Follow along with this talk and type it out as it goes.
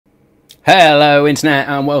Hello Internet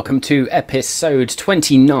and welcome to episode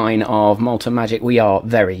 29 of Malt and Magic. We are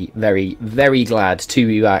very glad to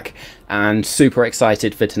be back and super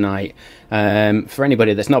excited for tonight. For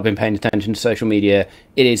anybody that's not been paying attention to social media,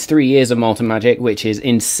 it is 3 years of Malt and Magic, which is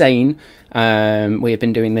insane. We have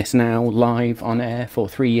been doing this now live on air for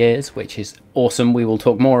 3 years, which is awesome. We will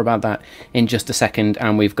talk more about that in just a second,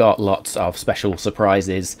 and we've got lots of special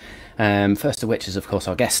surprises. First of which is, of course,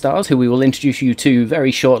 our guest stars, who we will introduce you to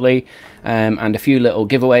very shortly, and a few little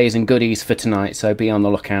giveaways and goodies for tonight, so be on the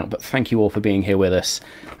lookout. But thank you all for being here with us.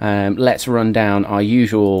 Let's run down our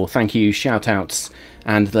usual thank you, shout-outs,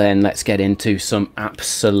 and then let's get into some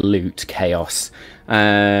absolute chaos.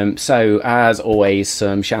 So, as always,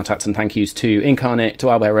 some shout-outs and thank yous to Incarnate, to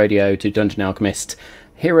Owlbear Radio, to Dungeon Alchemist,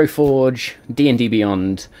 Hero Forge, D&D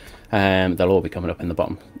Beyond. They'll all be coming up in the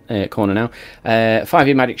bottom corner now.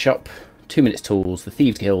 5E Magic Shop, 2 Minutes Tools, The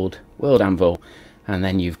Thieves Guild, World Anvil, and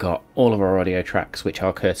then you've got all of our audio tracks, which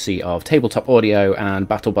are courtesy of Tabletop Audio and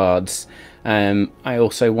Battle Bards. I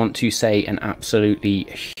also want to say an absolutely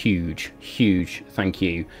huge thank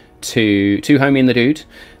you to Homie and the Dude,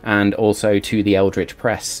 and also to the Eldritch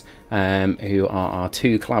Press, who are our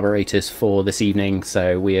 2 collaborators for this evening.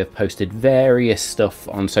 So we have posted various stuff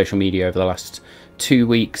on social media over the last 2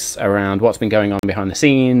 weeks around what's been going on behind the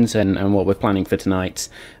scenes and what we're planning for tonight.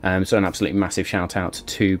 So an absolutely massive shout out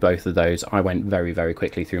to both of those. I went very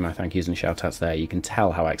quickly through my thank yous and shout outs there. You can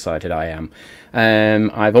tell how excited I am.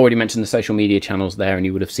 I've already mentioned the social media channels there, and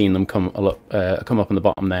you would have seen them come up on the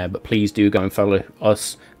bottom there, but please do go and follow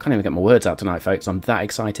us. Can't even get my words out tonight, folks. I'm that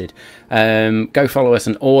excited. Go follow us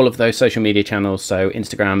on all of those social media channels, so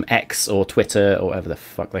Instagram, X, or Twitter, or whatever the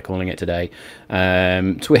fuck they're calling it today,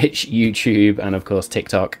 Twitch, YouTube, and of course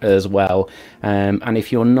TikTok as well. And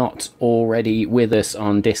if you're not already with us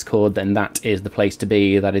on Discord, then that is the place to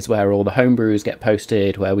be. That is where all the homebrews get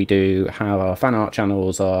posted, where we do have our fan art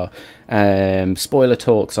channels, our spoiler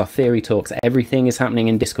talks, our theory talks. Everything is happening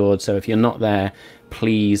in Discord, so if you're not there,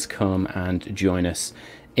 please come and join us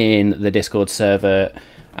in the Discord server.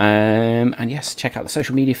 And yes, check out the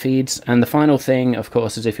social media feeds. And the final thing, of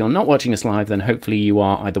course, is if you're not watching us live, then hopefully you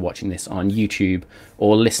are either watching this on YouTube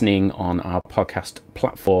or listening on our podcast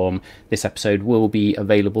platform. This episode will be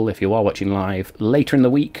available, if you are watching live, later in the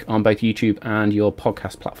week on both YouTube and your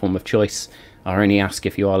podcast platform of choice. I only ask,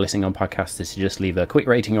 if you are listening on podcasts, is to just leave a quick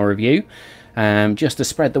rating or review, just to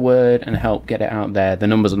spread the word and help get it out there. The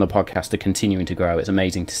numbers on the podcast are continuing to grow. It's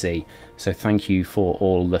amazing to see. So thank you for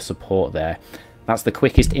all the support there. That's the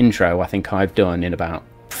quickest intro I think I've done in about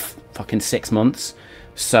fucking 6 months.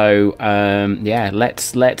 So yeah,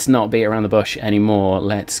 let's not beat around the bush anymore.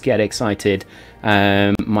 Let's get excited.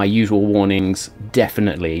 My usual warnings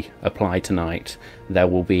definitely apply tonight. There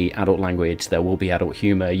will be adult language, there will be adult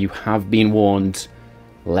humor. You have been warned.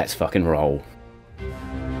 Let's fucking roll.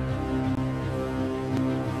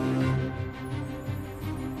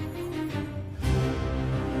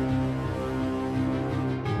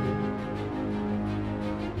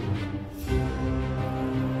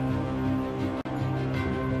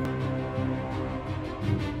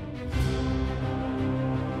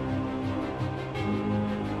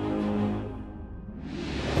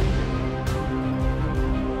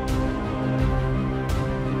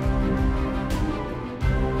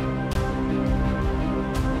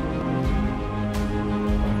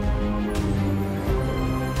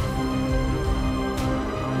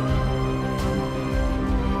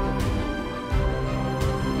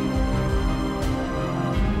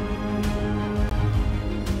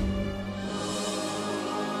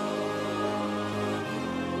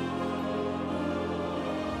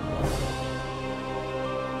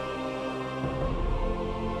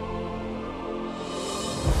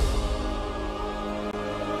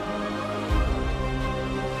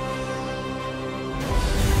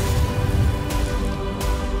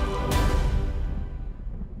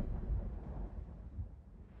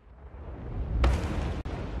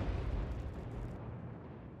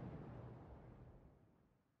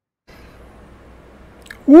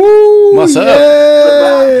 Woo! What's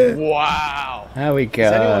up? Wow. There we go.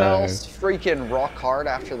 Is anyone else freaking rock hard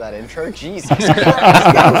after that intro? Jesus Christ,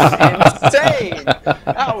 that was insane!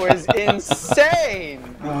 That was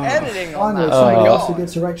insane! The editing on that. Someone else who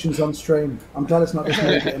gets erections on stream. I'm glad it's not just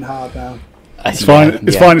me getting hard now. It's fine.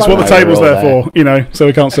 It's fine. It's what the table's there for, you know, so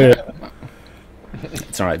we can't see it.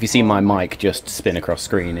 It's alright. If you see my mic just spin across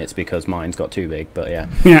screen, it's because mine's got too big. But yeah.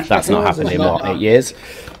 That's not happened in what, 8 years?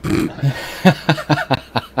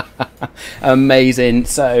 Amazing.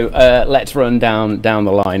 So let's run down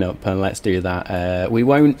the lineup and let's do that. We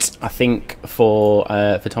won't, I think, for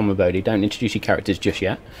Tom and Bodhi, don't introduce your characters just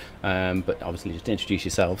yet. but obviously just introduce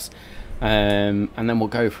yourselves. And then we'll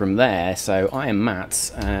go from there. So I am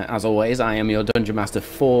Matt. As always, I am your Dungeon Master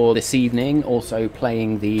for this evening, also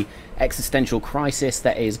playing the existential crisis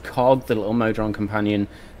that is Cog, the little Modron companion,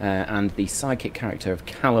 and the sidekick character of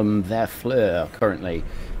Callum Verfleur currently.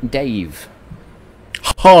 Dave.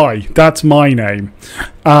 Hi, that's my name.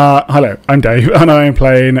 Hello, I'm Dave, and I am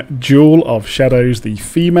playing Jewel of Shadows, the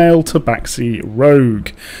female Tabaxi rogue,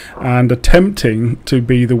 and attempting to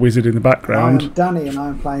be the wizard in the background. I am Danny, and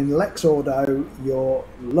I'm playing Lex Ordo, your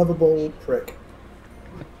lovable prick.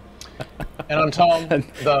 And I'm Tom.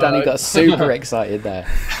 Danny got super excited there.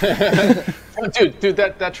 Dude,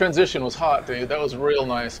 that transition was hot, dude. That was real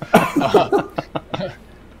nice.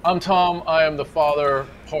 I'm Tom. I am the father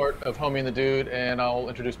part of Homie and the Dude, and I'll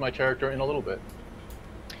introduce my character in a little bit.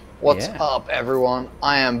 What's up, everyone?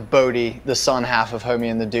 I am Bodhi, the son half of Homie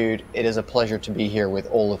and the Dude. It is a pleasure to be here with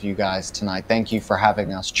all of you guys tonight. Thank you for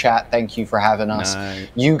having us chat. Thank you for having us. No.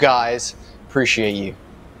 You guys, appreciate you.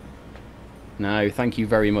 No, thank you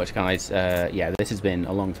very much, guys. Yeah, this has been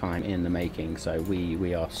a long time in the making, so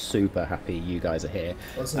we are super happy you guys are here.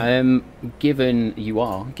 Awesome. Given you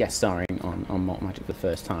are guest starring on Malt Magic for the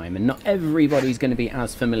first time, and not everybody's going to be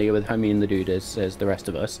as familiar with Homie and the Dude as the rest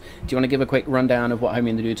of us, do you want to give a quick rundown of what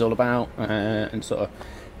Homie and the Dude's all about, and sort of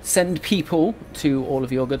send people to all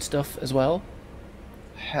of your good stuff as well?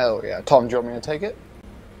 Hell yeah. Tom, do you want me to take it?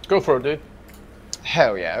 Go for it, dude.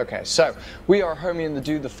 Hell yeah, okay. So, we are Homie and the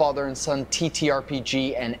Dude, the father and son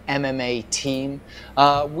TTRPG and MMA team.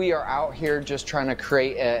 We are out here just trying to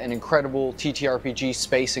create an incredible TTRPG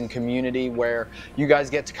space and community where you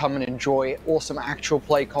guys get to come and enjoy awesome actual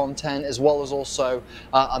play content, as well as also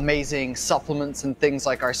amazing supplements and things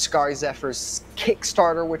like our Sky Zephyrs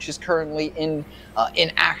Kickstarter, which is currently in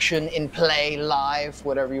action, in play, live,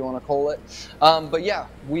 whatever you want to call it. But yeah,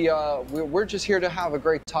 we're just here to have a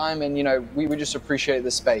great time, and we just appreciate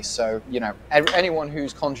the space. So anyone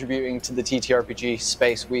who's contributing to the TTRPG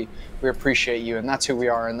space, we appreciate you, and that's who we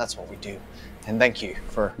are, and that's what we do. And thank you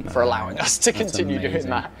for allowing us to continue doing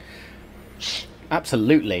that.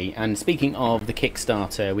 Absolutely. And speaking of the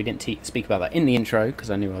Kickstarter, we didn't speak about that in the intro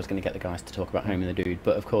because I knew I was going to get the guys to talk about Homie and the Dude.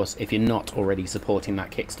 But of course, if you're not already supporting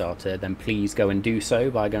that Kickstarter, then please go and do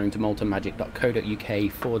so by going to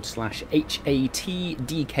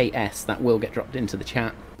maltandmagic.co.uk/HATDKS. That will get dropped into the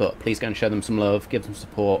chat, but please go and show them some love, give them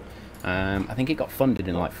support. I think it got funded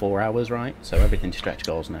in like 4 hours, right? So everything's stretch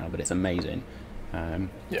goals now, but it's amazing.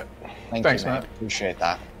 Yeah. Thanks, Matt. Appreciate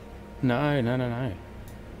that. No.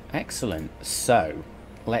 Excellent. So,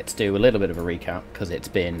 let's do a little bit of a recap because it's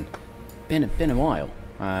been a while.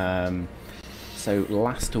 So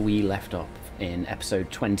last we left off in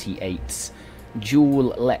episode 28,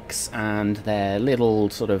 Jewel, Lex, and their little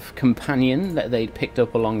sort of companion that they'd picked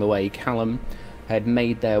up along the way, Callum, had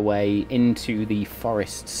made their way into the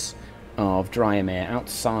forests of Dryamere,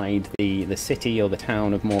 outside the city or the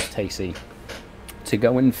town of Mortacy, to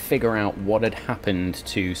go and figure out what had happened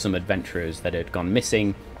to some adventurers that had gone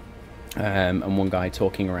missing. And one guy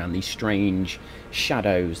talking around these strange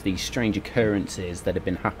shadows, these strange occurrences that had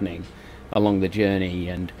been happening along the journey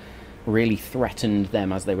and really threatened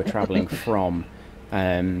them as they were travelling from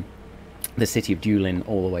the city of Dulin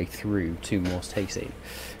all the way through to Mortacy.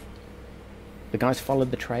 The guys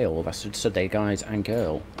followed the trail. That's the guys and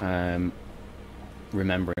girl.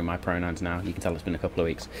 Remembering my pronouns now, you can tell it's been a couple of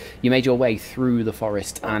weeks. You made your way through the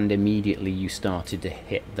forest, and immediately you started to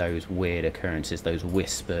hit those weird occurrences, those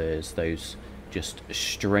whispers, those just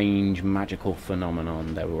strange magical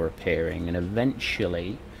phenomenon that were appearing, and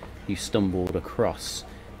eventually you stumbled across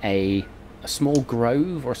a small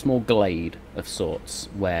grove or a small glade of sorts,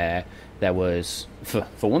 where there was, for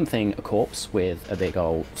one thing, a corpse with a big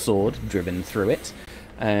old sword driven through it.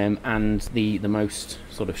 And the most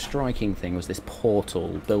sort of striking thing was this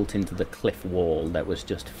portal built into the cliff wall that was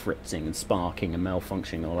just fritzing and sparking and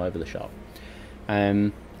malfunctioning all over the shop.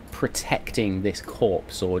 Protecting this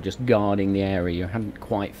corpse, or just guarding the area, you hadn't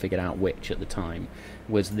quite figured out which at the time,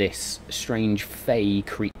 was this strange fey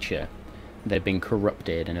creature that had been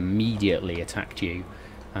corrupted and immediately attacked you.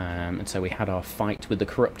 And so we had our fight with the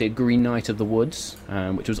corrupted Green Knight of the Woods,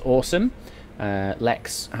 which was awesome.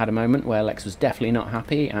 Lex had a moment where Lex was definitely not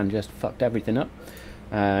happy and just fucked everything up.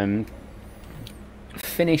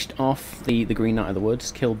 Finished off the Green Knight of the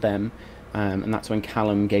Woods, killed them, and that's when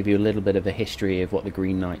Callum gave you a little bit of a history of what the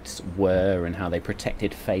Green Knights were and how they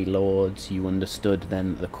protected Fey Lords. You understood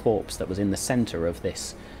then that the corpse that was in the centre of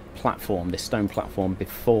this platform, this stone platform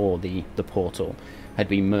before the portal, had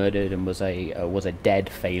been murdered and was a dead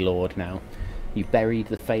Fey Lord now. You buried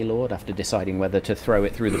the Fey Lord after deciding whether to throw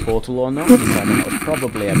it through the portal or not. Deciding that was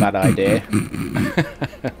probably a bad idea.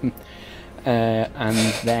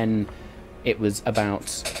 And then it was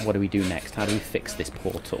about, what do we do next? How do we fix this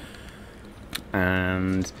portal?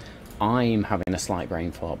 And I'm having a slight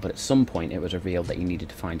brain fart, but at some point it was revealed that you needed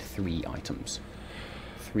to find 3 items.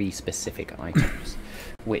 3 specific items.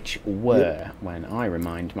 Which were, when I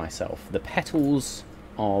remind myself, the petals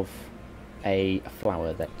of a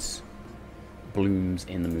flower that blooms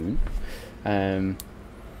in the moon. I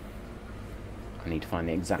need to find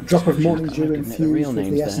the exact Drop of description. morning dew infused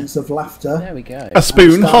with the essence of laughter. There we go. A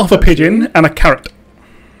spoon, half a pigeon, and a carrot.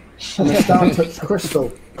 And a star-touched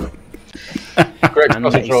crystal. Correct. And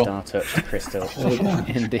a star-touched crystal.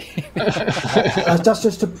 Indeed. That's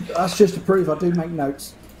just to prove I do make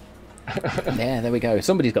notes. Yeah, there we go.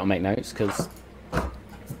 Somebody's got to make notes, because... There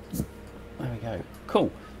we go.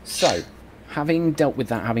 Cool. So, having dealt with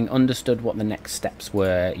that, having understood what the next steps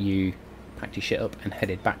were, you packed your shit up and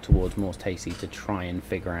headed back towards Morse Tacey to try and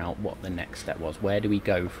figure out what the next step was. Where do we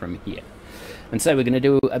go from here? And so we're going to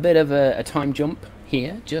do a bit of a time jump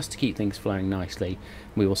here, just to keep things flowing nicely.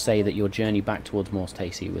 We will say that your journey back towards Morse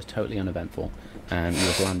Tacey was totally uneventful. You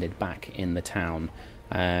have landed back in the town.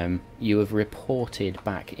 You have reported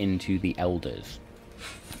back into the elders,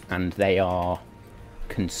 and they are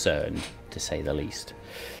concerned, to say the least.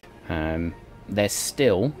 There's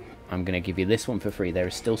still, I'm going to give you this one for free, there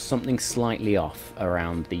is still something slightly off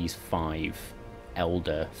around these 5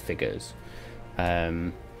 elder figures.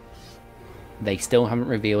 They still haven't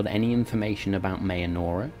revealed any information about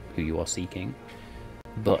Mayanora, who you are seeking,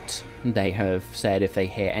 but they have said if they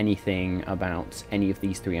hear anything about any of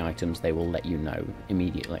these 3 items, they will let you know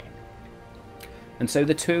immediately. And so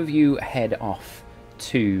the 2 of you head off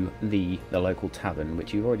to the local tavern,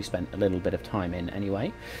 which you've already spent a little bit of time in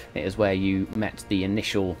anyway. It is where you met the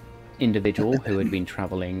initial individual who had been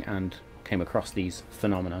travelling and came across these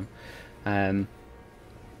phenomenon. And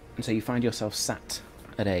so you find yourself sat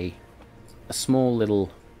at a small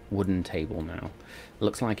little wooden table now. It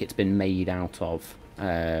looks like it's been made out of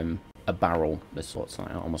a barrel, this sort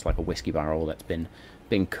of almost like a whiskey barrel that's been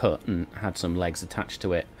cut and had some legs attached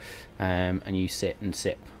to it. And you sit and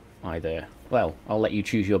sip either, well, I'll let you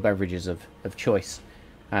choose your beverages of choice.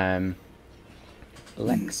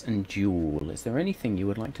 Lex and Jewel, is there anything you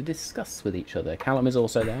would like to discuss with each other? Callum is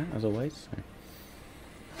also there, as always.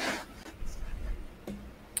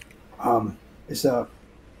 So.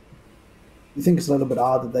 You think it's a little bit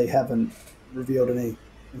odd that they haven't revealed any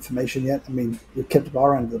information yet? I mean, you've kept up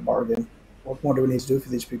our end of the bargain. What more do we need to do for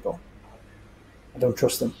these people? I don't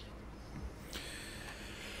trust them.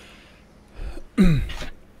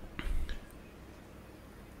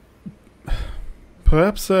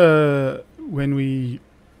 Perhaps when we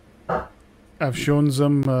have shown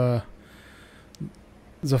them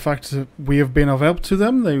the fact that we have been of help to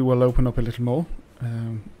them, they will open up a little more.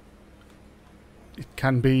 It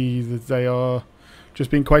can be that they are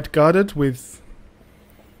just being quite guarded with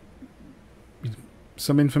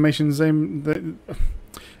some information.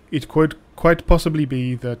 It could quite possibly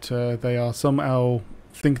be that they are somehow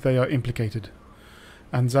think they are implicated,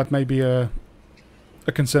 and that may be a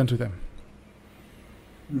concern to them.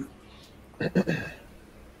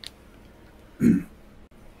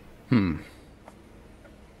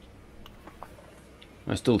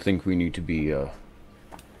 I still think we need to be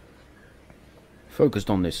focused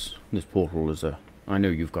on this portal. As I know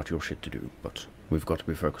you've got your shit to do, but we've got to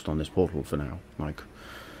be focused on this portal for now. Like,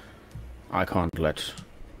 I can't let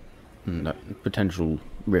that potential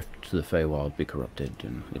rift to the Fey Wild be corrupted,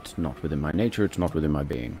 and it's not within my nature, it's not within my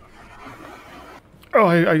being. Oh,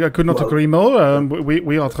 I could not agree more.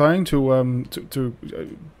 We are trying to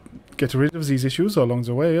get rid of these issues along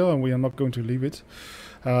the way, and we are not going to leave it.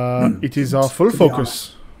 It is our full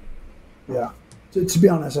focus. Yeah. To be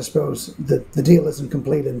honest, I suppose the deal isn't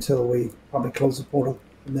complete until we probably close the portal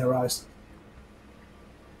in their eyes.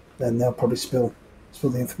 Then they'll probably spill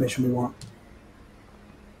the information we want.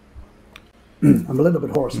 I'm a little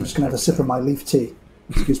bit hoarse. I'm just going to have a sip of my leaf tea.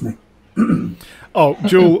 Excuse me. Oh,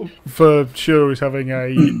 Jewel for sure is having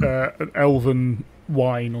an elven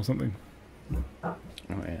wine or something. Oh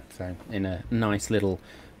yeah, so in a nice little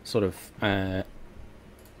sort of, I'm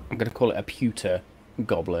going to call it a pewter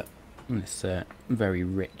goblet. This very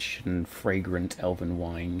rich and fragrant elven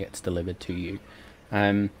wine gets delivered to you.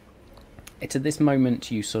 It's at this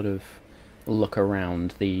moment you sort of look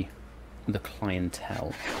around the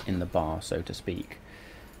clientele in the bar, so to speak.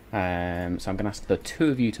 So I'm going to ask the 2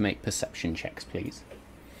 of you to make perception checks, please.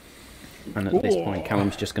 And at this point,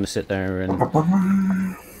 Callum's just going to sit there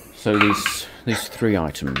and... So these 3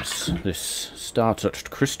 items. This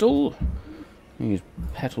star-touched crystal, These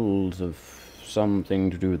petals of something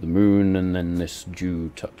to do with the moon, and then this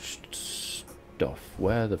dew-touched stuff.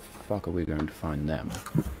 Where the fuck are we going to find them?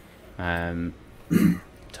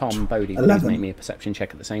 Tom, Bodhi, please 11. make me a perception check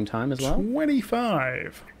at the same time as well.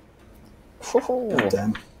 25. Oh,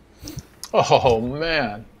 Damn. Oh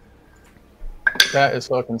man, that is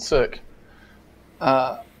fucking sick.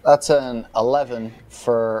 that's an 11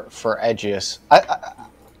 for Edgius.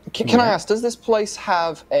 Can I ask? Does this place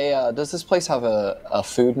have a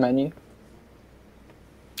food menu?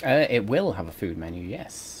 It will have a food menu,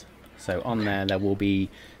 yes. So on there will be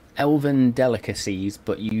elven delicacies,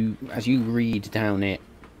 but as you read down it,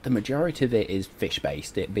 the majority of it is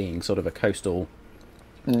fish-based, it being sort of a coastal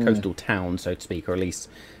town, so to speak, or at least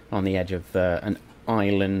on the edge of an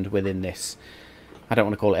island within this, I don't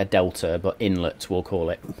want to call it a delta, but inlet we'll call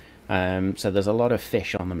it. So there's a lot of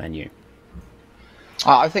fish on the menu.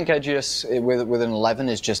 I think Edgius with an 11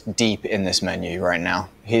 is just deep in this menu right now.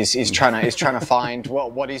 He's trying to find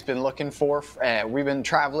what he's been looking for. We've been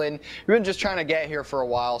traveling. We've been just trying to get here for a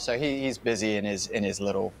while, so he's busy in his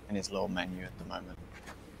little menu at the moment.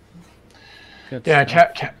 Good Yeah,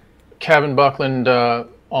 stuff. Kevin Buckland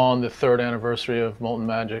on the 3rd anniversary of Molten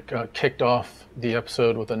Magic kicked off the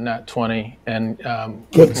episode with a nat 20, and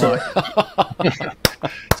so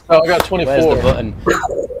I got 24. Where's the button?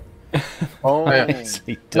 Oh, Yeah.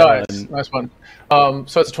 Nicely done. Nice one.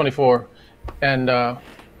 So it's 24, and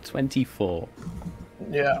 24.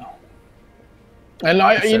 yeah, and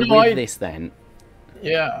I, So with this then,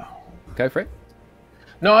 yeah. go for it.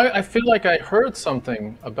 No, I feel like I heard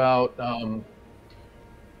something about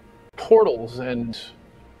portals and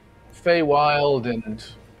Fey Wild and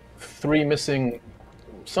 3 missing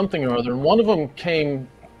something or other, and one of them came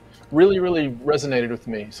really, really resonated with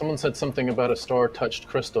me. Someone said something about a star-touched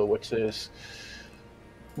crystal, which is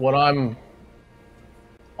what I'm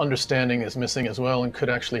understanding is missing as well and could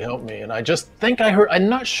actually help me. And I just think I heard, I'm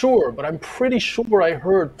not sure, but I'm pretty sure I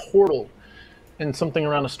heard portal and something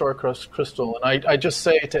around a star-crystal. And I just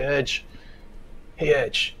say to Edge, hey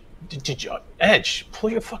Edge, did you, Edge,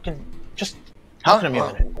 pull your fucking, just listen to me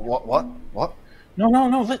a minute. What? No,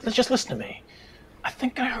 let's just listen to me. I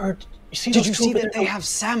think I heard, you see Did those you two see over that there? they have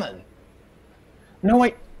salmon No, I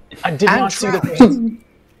did and not see trout the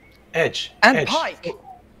Edge. and Edge. pike?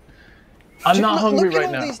 I'm not hungry Look at right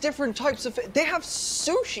all now. these different types of. They have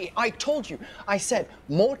sushi. I told you. I said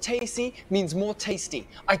more tasty means more tasty.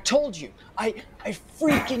 I told you. I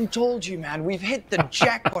freaking told you, man. We've hit the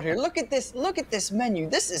jackpot here. Look at this. Look at this menu.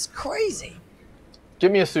 This is crazy.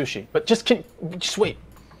 Give me a sushi, but just wait.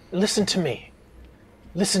 Listen to me.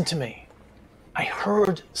 Listen to me. I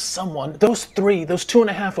heard someone. Those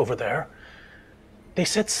 2.5 over there. They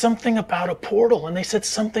said something about a portal, and they said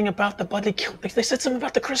something about the bloody. They said something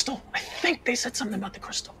about the crystal. I think they said something about the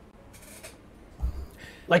crystal.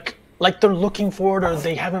 Like they're looking for it, or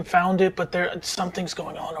they haven't found it, but something's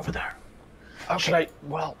going on over there. Okay. Should I?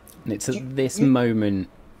 Well, And it's at this moment,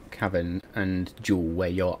 Kevin and Jewel, where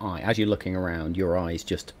your eye, as you're looking around, your eyes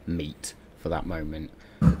just meet for that moment,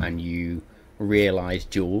 and you realise,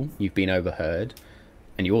 Jewel, you've been overheard,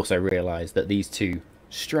 and you also realise that these two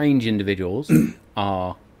strange individuals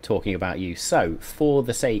are talking about you. So, for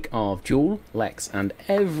the sake of Jewel, Lex, and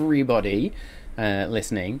everybody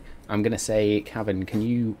listening, I'm going to say, Kevin, can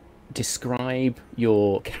you describe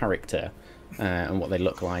your character and what they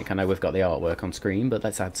look like? I know we've got the artwork on screen, but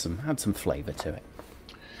let's add some flavour to it.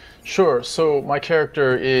 Sure. So my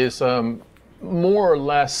character is more or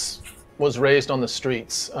less was raised on the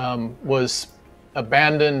streets, was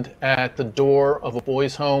abandoned at the door of a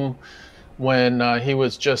boys' home when he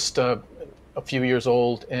was just a few years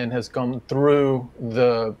old, and has gone through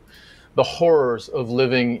the horrors of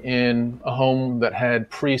living in a home that had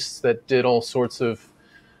priests that did all sorts of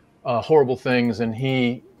horrible things, and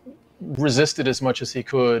he resisted as much as he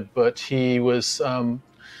could, but he was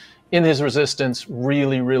in his resistance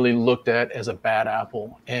really, really looked at as a bad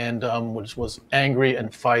apple, and was angry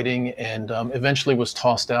and fighting, and eventually was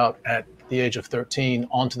tossed out at the age of 13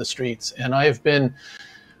 onto the streets. And I have been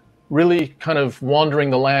really kind of wandering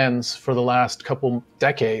the lands for the last couple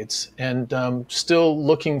decades, and still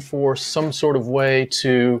looking for some sort of way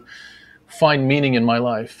to find meaning in my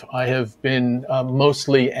life. I have been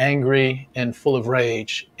mostly angry and full of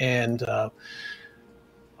rage, and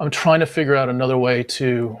I'm trying to figure out another way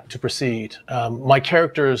to proceed. My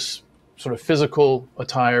character's sort of physical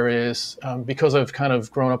attire is, because I've kind of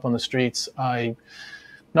grown up on the streets, I'm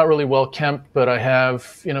not really well kempt, but I have,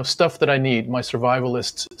 stuff that I need, my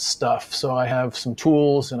survivalist stuff. So I have some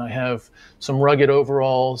tools, and I have some rugged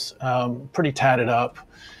overalls, pretty tatted up.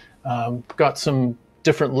 Got some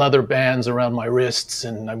different leather bands around my wrists,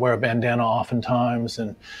 and I wear a bandana oftentimes,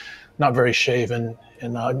 and not very shaven,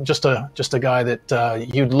 and just a guy that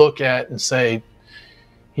you'd look at and say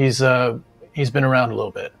he's been around a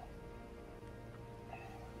little bit.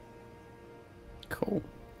 Cool.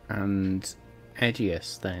 And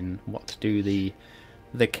Aegeus, then, what do the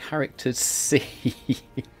characters see?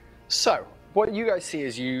 So, what you guys see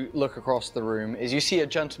as you look across the room is you see a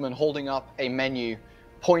gentleman holding up a menu,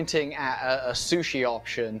 pointing at a sushi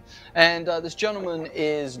option, and this gentleman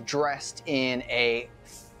is dressed in a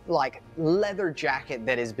leather jacket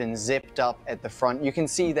that has been zipped up at the front. You can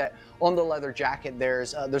see that on the leather jacket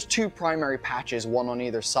there's two primary patches, one on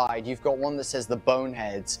either side. You've got one that says the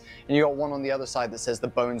Boneheads, and you got one on the other side that says the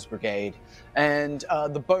Bones Brigade. And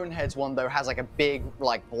the Boneheads one though has like a big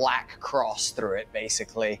black cross through it,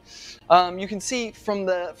 basically. You can see from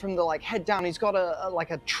the head down, he's got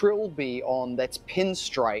a trilby on that's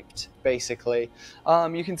pinstriped, basically.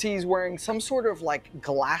 You can see he's wearing some sort of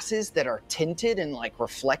glasses that are tinted and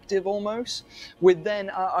reflective almost, with then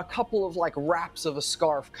a couple of wraps of a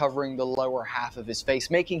scarf covering the lower half of his face,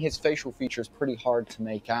 making his facial features pretty hard to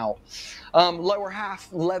make out. Lower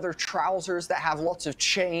half leather trousers that have lots of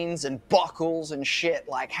chains and buckles and shit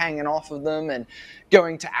hanging off of them and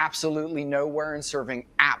going to absolutely nowhere and serving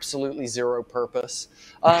absolutely zero purpose.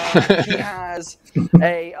 He has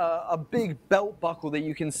a big belt buckle that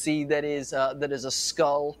you can see that is a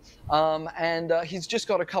skull, and he's just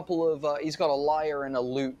got a couple of he's got a lyre and a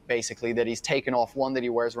lute basically that he's taken off, one that he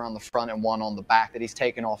wears around the front and one on the back that he's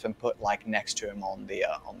taken off and put next to him on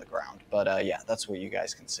the ground. But yeah, that's what you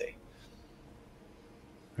guys can see.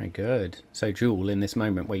 Very good. So, Jewel, in this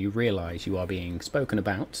moment where you realise you are being spoken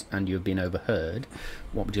about and you have been overheard,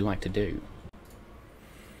 what would you like to do?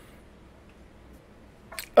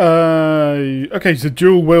 Okay, so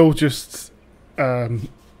Jewel will just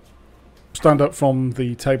stand up from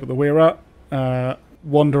the table that we're at,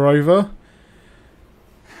 wander over.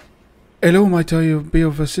 Hello, might I be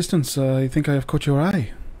of assistance? I think I have caught your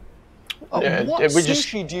eye. What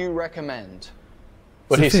sushi do you recommend?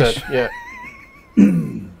 What he said, yeah.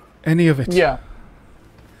 Any of it? Yeah.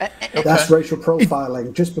 That's racial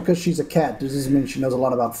profiling. Just because she's a cat doesn't mean she knows a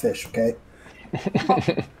lot about fish, okay?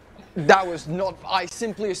 That was not... I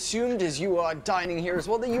simply assumed, as you are dining here as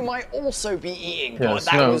well, that you might also be eating. Yes,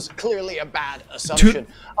 but that was clearly a bad assumption.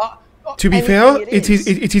 To be fair,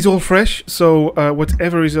 it is all fresh, so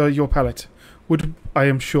whatever is your palate, I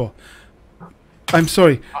am sure. I'm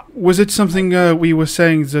sorry. Was it something we were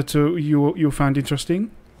saying that you found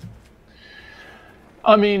interesting?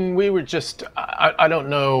 I mean, we were just, I don't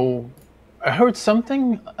know, I heard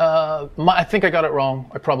something, I think I got it wrong,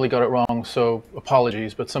 I probably got it wrong, so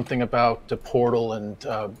apologies, but something about the portal and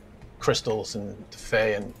crystals and the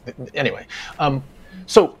Fey, and anyway.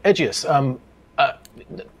 So, Aegeus,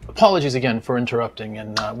 apologies again for interrupting,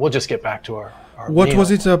 and we'll just get back to our What meal. was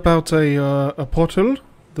it about a portal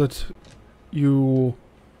that you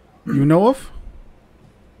know of?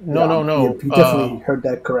 No. You definitely heard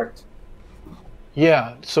that correct.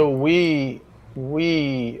 Yeah, so we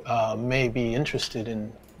may be interested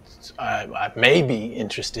in, I may be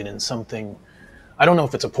interested in something. I don't know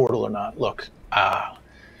if it's a portal or not. Look,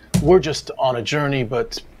 we're just on a journey,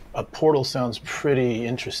 but a portal sounds pretty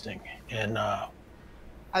interesting, and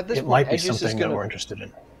it might be something that we're interested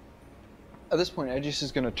in. At this point, Aegeus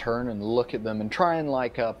is going to turn and look at them and try and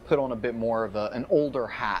put on a bit more of an older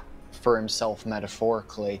hat for himself,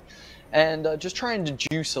 metaphorically. And just trying to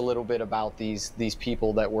juice a little bit about these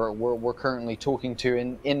people that we're currently talking to,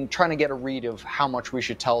 in trying to get a read of how much we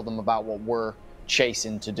should tell them about what we're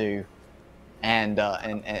chasing to do, and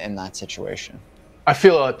that situation. I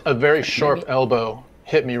feel a very sharp elbow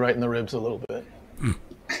hit me right in the ribs a little bit.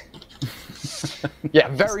 Yeah,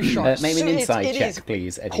 very sharp. Maybe an insight check,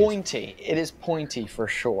 please. Aegeus. Pointy. It is pointy for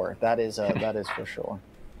sure. That is for sure.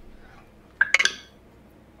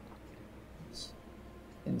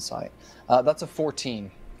 Insight. That's a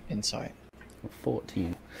 14 insight.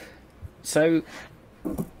 14. So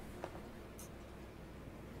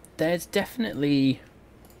there's definitely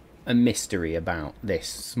a mystery about this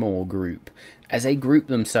small group. As a group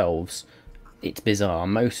themselves, it's bizarre.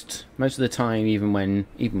 Most of the time, even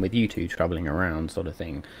with you two travelling around, sort of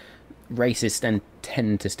thing, races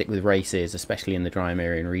tend to stick with races, especially in the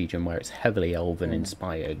Drymerian region where it's heavily elven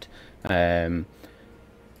inspired. To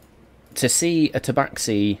see a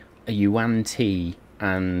Tabaxi, a Yuan-Ti,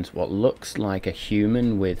 and what looks like a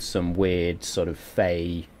human with some weird sort of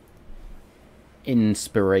Fey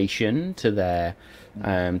inspiration to their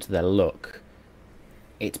look,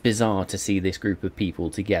 it's bizarre to see this group of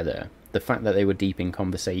people together. The fact that they were deep in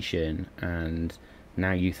conversation and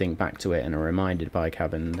now you think back to it and are reminded by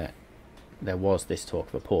Cabin that there was this talk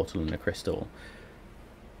of a portal and a crystal.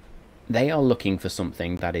 They are looking for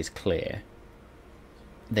something that is clear.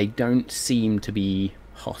 They don't seem to be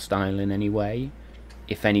hostile in any way.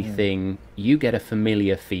 If anything, you get a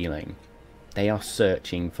familiar feeling. They are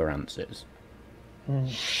searching for answers.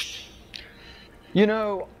 You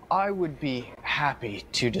know, I would be happy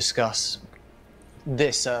to discuss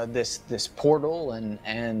this this portal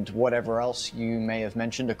and whatever else you may have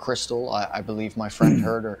mentioned, a crystal, I believe my friend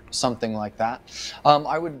heard, or something like that.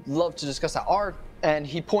 I would love to discuss that. And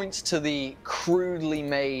he points to the crudely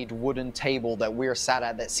made wooden table that we're sat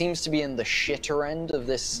at that seems to be in the shitter end of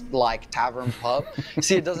this, like, tavern pub.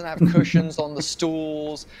 See, it doesn't have cushions on the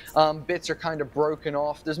stools. Bits are kind of broken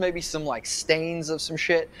off. There's maybe some, like, stains of some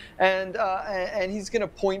shit. And he's going to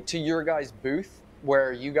point to your guys' booth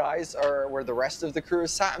where you guys are, where the rest of the crew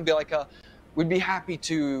is sat, and be like, we'd be happy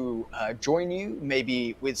to join you,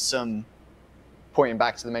 maybe with some, pointing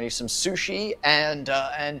back to the menu, some sushi, and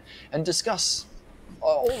discuss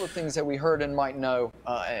all the things that we heard and might know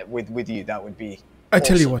with you. That would be I awesome.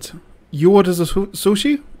 tell you what, you order the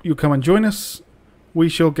sushi, you come and join us, we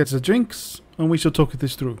shall get the drinks, and we shall talk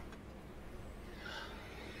this through.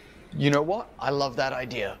 You know what? I love that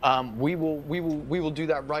idea. We will do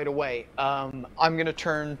that right away. I'm gonna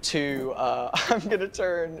turn to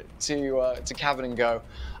Kevin and go.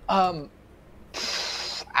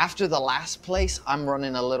 After the last place, I'm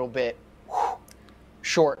running a little bit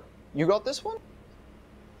short. You got this one?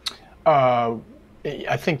 I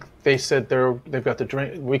think they said they've got the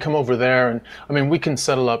drink. We come over there, and I mean, we can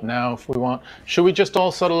settle up now if we want. Should we just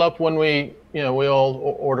all settle up when we all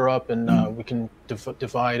order up, and we can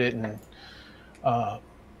divide it? And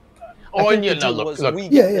we get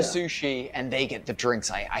the sushi and they get the drinks.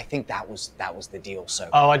 I think that was the deal. So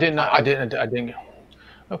I didn't.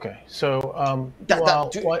 Okay, so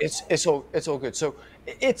it's all good. So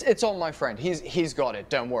it's on my friend. He's got it.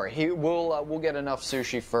 Don't worry. We'll get enough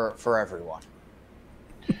sushi for everyone.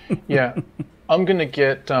 Yeah, I'm gonna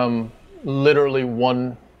get literally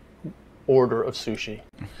one order of sushi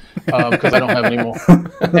because I don't have any more.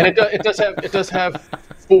 And it does have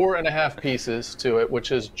 4.5 pieces to it,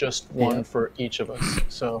 which is just one for each of us.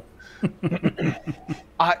 So,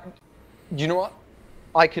 you know what?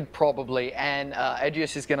 I could probably, and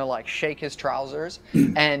Edgius is gonna like shake his trousers,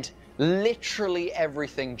 and literally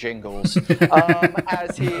everything jingles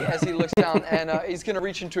as he looks down, and he's gonna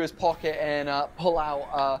reach into his pocket and pull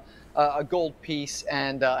out a gold piece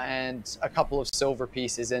and a couple of silver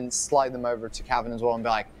pieces and slide them over to Kevin as well, and be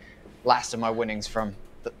like, last of my winnings from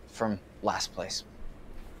last place.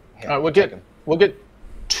 Here, all right, we'll get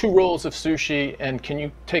 2 rolls of sushi, and can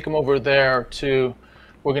you take them over there to?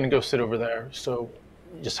 We're gonna go sit over there. So.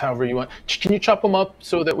 Just however you want. Can you chop them up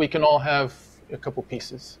so that we can all have a couple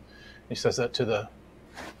pieces? He says that to the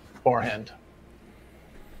bar hand.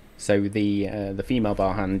 So the female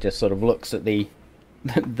bar hand just sort of looks at the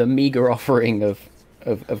meager offering of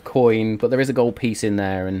coin, but there is a gold piece in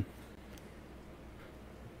there, and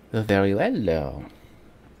very well.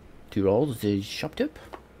 2 rolls is chopped up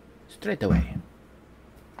straight away.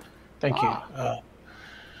 Thank you.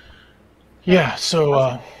 Yeah.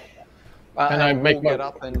 So. And I make get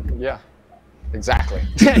up and exactly.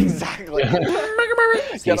 Exactly.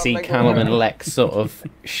 So you see Callum and Lex sort of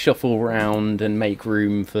shuffle round and make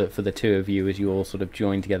room for the 2 of you as you all sort of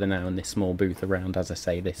join together now in this small booth around, as I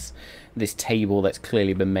say, this table that's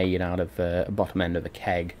clearly been made out of a bottom end of a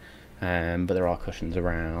keg, but there are cushions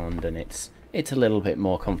around, and it's a little bit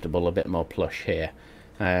more comfortable, a bit more plush here.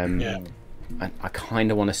 I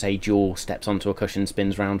kind of want to say Jewel steps onto a cushion,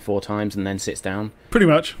 spins round 4 times, and then sits down. Pretty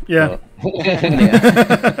much, yeah.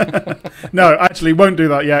 No, actually, won't do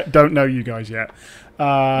that yet. Don't know you guys yet.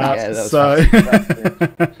 It's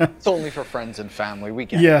only for friends and family. We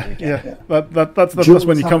get it. That's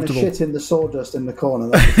when you're comfortable. Shit in the sawdust in the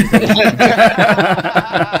corner.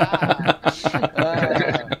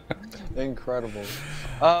 Incredible.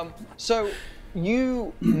 So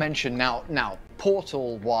you mentioned now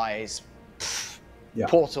portal-wise.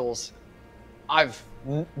 Portals, I've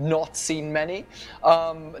not seen many,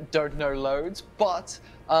 don't know loads, but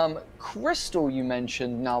crystal you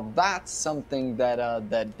mentioned. Now that's something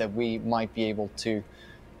that we might be able to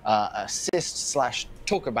assist /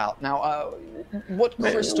 talk about. Now, what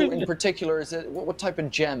crystal in particular is it? What type of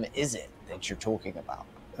gem is it that you're talking about?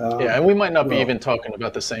 And we might not be even talking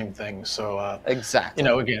about the same thing. So exactly.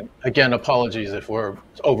 Again, apologies if we're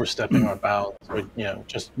overstepping our bounds. Or,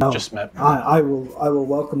 just met. I will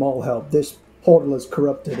welcome all help. This portal is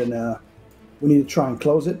corrupted, and we need to try and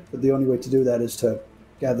close it. But the only way to do that is to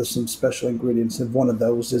gather some special ingredients, and one of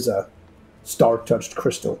those is a star-touched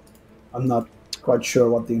crystal. I'm not quite sure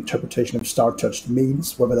what the interpretation of star-touched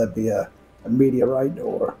means, whether that be a meteorite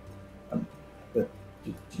or... are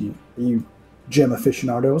you gem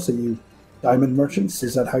aficionados? Are you diamond merchants?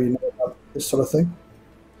 Is that how you know about this sort of thing?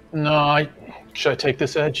 No, should I take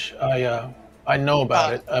this, Edge? I know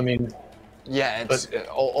about it. I mean... Yeah, it's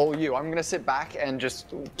all you. I'm going to sit back and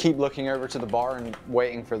just keep looking over to the bar and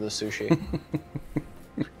waiting for the sushi.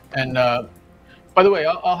 And by the way,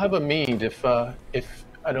 I'll have a mead if I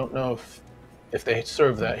don't know if they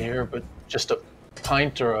serve that here, but just a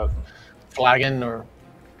pint or a flagon or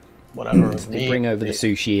whatever. They bring over the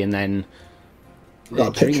sushi and then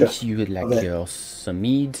drinks. You would like some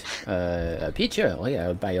mead, a pitcher? Oh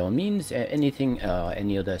yeah, by all means. Anything?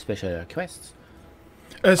 Any other special requests?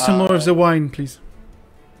 Some more of the wine, please.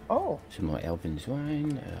 Oh, some more Elvin's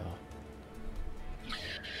wine.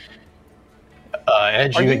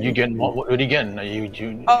 Edge, you getting what are you getting?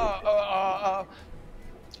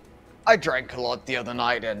 I drank a lot the other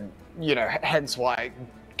night, and hence why,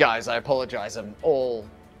 guys, I apologize. I'm all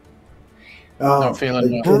not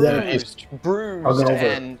feeling bruised,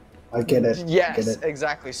 and I get it. Yes, I get it.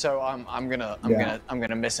 exactly. So I'm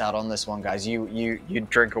gonna miss out on this one, guys. You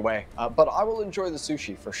drink away, but I will enjoy the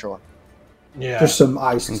sushi for sure. Yeah, just some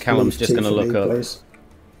ice. And Callum's just going to look up. Please.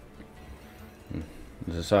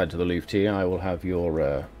 As a side to the Louvre tea, I will have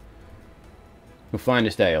your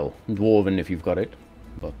finest ale, dwarven if you've got it,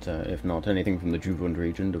 but if not, anything from the Jutland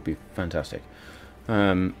region would be fantastic.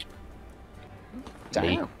 The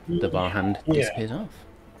bar hand disappears off.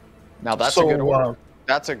 Now that's a good order.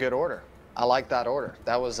 That's a good order. I like that order.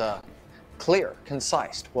 That was clear,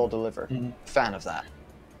 concise, well delivered. Fan of that.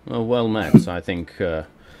 Well met. I think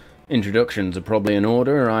introductions are probably in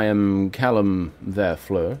order. I am Callum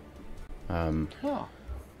Verfleur.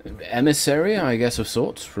 Emissary, I guess, of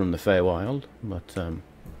sorts, from the Fey Wild, but a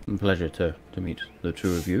pleasure to meet the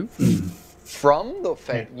two of you. From the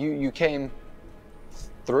Fey? You came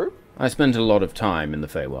through? I spent a lot of time in the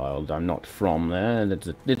Fey Wild. I'm not from there.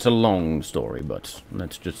 It's a long story, but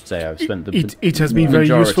let's just say I've spent the It has been very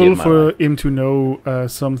useful for him to know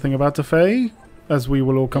something about the Fey, as we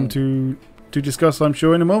will all come to discuss, I'm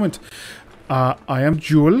sure, in a moment. I am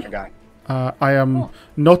Jewel. I am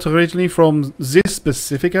not originally from this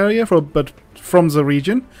specific area, but from the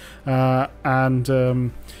region.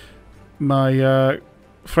 And my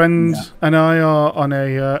friend and I are on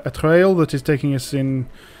a trail that is taking us in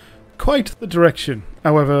quite the direction.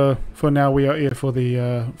 However, for now we are here for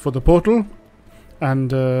the portal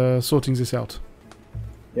and sorting this out.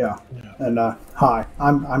 Yeah. And hi,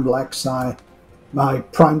 I'm Lex. My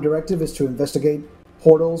prime directive is to investigate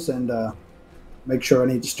portals and make sure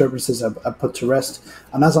any disturbances are put to rest.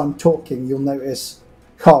 And as I'm talking, you'll notice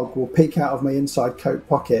Cog will peek out of my inside coat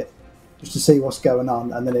pocket just to see what's going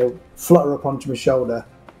on, and then he'll flutter up onto my shoulder.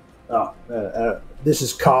 This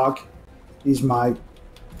is Cog. He's my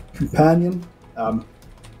companion.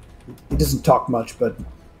 He doesn't talk much, but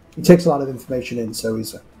he takes a lot of information in, so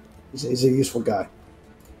he's a useful guy.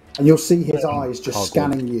 And you'll see his eyes just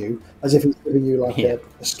scanning you as if he's giving you like a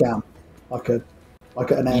scan, like an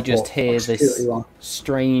airport. You just hear this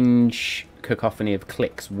strange cacophony of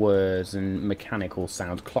clicks, whirs, and mechanical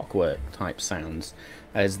sounds, clockwork type sounds,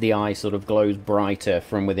 as the eye sort of glows brighter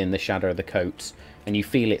from within the shadow of the coat, and you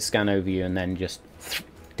feel it scan over you and then just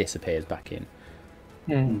disappears back in.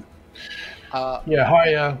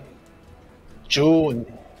 Hi, Jewel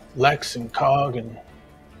and Lex and Cog and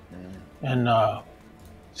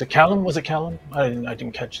is it Callum? Was it Callum? I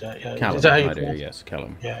didn't catch that. Yeah, Callum, is that how you I do, yes,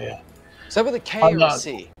 Callum. Yeah. Is that with a K or a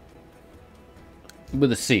C?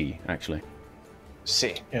 With a C, actually.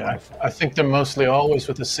 C. Yeah, I think they're mostly always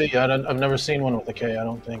with a C. I've never seen one with a K. I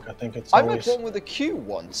don't think. I think it's I always... met one with a Q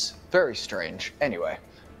once. Very strange. Anyway,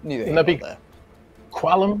 neither here nor nor there. there.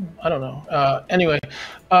 Qualum? I don't know. Anyway,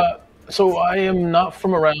 so I am not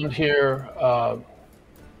from around here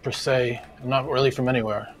per se. I'm not really from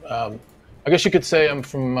anywhere. I guess you could say I'm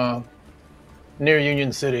from near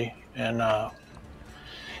Union City, and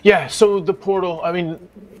so the portal. I mean,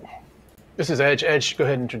 this is Edge. Edge, go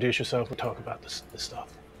ahead and introduce yourself. We'll talk about this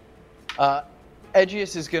stuff.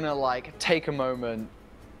 Edgius is gonna take a moment,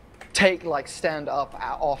 stand up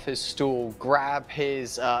off his stool, grab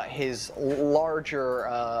his larger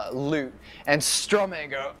lute, and strum it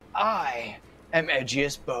and go, "I am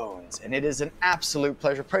Edgius Bones, and it is an absolute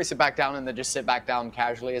pleasure." Place it back down and then just sit back down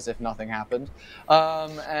casually as if nothing happened,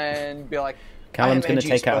 and be like, Callum's going to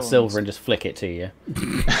take out a silver and just flick it to you.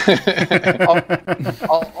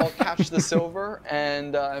 I'll catch the silver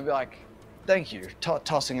and be like, thank you.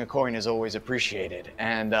 Tossing a coin is always appreciated,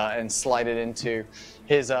 and slide it into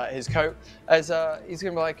his coat. As he's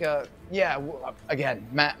gonna be like, yeah, again,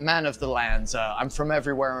 man of the lands. I'm from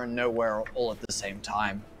everywhere and nowhere all at the same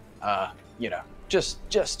time. You know,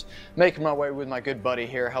 just making my way with my good buddy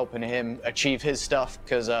here, helping him achieve his stuff,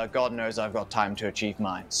 because God knows I've got time to achieve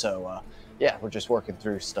mine. So. Yeah, we're just working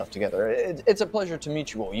through stuff together. It's a pleasure to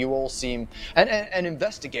meet you all. You all seem an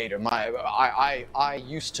investigator. I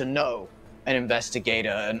used to know an investigator,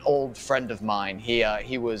 an old friend of mine.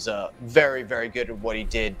 He was very, very good at what he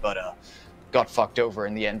did, but got fucked over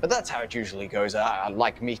in the end. But that's how it usually goes. I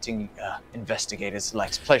like meeting investigators.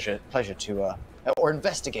 Like pleasure to or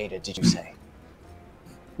investigator. Did you say?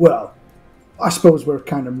 Well, I suppose we're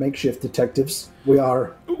kind of makeshift detectives. We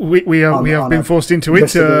are. We have been forced into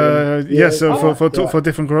it. Yes, for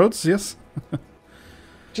different roads. Yes.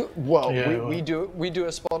 Well, we do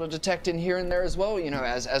a spot of detecting here and there as well. You know,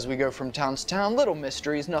 as we go from town to town, little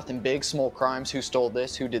mysteries, nothing big, small crimes. Who stole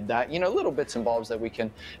this? Who did that? You know, little bits and bobs that we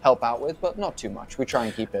can help out with, but not too much. We try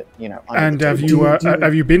and keep it, you know. And have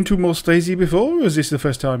you been to Mostazy before, or is this the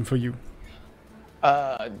first time for you?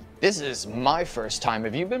 This is my first time.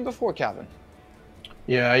 Have you been before, Calvin?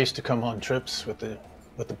 Yeah, I used to come on trips with the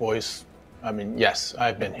boys. I mean, yes,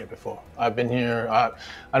 I've been here before. I've been here. I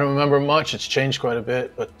don't remember much. It's changed quite a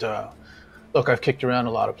bit, but look, I've kicked around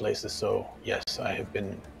a lot of places. So yes, I have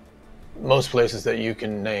been. Most places that you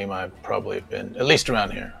can name, I probably have been, at least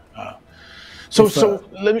around here. So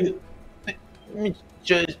let me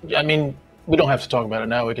just. I mean, we don't have to talk about it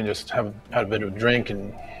now. We can just have a bit of a drink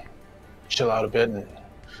and chill out a bit.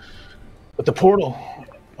 But the portal.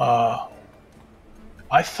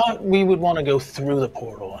 I thought we would want to go through the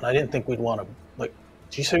portal, and I didn't think we'd want to, like,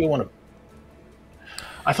 did you say we want to?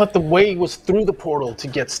 I thought the way was through the portal to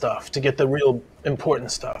get stuff, to get the real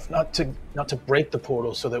important stuff, not to break the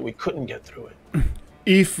portal so that we couldn't get through it.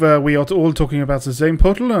 If we are all talking about the same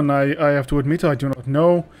portal, and I have to admit I do not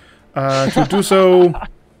know, to do so,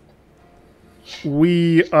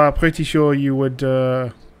 we are pretty sure you would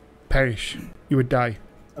perish. You would die.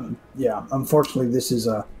 Yeah, unfortunately,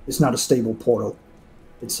 it's not a stable portal.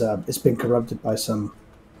 It's been corrupted by some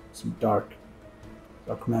dark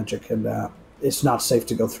magic, and it's not safe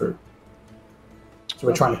to go through. So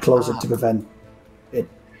we're trying to close it to prevent it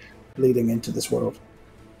bleeding into this world.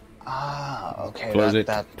 Okay. Close it,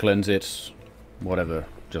 cleanse it, whatever.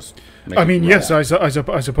 Just. I mean, yes. I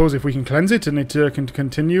suppose if we can cleanse it and it can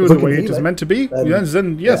continue the way it is meant to be,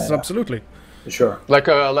 then yes, yeah. Absolutely. Sure. Like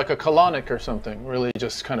a colonic or something. Really,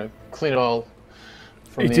 just kind of clean it all.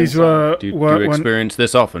 It is. Do you experience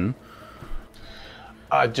this often?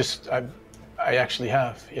 I actually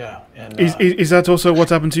have, yeah. And is that also what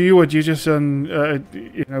happened to you, or do you just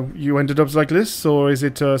you ended up like this, or is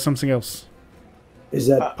it something else? Is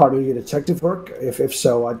that part of your detective work? If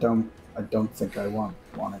so, I don't think I want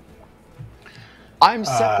it. I'm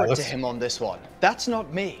separate to him on this one. That's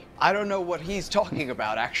not me. I don't know what he's talking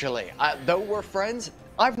about, actually. Though we're friends,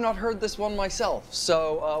 I've not heard this one myself.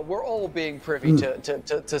 So we're all being privy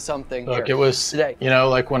to something Look, here it was today. You know,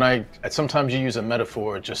 like when sometimes you use a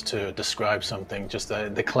metaphor just to describe something. Just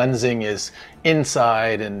the cleansing is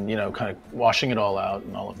inside, and you know, kind of washing it all out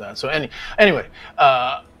and all of that. So anyway, what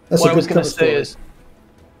I was going to say is,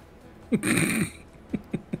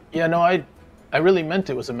 yeah, no, I really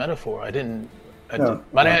meant it was a metaphor. I didn't.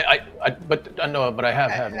 But I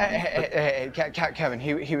have had one. Hey, Kevin,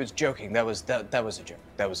 he was joking. That was a joke.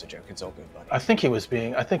 That was a joke. It's all good, buddy. I think he was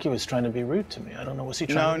trying to be rude to me. I don't know. Was he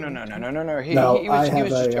trying? No. He was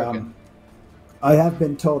just joking. I have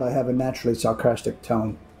been told I have a naturally sarcastic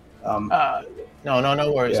tone.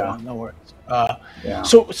 No worries, yeah. man. No worries. Yeah.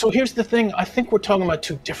 So here's the thing. I think we're talking about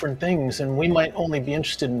two different things, and we might only be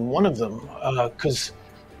interested in one of them, because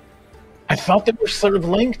I thought they were sort of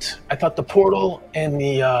linked. I thought the portal and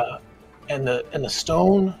the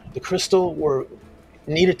stone, the crystal,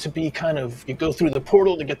 needed to be kind of, you go through the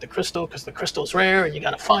portal to get the crystal because the crystal's rare and you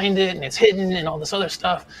got to find it and it's hidden and all this other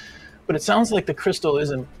stuff. But it sounds like the crystal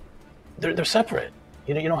isn't. They're separate.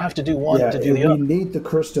 You know, you don't have to do one to do the other. We need the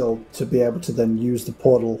crystal to be able to then use the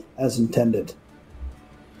portal as intended.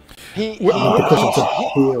 He's a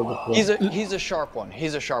sharp one.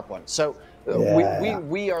 He's a sharp one. So.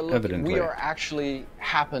 We are actually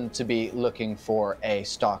happen to be looking for a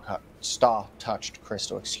star-touched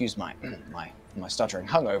crystal. Excuse my stuttering,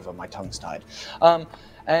 hungover, my tongue's tied.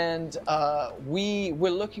 And we're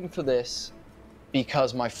looking for this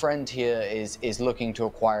because my friend here is looking to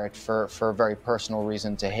acquire it for a very personal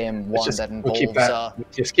reason to him. One that involves. We'll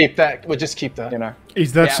just keep that. You know.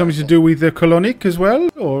 Is that something to do with the colonic as well,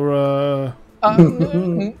 or?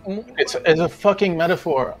 It's a fucking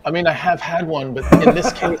metaphor. I mean, I have had one, but in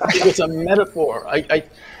this case, it was a metaphor.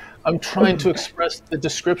 I'm trying to express the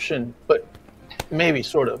description, but maybe,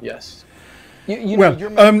 sort of, yes. You know,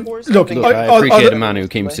 your metaphors. look, I appreciate a man who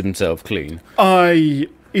keeps himself clean.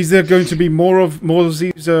 Is there going to be more of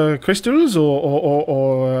these crystals,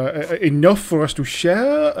 or enough for us to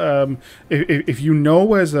share? If you know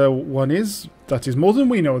where the one is, that is more than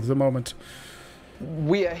we know at the moment.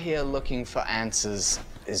 We are here looking for answers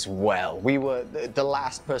as well. We were the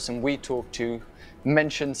last person we talked to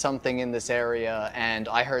mentioned something in this area, and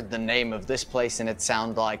I heard the name of this place, and it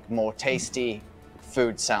sounded like more tasty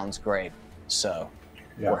food. Sounds great. So.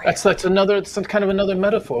 Yeah. That's kind of another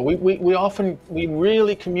metaphor. We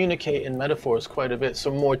really communicate in metaphors quite a bit.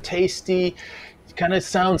 So more tasty, kind of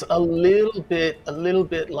sounds a little bit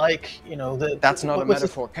like, you know, that's not a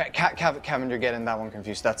metaphor. Kevin, you're getting that one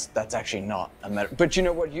confused. That's actually not a metaphor. But you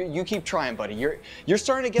know what? You keep trying, buddy. You're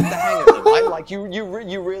starting to get the hang of them.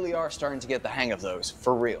 You really are starting to get the hang of those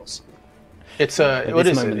for reals. It's At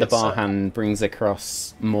this moment, the bar hand brings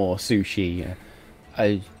across more sushi.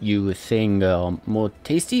 You were saying more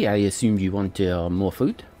tasty. I assumed you want more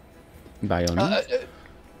food. By all means.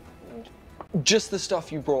 Just the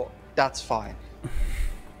stuff you brought. That's fine.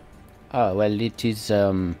 Oh well, it is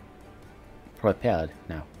prepared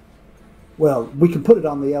now. Well, we can put it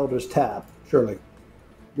on the Elders tab, surely.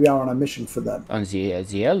 We are on a mission for them. On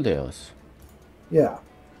the elders. Yeah.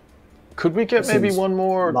 Could we get maybe two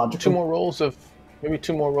more rolls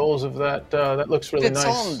of that? That looks really nice.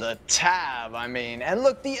 It's on the tab, I mean. And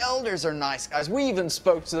look, the elders are nice guys. We even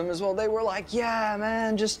spoke to them as well. They were like, yeah,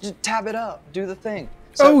 man, just tab it up. Do the thing.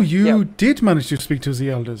 So, you did manage to speak to the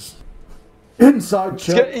elders. Inside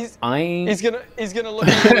check. He's gonna look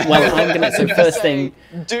at you. Well, I'm gonna. So first thing,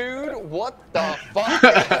 dude, what the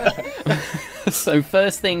fuck? So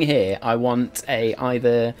first thing here, I want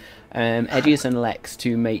either Edius and Lex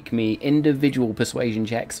to make me individual persuasion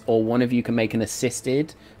checks, or one of you can make an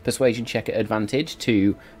assisted persuasion check at advantage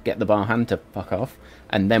to get the bar hand to fuck off,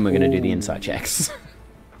 and then we're going to do the insight checks.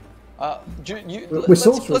 We're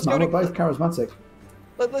sorcerers, man. We're both charismatic.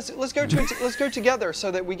 Let's go together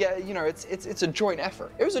so that we get, you know, it's a joint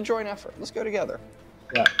effort. It was a joint effort. Let's go together.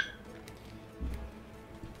 Yeah.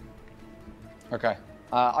 Okay.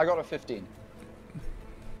 I got a 15.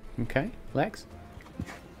 Okay, Lex.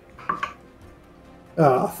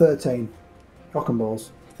 13. Cock and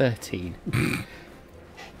balls. 13.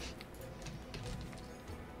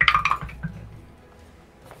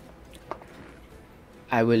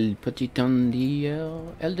 I will put it on the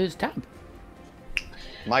Elders tab.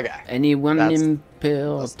 My guy. Anyone in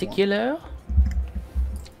particular?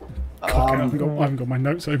 I haven't got my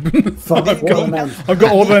notes open. I've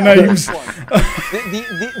got all their names.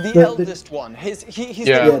 The eldest one. He's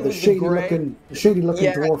the shady looking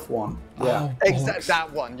dwarf one. Yeah. Exactly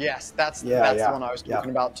that one. Yes, that's the one I was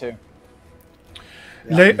talking about too.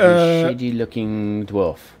 The shady looking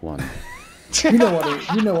dwarf one. You know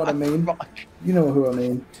what I mean. You know who I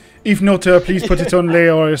mean. If not, please put it on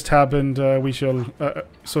Leor's tab, and we shall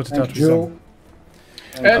sort it out with Jewel.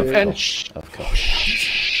 And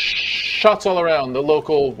shots all around the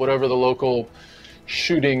local, whatever the local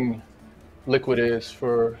shooting liquid is,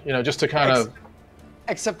 for, you know, just to kind of.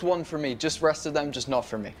 Except one for me. Just rest of them, just not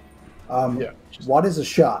for me. What is a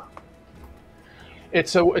shot?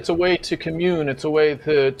 It's a way to commune. It's a way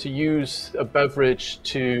to use a beverage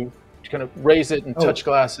to kind of raise it and touch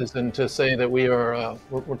glasses, and to say that we are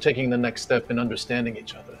we're taking the next step in understanding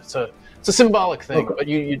each other. It's a symbolic thing, but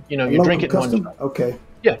you drink it custom? one. Okay.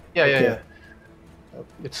 Yeah.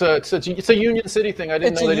 It's a Union City thing. I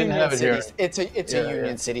didn't know they didn't have it here. It's a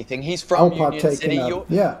Union City thing. He's from Union City.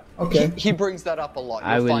 Okay. He brings that up a lot.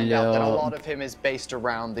 You'll find out that a lot of him is based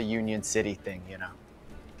around the Union City thing. You know.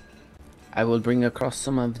 I will bring across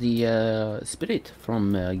some of the spirit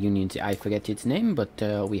from Union City. I forget its name, but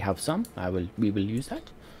we have some. We will use that.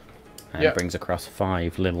 And brings across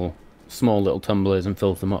 5 small little tumblers and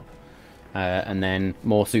fills them up. And then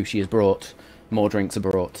more sushi is brought, more drinks are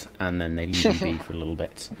brought, and then they leave you be for a little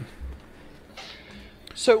bit.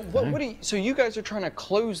 So so you guys are trying to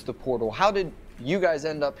close the portal. How did you guys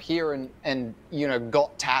end up here and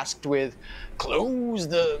got tasked with close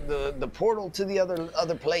the portal to the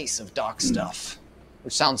other place of dark stuff,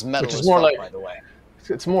 which sounds metal as fuck, by the way.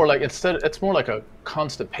 It's more like it's more like a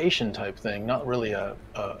constipation type thing, not really a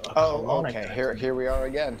okay. Here we are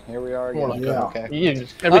again. Okay.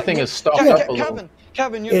 Everything is stocked up a little.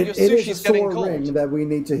 Kevin, your it sushi's is a getting sore cold. ring that we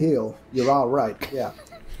need to heal. You're all right. Yeah,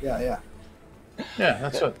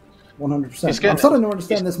 that's what. 100%. I'm starting to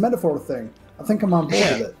understand this metaphor thing. I think I'm on board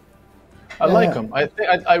with it. I like them.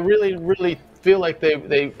 I really feel like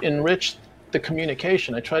they enrich the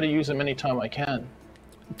communication. I try to use them anytime I can.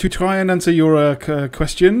 To try and answer your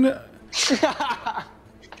question,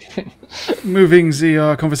 moving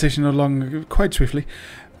the conversation along quite swiftly,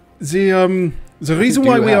 the reason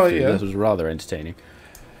why we are here... This was rather entertaining.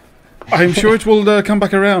 I'm sure it will come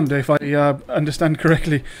back around if I understand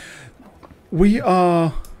correctly. We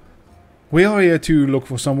are here to look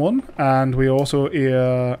for someone, and we are also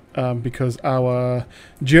here because our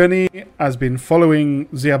journey has been following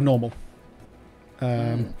the abnormal.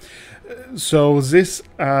 So this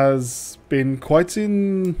has been quite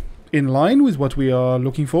in line with what we are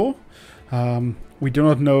looking for. We do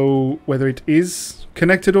not know whether it is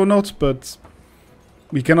connected or not, but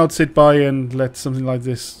we cannot sit by and let something like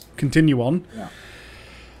this continue on. Yeah.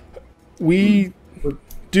 We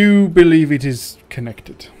do believe it is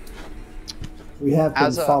connected. We have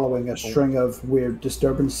been following a string of weird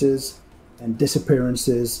disturbances and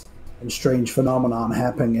disappearances and strange phenomenon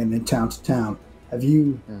happening in town to town. Have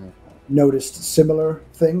you noticed similar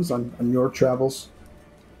things on your travels?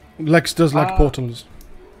 Lex does like portals.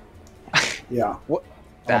 Yeah.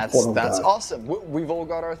 That's awesome. We've all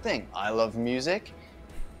got our thing. I love music.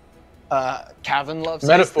 Kevin loves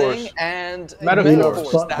metaphors. His thing, and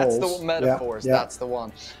metaphors. That's the metaphors. Yeah. That's the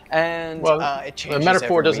one. And it changes. A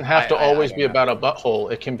metaphor every doesn't week. have to always be about a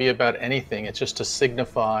butthole. It can be about anything. It's just to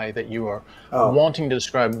signify that you are wanting to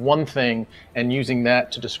describe one thing and using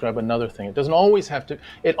that to describe another thing. It doesn't always have to.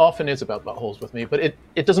 It often is about buttholes with me, but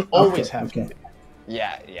it doesn't always have to be.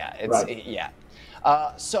 Yeah.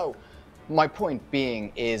 So my point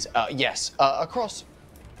being is yes, across.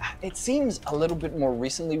 It seems a little bit more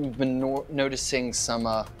recently we've been noticing some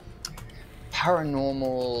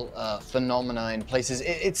paranormal phenomena in places.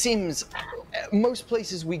 It seems most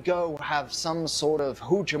places we go have some sort of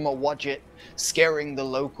hoojama-wadget scaring the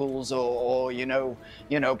locals, or you know,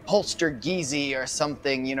 poltergeezy or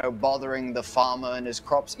something, bothering the farmer and his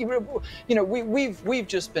crops. Even, we've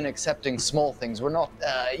just been accepting small things. We're not.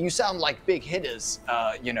 You sound like big hitters.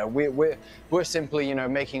 We're simply,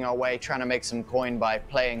 making our way, trying to make some coin by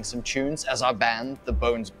playing some tunes as our band, the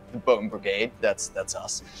Bone Brigade. That's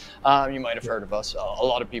us. You might have heard of us. A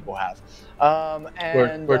lot of people have.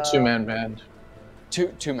 We're a two-man band.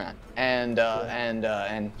 Two-man. And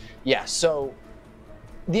yeah, so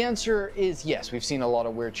the answer is yes, we've seen a lot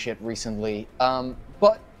of weird shit recently.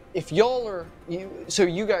 But if y'all are, so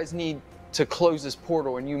you guys need to close this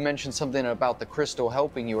portal, and you mentioned something about the crystal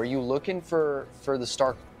helping you. Are you looking for the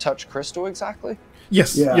Stark Touch crystal exactly?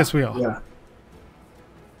 Yes, yes we are. Yeah.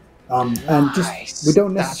 And just, we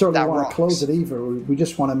don't necessarily want to close it either. We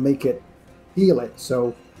just want to make it, heal it,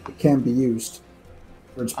 so it can be used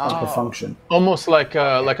for its proper function. Almost like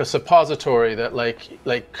a suppository that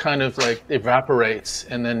kind of evaporates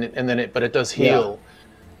and then but it does heal.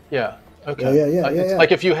 Yeah. Okay. Yeah. It's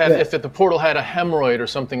like if you had if the portal had a hemorrhoid or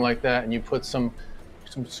something like that, and you put some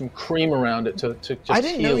cream around it to just I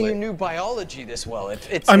didn't know heal you it. knew biology this well.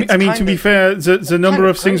 I mean, to be fair, the number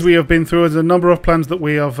of things we have been through, the number of plans that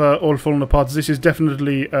we have all fallen apart. This is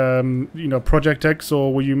definitely, Project X,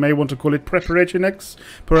 or you may want to call it Preparation X,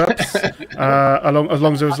 perhaps,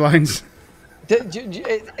 along those lines.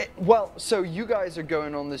 Well, so you guys are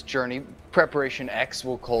going on this journey, Preparation X,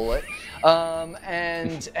 we'll call it,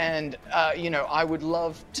 and I would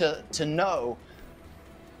love to know.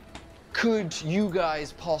 Could you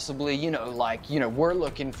guys possibly, we're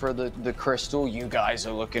looking for the crystal, you guys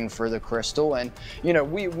are looking for the crystal, and,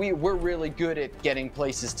 we're really good at getting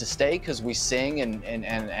places to stay because we sing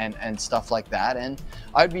and stuff like that, and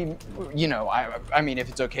I'd be, I mean, if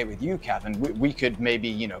it's okay with you, Kevin, we could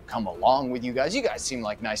maybe, come along with you guys. You guys seem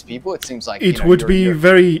like nice people. It seems like, it would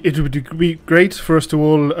be great for us to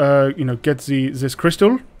all, get this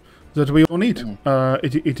crystal that we all need.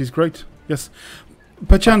 It is great, yes.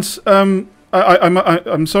 Perchance,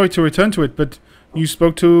 I'm sorry to return to it, but you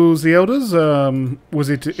spoke to the elders. Was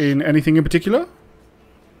it in anything in particular?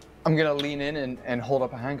 I'm gonna lean in and hold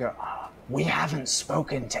up a hand. Go, we haven't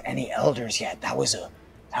spoken to any elders yet. That was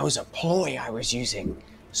a ploy I was using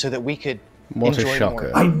so that we could enjoy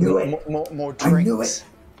more. I knew it. More drinks. I knew it.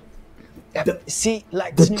 See,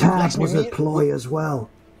 like the tap was a ploy as well.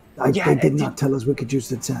 They did not tell us we could use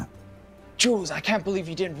the tap. Jules, I can't believe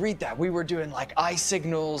you didn't read that. We were doing eye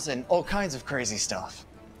signals and all kinds of crazy stuff.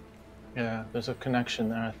 Yeah, there's a connection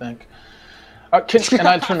there, I think. And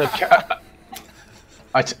I turn to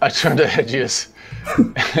I turn to Hedgius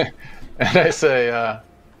and I say,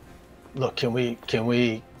 "Look, can we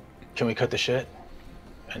cut the shit?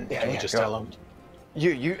 And can we just tell them?"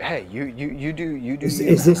 You do.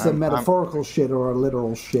 Is this a metaphorical shit or a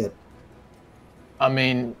literal shit? I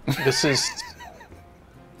mean, this is.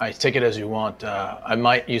 I take it as you want. I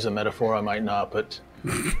might use a metaphor, I might not, but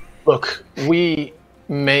look, we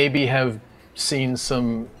maybe have seen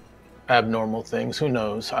some abnormal things. Who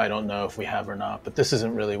knows? I don't know if we have or not, but this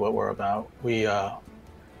isn't really what we're about. We're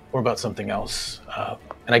about something else.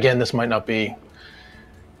 And again, this might not be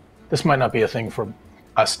a thing for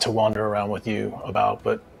us to wander around with you about,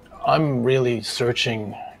 but I'm really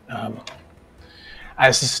searching.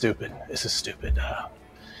 This is stupid.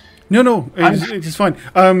 No, it's fine.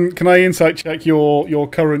 Can I insight check your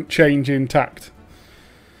current change in tact?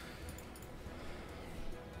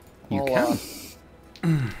 You can.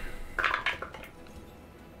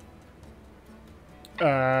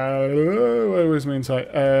 Where was my insight?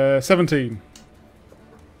 17.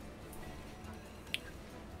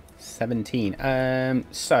 17.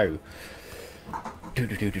 So.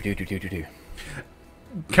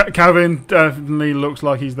 Kevin definitely looks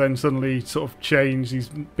like he's then suddenly sort of changed. He's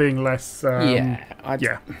being less. Yeah.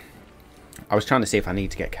 Yeah. I was trying to see if I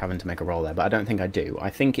need to get Cavan to make a roll there, but I don't think I do. I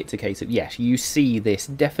think it's a case of, yes, you see this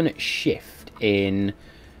definite shift in...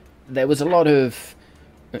 There was a lot of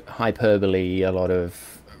hyperbole, a lot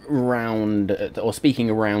of speaking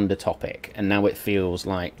around a topic, and now it feels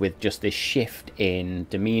like with just this shift in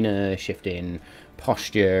demeanour, shift in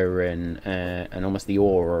posture, and almost the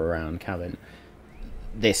aura around Cavan,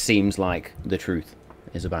 this seems like the truth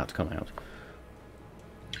is about to come out.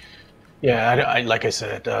 Yeah, I like I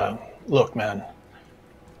said, look, man,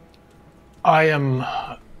 I am...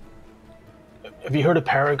 Have you heard of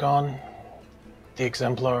Paragon, the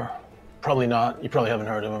Exemplar? Probably not. You probably haven't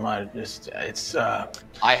heard of him.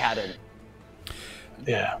 I hadn't.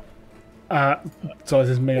 Yeah. So this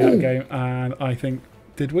is me out of game, and I think...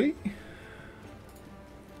 Did we?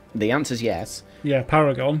 The answer's yes. Yeah,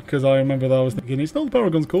 Paragon, because I remember that I was thinking, it's not the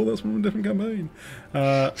Paragon's call, that's from a different campaign.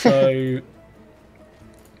 So...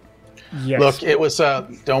 Yes. Look, it was.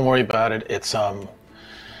 Don't worry about it. It's a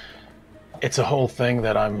whole thing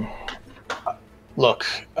that I'm. Look,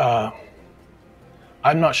 I'm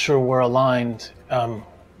not sure we're aligned.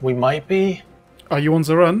 We might be. Are you on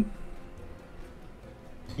the run?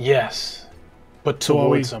 Yes, but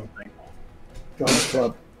towards something. John's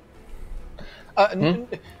Club.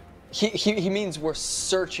 He means we're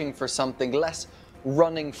searching for something, less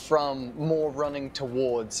running from, more running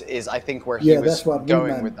towards is, I think, where he was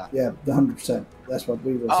going with that. Yeah, 100%. That's what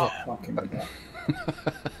we were talking about.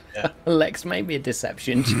 Yeah. Lex, maybe a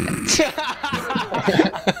deception check.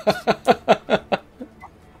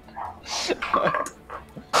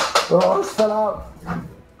 Oh, it fell out.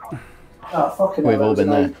 Oh, fucking We've hell, all that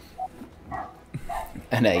been was there.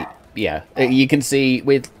 An 8, yeah. You can see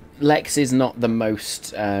with Lex is not the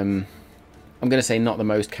most... I'm going to say not the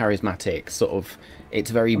most charismatic, sort of,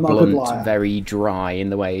 it's very blunt, very dry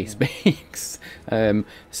in the way he speaks.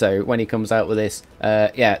 So when he comes out with this,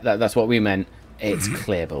 yeah, that's what we meant. It's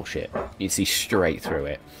clear bullshit. You see straight through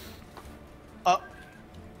it.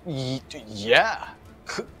 Yeah,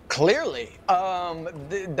 clearly.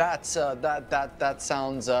 That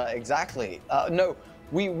sounds exactly. No,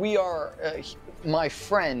 we are. My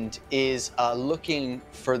friend is looking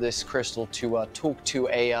for this crystal to talk to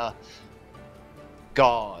a.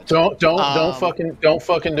 God. Don't fucking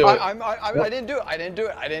do it. I didn't do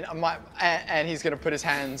it. And he's gonna put his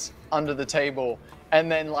hands under the table and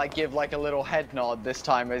then like give like a little head nod this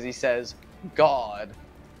time as he says, "God,"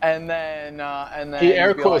 and then he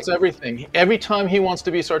air quotes everything. Every time he wants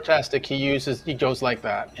to be sarcastic, he goes like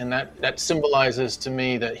that, and that symbolizes to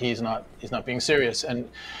me that he's not being serious, and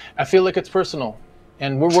I feel like it's personal.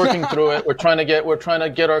 And we're working through it. We're trying to get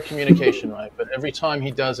our communication right. But every time he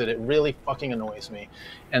does it, it really fucking annoys me.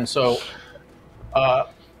 And so,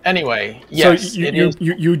 anyway, yes. So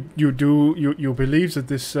you believe that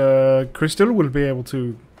this crystal will be able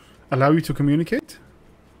to allow you to communicate?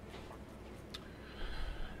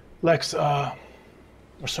 Lex, we're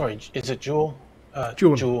sorry. Is it Jewel?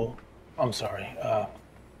 Jewel. Jewel. I'm sorry.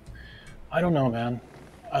 I don't know, man.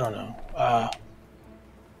 I don't know.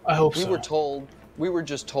 I hope so. We were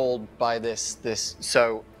just told by this.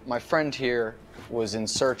 So my friend here was in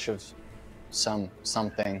search of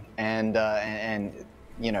something, and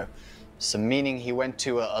you know, some meaning. He went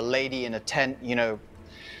to a lady in a tent, you know,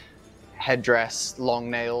 headdress,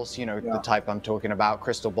 long nails, you know, the type I'm talking about,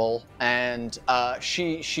 crystal ball, and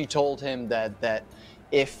she told him that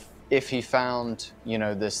if he found, you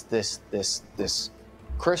know, this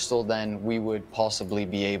crystal, then we would possibly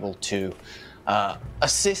be able to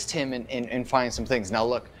assist him in finding some things. Now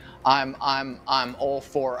look, I'm all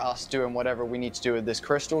for us doing whatever we need to do with this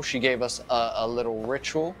crystal. She gave us a little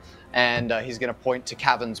ritual and he's going to point to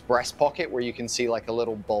Cavan's breast pocket, where you can see like a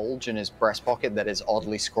little bulge in his breast pocket that is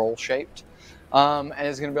oddly scroll shaped, and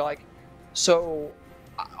he's going to be like, so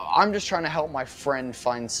I'm just trying to help my friend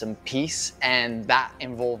find some peace, and that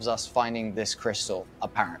involves us finding this crystal,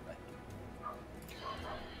 apparently.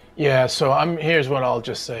 Yeah, so here's what I'll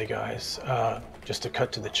just say, guys, just to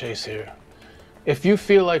cut to the chase here. If you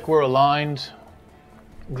feel like we're aligned,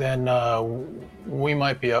 then we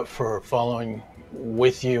might be up for following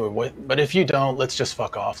with you. But if you don't, let's just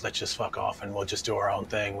fuck off. Let's just fuck off, and we'll just do our own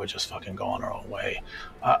thing. We'll just fucking go on our own way.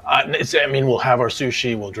 I mean, we'll have our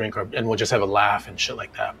sushi, we'll drink and we'll just have a laugh and shit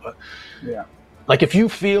like that. But Yeah. like, if you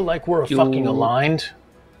feel like we're fucking aligned,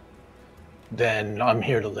 then I'm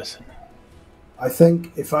here to listen. I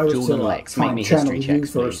think if I was Jewel to and Lex, try make and me channel history you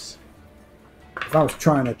checks, for, please. if I was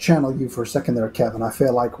trying to channel you for a second there, Kevin, I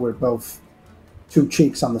feel like we're both two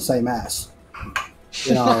cheeks on the same ass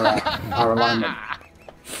in our alignment.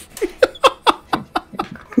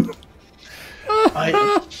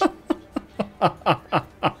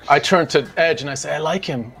 I turn to Edge and I say, I like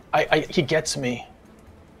him. He gets me.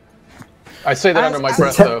 I say that under my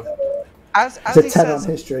breath, though. As It's a he 10 on says,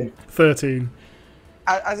 history. 13.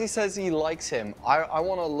 as he says he likes him, I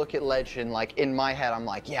want to look at Ledge and, like, in my head, I'm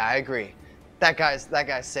like, yeah, I agree. That guy's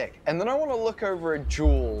sick. And then I want to look over at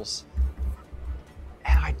Jules,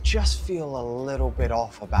 and I just feel a little bit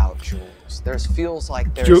off about Jules. Feels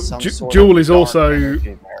like there's some sort Jewel of is dark also,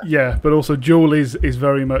 energy there. yeah, but also Jewel is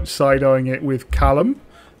very much side-eyeing it with Callum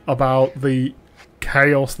about the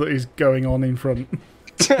chaos that is going on in front.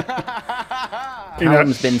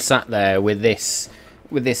 Callum's been sat there with this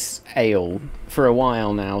ale for a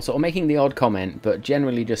while now, sort of making the odd comment, but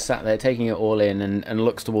generally just sat there taking it all in, and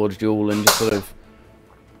looks towards Jewel and just sort of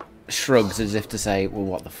shrugs as if to say, well,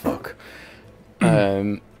 what the fuck.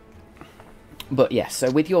 But yes, so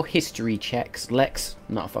with your history checks, Lex,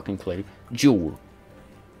 not a fucking clue. Jewel,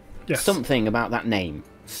 Yes. something about that name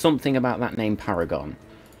Paragon.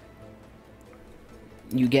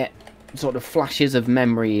 You get sort of flashes of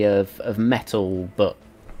memory of metal, but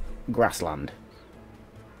grassland.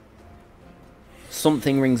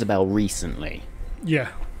 Something rings a bell recently. Yeah.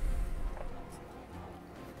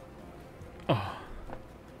 Oh.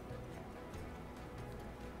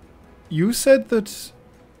 You said that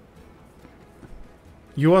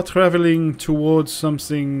you are traveling towards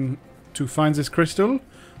something to find this crystal,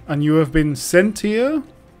 and you have been sent here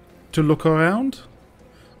to look around?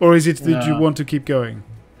 Or is it that you No. want to keep going?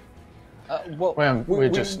 Well,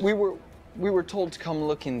 Well, we were told to come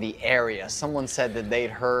look in the area. Someone said that they'd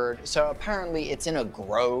heard. So apparently it's in a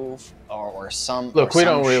grove or some. Look, or we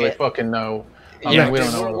some don't really shit. fucking know. I Yeah, mean, we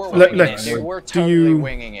dude, don't know. we're what winging Lex, it, dude. We're do totally you-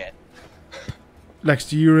 winging it. Lex,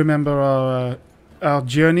 do you remember our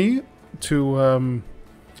journey to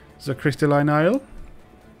the Crystalline Isle?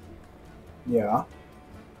 Yeah.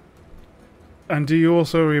 And do you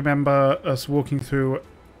also remember us walking through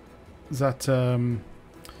that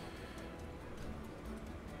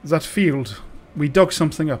that field? We dug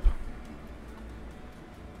something up.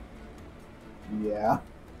 Yeah.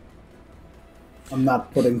 I'm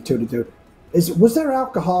not putting two to two. Was there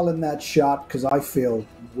alcohol in that shot? Because I feel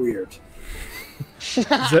weird.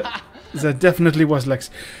 There definitely was, Lex.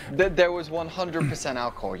 There was 100%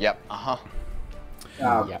 alcohol. Yep.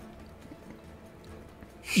 Yep.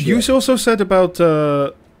 You also said about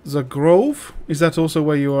the grove. Is that also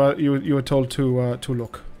where you were told to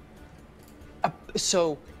look?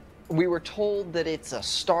 So we were told that it's a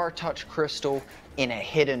star-touch crystal in a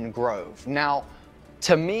hidden grove. Now,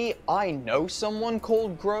 to me, I know someone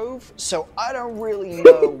called Grove, so I don't really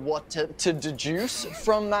know what to deduce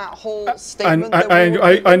from that whole statement.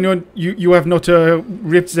 I know you have not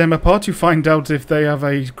ripped them apart to find out if they have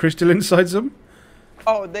a crystal inside them.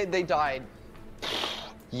 Oh, they died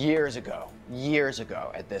years ago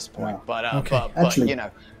at this point. Wow. But Okay. but Actually- you know,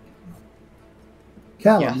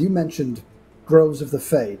 Callum, Yeah. you mentioned Groves of the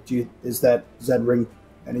Fey. Does that ring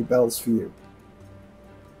any bells for you?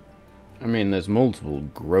 I mean, there's multiple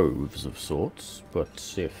groves of sorts,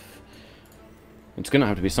 but if it's going to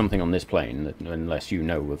have to be something on this plane, unless you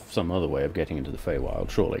know of some other way of getting into the Fey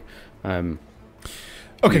Wild, surely. Okay.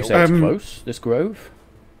 You say it's close, this grove?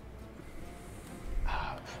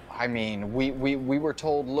 I mean, we were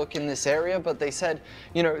told look in this area, but they said,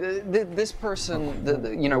 you know, this person,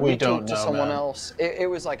 we don't talked to know, someone man. else. It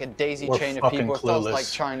was like a daisy We're chain of fucking people. It felt clueless. like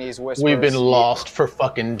Chinese whispers. We've been lost for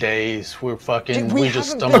fucking days. We're fucking. Dude, we we just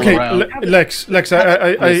haven't stumbled been- Okay, around. Lex, This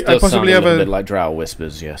I does possibly sound have a little a bit like drow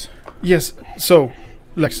whispers, yes. yes. So,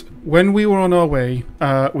 Lex, when we were on our way,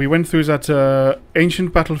 we went through that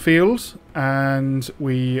ancient battlefield, and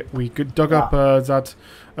we dug up that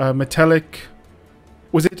metallic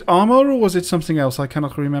Was it armor or was it something else? I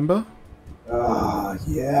cannot remember.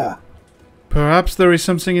 Yeah. Perhaps there is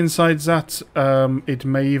something inside that. It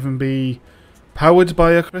may even be powered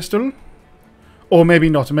by a crystal. Or maybe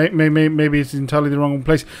not. Maybe it's entirely the wrong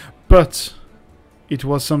place. But it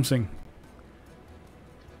was something.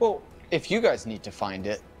 Well, if you guys need to find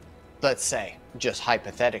it, let's say, just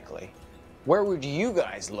hypothetically, where would you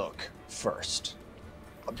guys look first?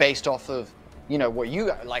 Based off of, you know, what you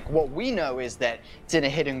got, like what we know is that it's in a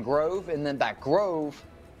hidden grove, and then that grove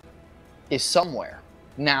is somewhere.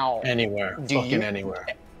 Now, Anywhere. Fucking anywhere.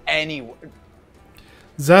 Anywhere.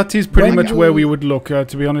 That is pretty much where we would look,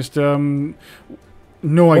 to be honest. No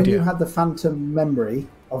When idea. you had the phantom memory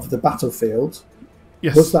of the battlefield,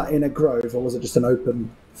 Yes. was that in a grove or was it just an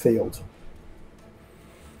open field?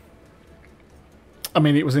 I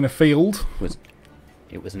mean, it was in a field.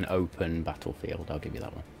 It was an open battlefield. I'll give you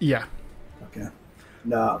that one. Yeah. Okay.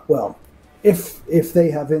 No, well, if they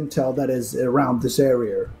have intel that is around this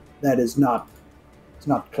area, that is not, it's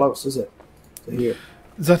not close, is it? To here.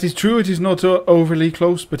 That is true. It is not overly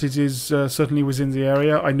close, but it is certainly within the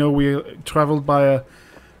area. I know we travelled by a...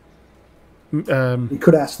 You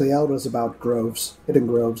could ask the elders about groves, hidden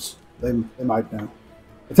groves. They might know.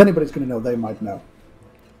 If anybody's going to know, they might know.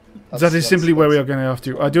 That is simply where we are going to have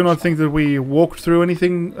to. I do not think that we walked through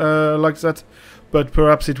anything like that, but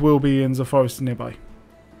perhaps it will be in the forest nearby.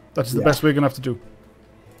 That's the best we're going to have to do.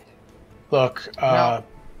 Look,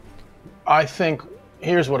 I think,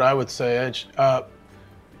 here's what I would say, Edge.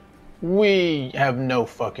 We have no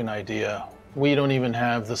fucking idea. We don't even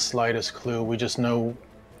have the slightest clue. We just know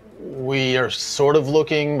we are sort of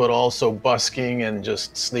looking, but also busking and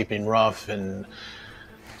just sleeping rough. And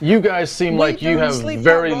you guys seem like you have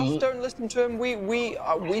very... Don't listen to him.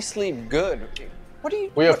 We sleep good. What are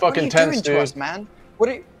you? We have fucking tents, doing to us, man? What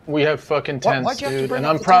are you? We have fucking tents, Why'd you have to dude, bring and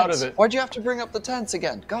up I'm the proud tents? of it. Why'd you have to bring up the tents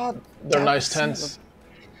again? God. They're nice tents.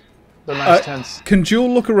 They're nice tents. Can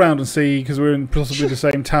Jewel look around and see, because we're in possibly the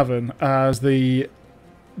same tavern as the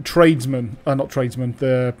tradesman, not tradesman,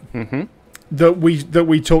 the that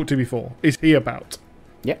we talked to before? Is he about?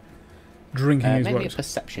 Yep. Drinking his Make me a words.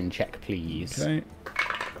 perception check, please. Okay.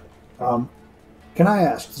 Can I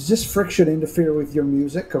ask, does this friction interfere with your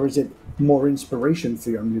music, or is it more inspiration for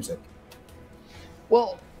your music?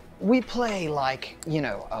 Well, we play like, you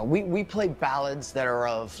know, we play ballads that are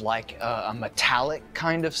of like a metallic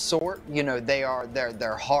kind of sort. You know,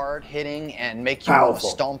 they're hard hitting and make you want to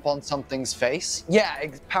stomp on something's face. Yeah,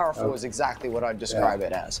 powerful is exactly what I'd describe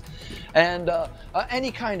it as. And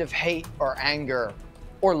any kind of hate or anger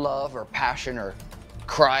or love or passion or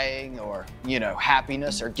crying or, you know,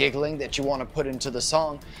 happiness or giggling that you want to put into the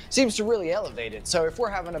song seems to really elevate it. So if we're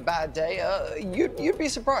having a bad day, you'd be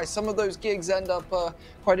surprised. Some of those gigs end up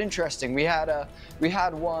quite interesting. We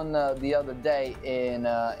had one the other day in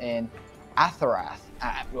Atharath.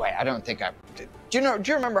 Wait, I don't think I did. Do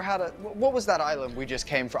you remember what was that island we just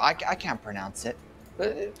came from? I can't pronounce it.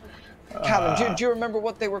 Calvin, do you remember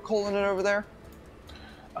what they were calling it over there?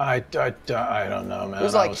 I don't know, man. It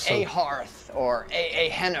was like a hearth or a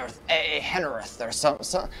hennerith or something.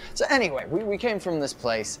 So anyway, we came from this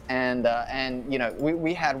place and you know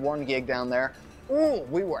we had one gig down there. Ooh,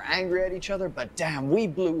 we were angry at each other, but damn, we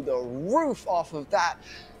blew the roof off of that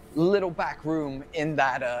little back room in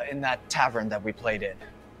that tavern that we played in.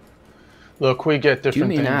 Look, we get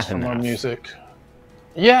different things Athanath? from our music.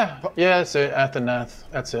 Yeah, that's it. Athanath.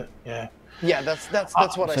 That's it. Yeah. Yeah, that's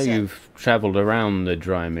what I So said. you've travelled around the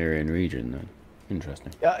Drymirian region then?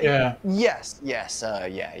 Interesting. Yeah. Yes.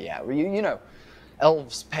 Yeah. You know,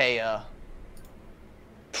 elves pay.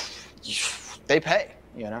 They pay.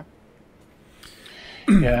 You know.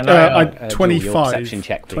 Yeah. And Your 25. perception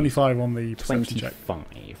check, please. 25 on the perception check.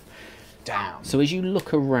 25. Damn. So as you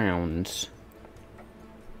look around,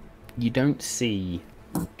 you don't see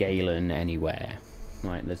Galen anywhere.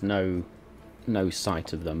 Right? There's no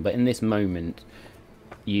sight of them. But in this moment,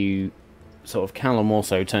 you sort of... Callum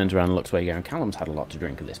also turns around and looks where you're going. Callum's had a lot to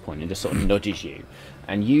drink at this point and just sort of nudges you.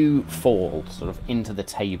 And you fall sort of into the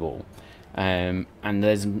table. And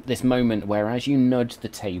there's this moment where as you nudge the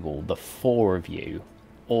table, the four of you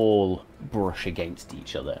all brush against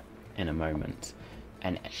each other in a moment.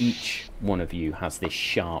 And each one of you has this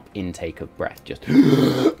sharp intake of breath just...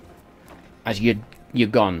 as you're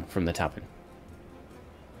gone from the tavern.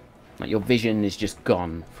 Like your vision is just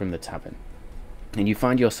gone from the tavern. And you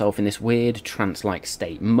find yourself in this weird trance-like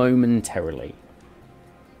state momentarily.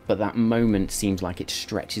 But that moment seems like it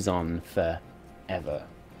stretches on forever.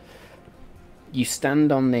 You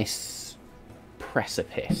stand on this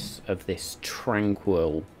precipice of this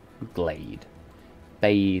tranquil glade,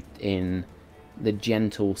 bathed in the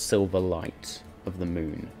gentle silver light of the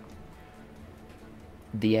moon.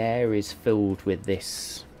 The air is filled with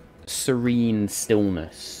this serene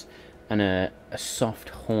stillness and a soft,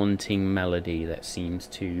 haunting melody that seems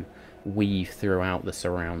to weave throughout the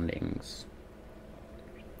surroundings.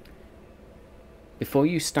 Before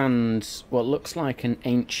you stands what looks like an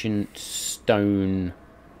ancient stone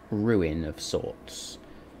ruin of sorts.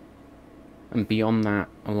 And beyond that,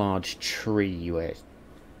 a large tree where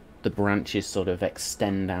the branches sort of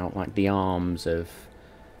extend out like the arms of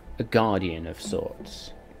a guardian of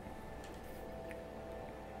sorts.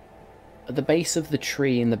 At the base of the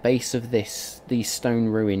tree, in the base of these stone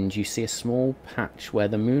ruins, you see a small patch where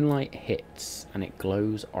the moonlight hits and it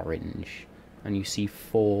glows orange, and you see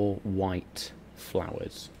 4 white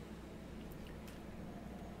flowers.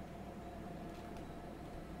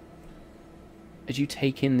 As you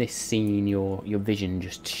take in this scene, your vision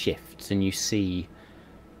just shifts and you see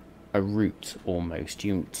a route almost.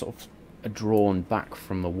 You sort of are drawn back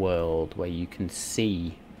from the world where you can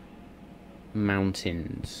see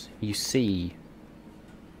mountains. You see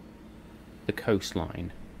the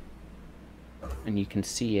coastline. And you can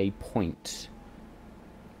see a point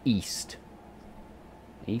east.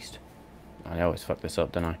 East? I always fuck this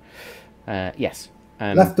up, don't I? Yes.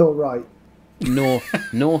 Left or right?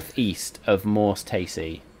 Northeast of Morse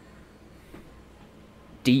Tacey,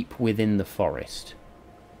 deep within the forest,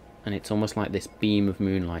 and it's almost like this beam of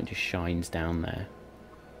moonlight just shines down there.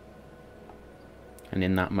 And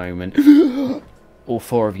in that moment, all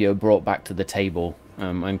 4 of you are brought back to the table,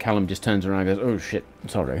 and Callum just turns around and goes, "Oh shit,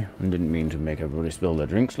 sorry, I didn't mean to make everybody spill their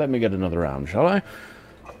drinks. Let me get another round, shall I?"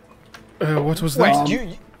 What was that?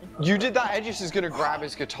 Wait, you did that. Edges is gonna grab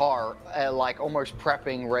his guitar, like almost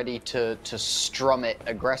prepping, ready to strum it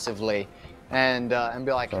aggressively, and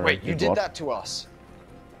be like, Sorry, "Wait, you did what? that to us."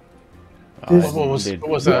 What was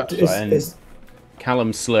that?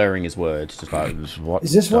 Callum slurring his words, just like, "What?"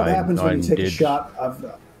 Is this what happens when you take a shot?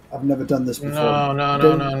 I've never done this before.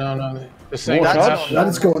 No. This ain't More gonna shots? happen. That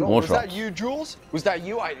is going on. More Was that shots. you, Jules? Was that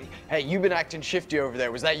you? Hey, you've been acting shifty over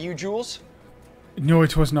there. Was that you, Jules? No,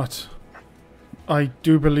 it was not. I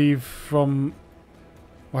do believe from...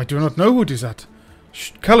 I do not know who did that.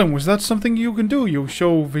 Callum, was that something you can do? You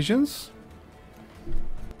show visions?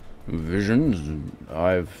 Visions?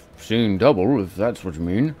 I've seen double, if that's what you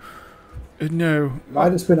mean. No.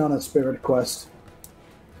 Might have been on a spirit quest.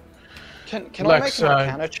 Can Lex, I make an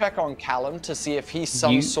Arcana check on Callum to see if he's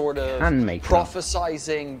some You sort of can make that.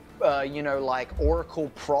 prophesizing, like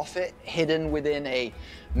oracle prophet hidden within a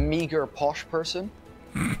meager posh person?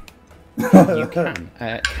 You can.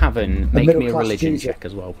 Cavan, make me a middle-class religion geezer. check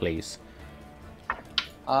as well, please.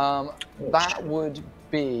 That would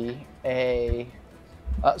be a.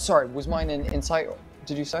 Sorry, was mine an insight?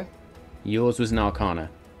 Did you say? Yours was an Arcana.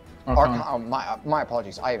 Oh, my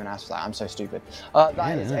apologies. I even asked for that. I'm so stupid.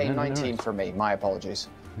 That is a no 19 worries. for me. My apologies.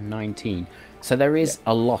 19. So there is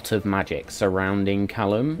a lot of magic surrounding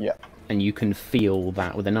Callum. Yeah. And you can feel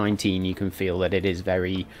that with a 19, you can feel that it is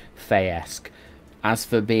very Fey-esque. As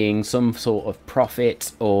for being some sort of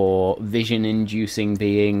prophet or vision-inducing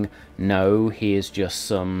being, no, he is just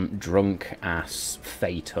some drunk-ass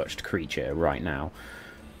Fey-touched creature right now.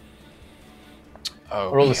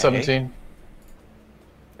 Oh. Roll a 17.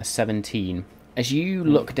 A 17. As you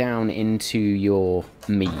look down into your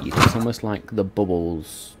mead, it's almost like the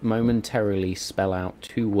bubbles momentarily spell out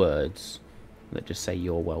 2 words that just say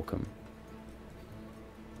 "you're welcome."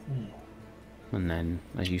 And then,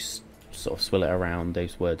 as you sort of swill it around,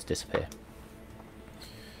 those words disappear.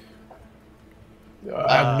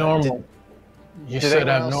 Abnormal. You Did said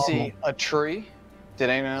anyone else abnormal. see a tree? Did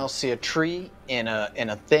anyone else see a tree in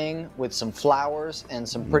a thing with some flowers and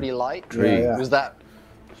some pretty light? Tree. Yeah. Was that?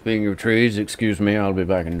 Speaking of trees, excuse me, I'll be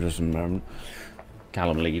back in just a moment.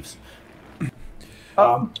 Callum leaves.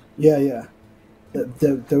 Yeah.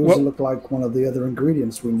 Those look like one of the other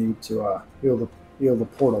ingredients we need to heal the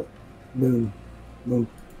portal. Moon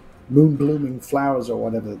blooming flowers or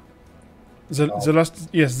whatever.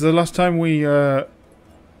 The last time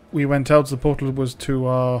we went out, the portal was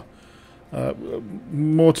to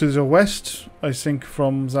more to the west. I think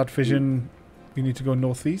from that vision, we need to go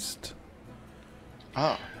northeast.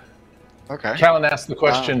 Oh. Okay. Callan asked the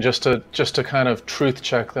question just to kind of truth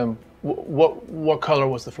check them. What color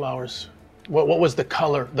was the flowers? What was the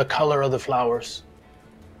color of the flowers?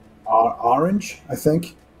 Orange, I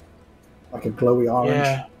think. Like a glowy orange.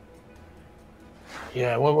 Yeah.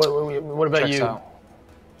 Yeah. What about Checks you? out.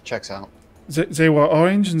 Checks out. They were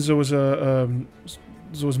orange, and there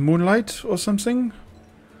was moonlight or something.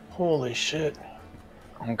 Holy shit!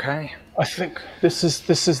 Okay. I think this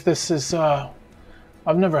is.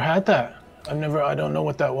 I've never had that. I don't know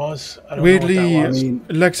what that was. I don't Weirdly, know what that was. I mean,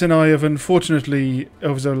 Lex and I have unfortunately,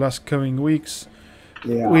 over the last coming weeks,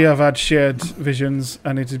 yeah, we have had shared visions,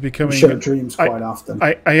 and it is becoming... share dreams quite often.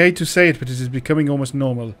 I hate to say it, but it is becoming almost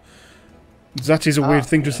normal. That is a weird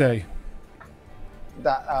thing to say.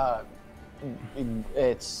 That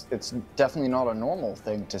it's definitely not a normal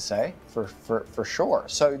thing to say for sure.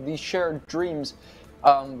 So these shared dreams,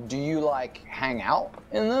 do you like hang out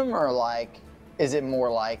in them, or like is it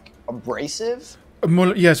more like abrasive?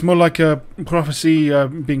 Yes, more like a prophecy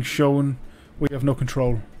being shown. We have no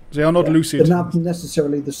control. They are not lucid. They're not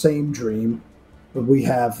necessarily the same dream, but we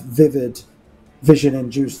have vivid,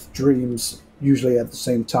 vision-induced dreams, usually at the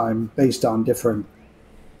same time, based on different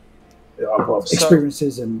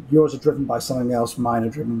experiences, and yours are driven by something else, mine are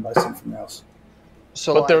driven by something else.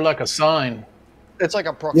 So, But they're like a sign. it's like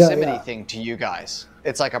a proximity yeah. thing to you guys.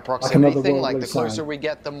 It's like a proximity another thing. Like the worldly closer sign. we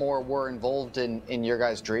get, the more we're involved in your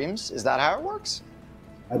guys' dreams. Is that how it works?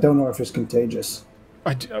 I don't know if it's contagious.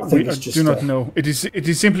 I think it's just do not know. It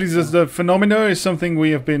is simply that the phenomena is something we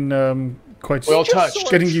have been quite We all Just touched. saw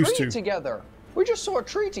a getting used tree to. together. We just saw a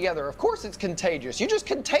tree together. Of course, it's contagious. You just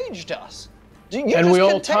contaged us. You And just we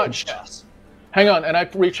all contaged touched. us. Hang on, and I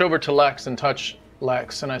reach over to Lex and touch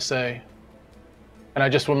Lex, and I say, and I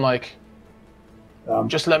just am like,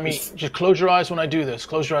 just let me, just close your eyes when I do this.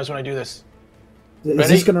 Close your eyes when I do this. Is Ready?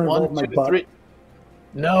 this going to involve 1, my 2, butt? 3.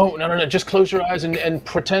 No. Just close your eyes and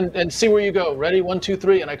pretend and see where you go. Ready? 1, 2,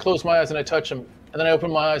 3. And I close my eyes and I touch him. And then I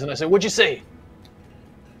open my eyes and I say, "What'd you see?"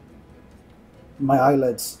 My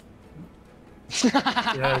eyelids.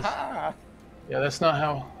 Yeah, that's not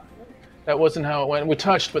how. That wasn't how it went. We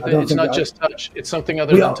touched, but I don't it's think not I- just touch. It's something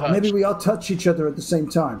other than touch. Maybe we all touch each other at the same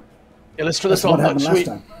time. Yeah, let's That's all what happened last sweet.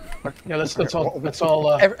 time. Yeah, that's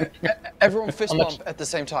all. Everyone fist bump at the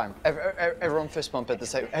same time. Everyone fist bump at the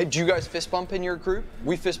same. Hey, do you guys fist bump in your group?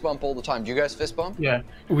 We fist bump all the time. Do you guys fist bump? Yeah.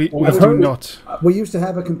 We I've do heard- not. We used to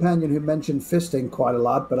have a companion who mentioned fisting quite a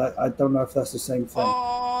lot, but I don't know if that's the same thing.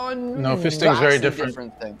 Oh No, fisting is very vastly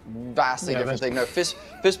different. thing. Vastly Yeah, different thing. No, fist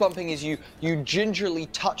bumping is you gingerly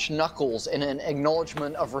touch knuckles in an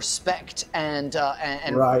acknowledgement of respect and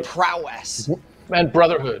Right. prowess, And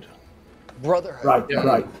brotherhood. brotherhood,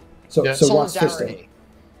 Right. So Yeah. what's fisting? solidarity.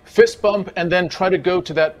 Fist bump and then try to go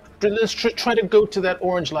to that. Let's try to go to that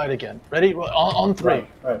orange light again. Ready? On 3.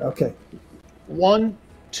 Right. Okay. 1,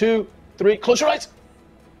 2, 3. Close your eyes.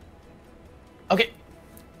 Okay.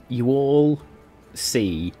 You all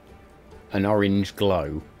see an orange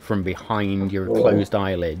glow from behind your closed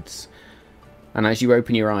eyelids. And as you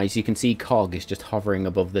open your eyes, you can see Cog is just hovering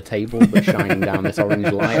above the table, but shining down this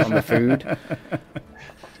orange light on the food.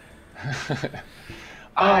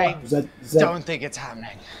 I Is that don't think it's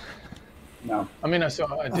happening. no? I mean, I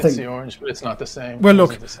did think- see orange, but it's not the same. Well, It look.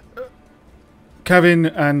 wasn't the same. Kevin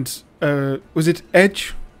and was it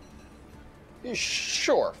Edge?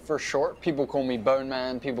 Sure, for short. People call me Bone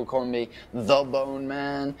Man. People call me the Bone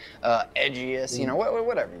Man, Edgiest. You know,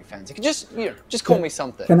 whatever you fancy. Just call me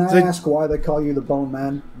something. Can I ask why they call you the Bone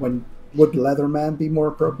Man? Would Leather Man be more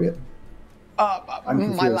appropriate? I'm My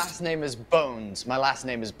confused. last name is Bones. My last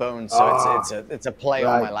name is Bones, so it's a play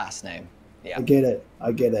on right. my last name. Yeah, I get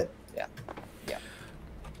it. yeah.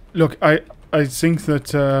 Look, I think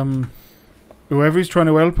that whoever is trying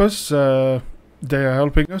to help us, they are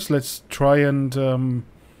helping us. Let's try and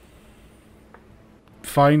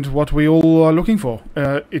find what we all are looking for.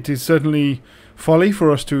 It is certainly folly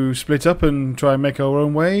for us to split up and try and make our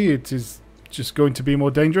own way. It is just going to be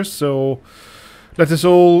more dangerous. So let us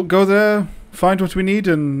all go there, find what we need,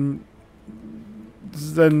 and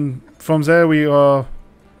then from there we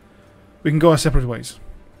can go our separate ways.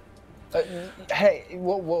 Hey,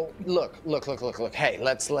 well, look. Hey,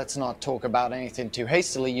 let's not talk about anything too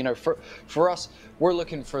hastily. You know, for us, we're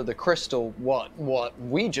looking for the crystal. What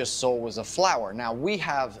we just saw was a flower. Now we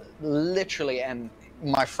have literally, and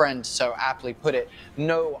my friend so aptly put it,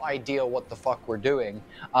 no idea what the fuck we're doing.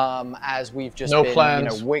 As we've just No been,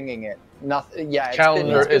 plans. Winging it. Nothing. Yeah,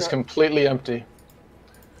 Calendar it's been is completely empty.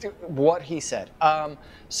 what he said.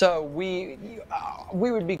 So we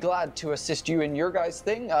would be glad to assist you in your guys'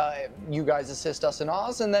 thing. You guys assist us in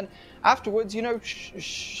ours, and then afterwards, you know,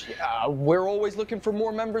 we're always looking for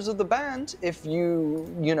more members of the band. If you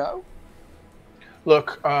know.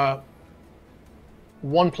 Look,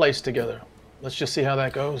 one place together. Let's just see how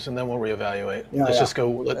that goes, and then we'll reevaluate. Yeah, let's yeah. just go.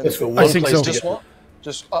 Let's go I one think place so. together. Just what?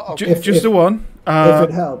 Just okay. Just the one. If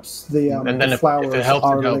it helps, the And then if it flowers helps, it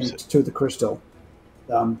are helps. linked to the crystal.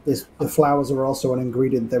 The flowers are also an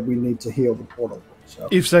ingredient that we need to heal the portal. So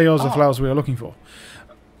If they are the flowers we are looking for.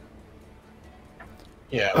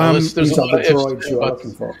 Yeah, well, there's these a are lot the of ifs droids and you are buts.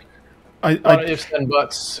 looking for. A lot of ifs and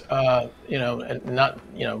buts, and not,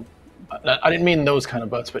 I didn't mean those kind of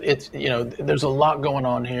buts, but it's, there's a lot going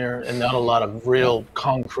on here and not a lot of real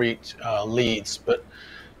concrete leads. But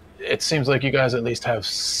it seems like you guys at least have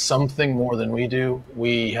something more than we do.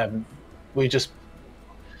 We don't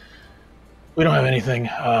have anything.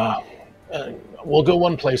 We'll go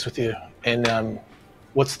one place with you, and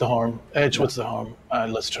what's the harm? Edge, what's the harm?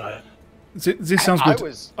 Let's try it. This sounds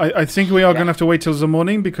good. I think we are going to have to wait till the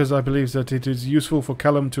morning because I believe that it is useful for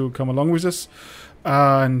Callum to come along with us,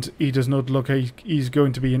 and he does not look like he's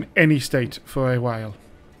going to be in any state for a while.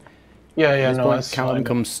 Callum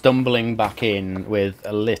comes stumbling back in with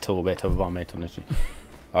a little bit of vomit on his.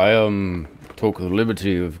 I took the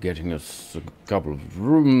liberty of getting us a couple of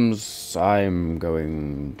rooms. I'm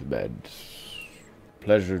going to bed.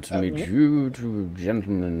 Pleasure to meet you, two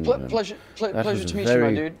gentlemen. Pleasure to meet you,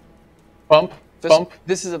 my dude. Bump.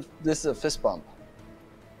 This is a fist bump.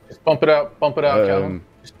 Just bump it out, Callum.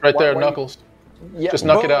 Just right there, knuckles. Yeah, just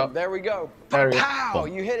knock it out. There we go. Pow!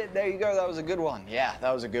 You hit it. There you go. That was a good one. Yeah,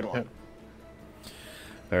 that was a good one. Yeah.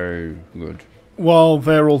 Very good. While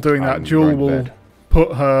they're all doing that, Jewel will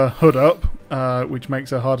put her hood up, which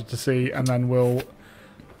makes her harder to see, and then will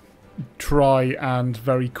try and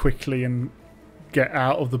very quickly and get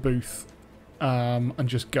out of the booth and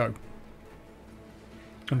just go.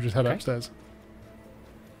 And just head upstairs.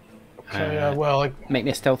 Okay, make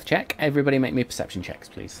me a stealth check. Everybody make me perception checks,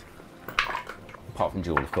 please. Apart from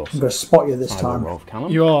Jewel, of course. I'm going to spot you this time.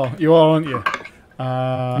 You are, aren't you?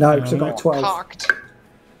 No, because I got 12. Cocked.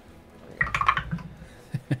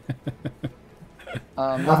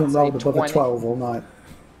 I haven't rolled above a 12 all night.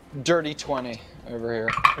 Dirty 20 over here.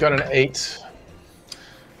 Got an 8.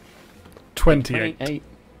 28.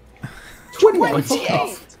 28?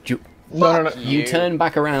 No. You turn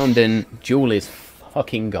back around and Jewel is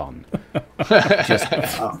fucking gone.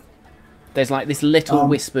 There's like this little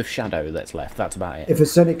wisp of shadow that's left. That's about it. If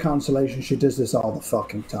it's any consolation, she does this all the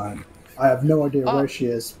fucking time. I have no idea where she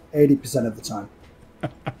is 80% of the time.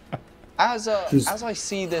 As I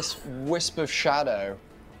see this wisp of shadow,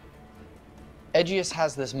 Edgius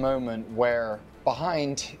has this moment where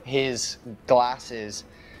behind his glasses,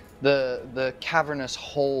 the cavernous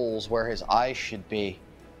holes where his eyes should be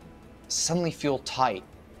suddenly feel tight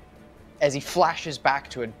as he flashes back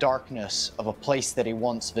to a darkness of a place that he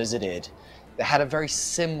once visited that had a very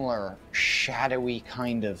similar shadowy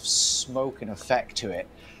kind of smoke and effect to it.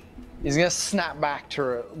 He's gonna snap back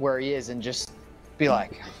to where he is and just be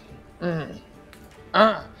like,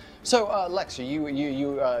 So, Lex, are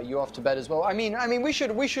you off to bed as well? I mean, we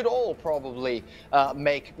should all probably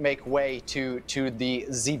make way to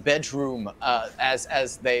the bedroom,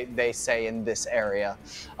 as they say in this area.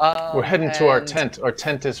 We're heading to our tent. Our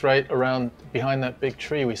tent is right around behind that big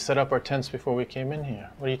tree. We set up our tents before we came in here.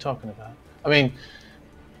 What are you talking about? I mean,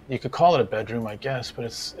 you could call it a bedroom, I guess, but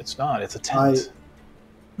it's not. It's a tent.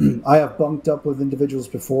 I have bunked up with individuals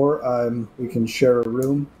before. We can share a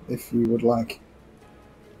room if you would like.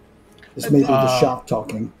 This may be the shop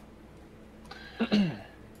talking.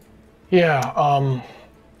 Yeah, I'll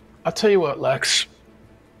tell you what, Lex.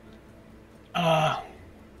 Let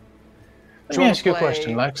me ask you a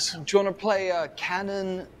question, Lex. Do you want to play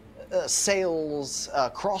cannon sales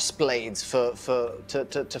crossblades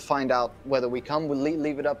to find out whether we come? We'll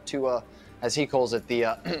leave it up to, as he calls it,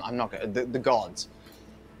 the the gods.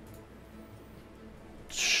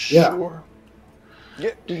 Sure.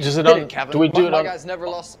 Yeah. Does it Hit it, Kevin. Do we do it my on... guys never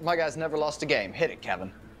lost a game. Hit it,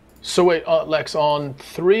 Kevin. So wait, Lex, on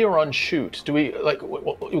 3 or on shoot? Do we like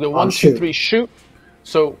you go 1, 2, shoot. 3, shoot?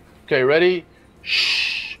 So okay, ready?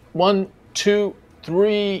 Shh. 1, 2,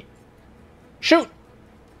 3, shoot.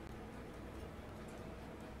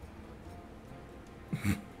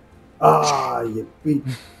 You beat.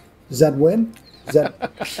 Does that win? Is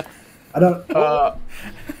that? I don't.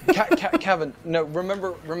 Kevin, no.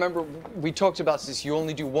 Remember, we talked about this. You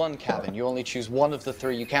only do one, Kevin. You only choose one of the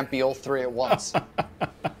 3. You can't be all 3 at once.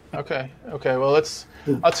 Okay. Well, let's.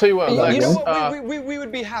 I'll tell you what, Lex. You know what? We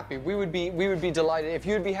would be happy. We would be delighted if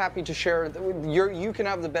you'd be happy to share. You can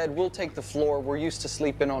have the bed. We'll take the floor. We're used to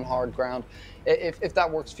sleeping on hard ground. If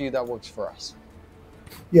that works for you, that works for us.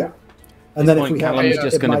 Yeah. And then if we have, Callum's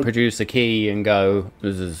just going to produce a key and go,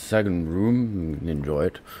 "There's a second room. Enjoy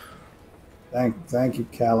it." Thank you,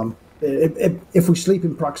 Callum. If we sleep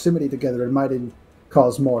in proximity together, it might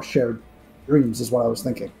cause more shared dreams, is what I was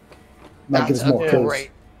thinking. Might give us more clues.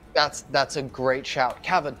 That's a great shout,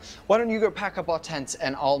 Kevin. Why don't you go pack up our tents,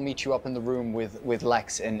 and I'll meet you up in the room with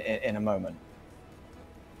Lex in a moment.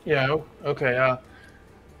 Yeah. Okay.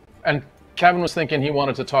 And Kevin was thinking he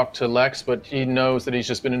wanted to talk to Lex, but he knows that he's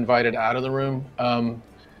just been invited out of the room.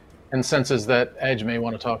 and senses that Edge may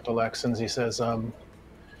want to talk to Lex, and he says,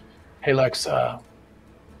 "Hey, Lex, I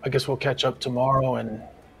guess we'll catch up tomorrow and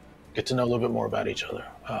get to know a little bit more about each other.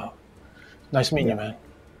 Nice meeting you, man.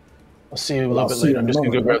 I'll see you a little bit later. I'm just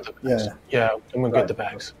going to go grab the bags. Yeah, I'm going to get the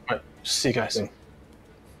bags. All right, see you guys. Okay.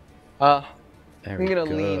 I'm going to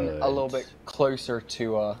lean a little bit closer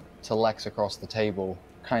to Lex across the table,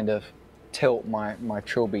 kind of tilt my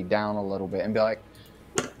trilby down a little bit and be like,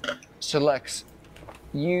 so Lex,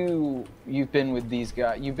 you've been with these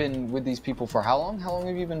guys, you've been with these people for how long? How long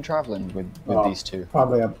have you been traveling with these two?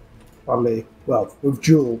 Probably, well, with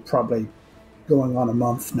Jewel, probably going on a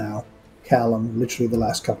month now. Callum, literally the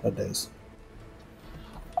last couple of days.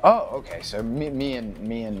 Oh, okay. So me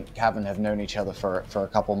and Kevin have known each other for a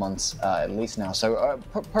couple months at least now. So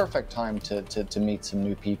perfect time to meet some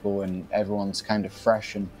new people, and everyone's kind of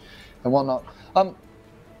fresh and whatnot.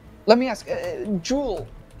 Let me ask, Jewel,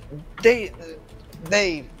 they,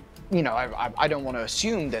 you know, I don't want to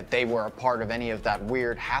assume that they were a part of any of that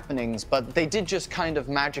weird happenings, but they did just kind of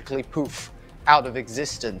magically poof out of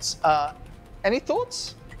existence. Any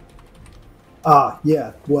thoughts?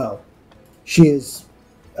 Yeah. Well, she is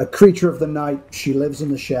a creature of the night. She lives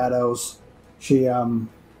in the shadows. She's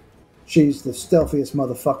the stealthiest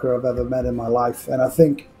motherfucker I've ever met in my life, and I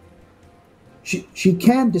think she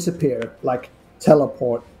can disappear, like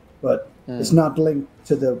teleport, but it's not linked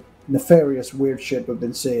to the nefarious weird shit we've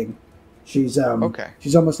been seeing. She's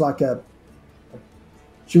she's almost like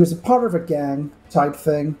she was a part of a gang type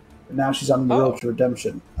thing, but now she's on the road to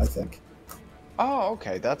redemption, I think. Oh,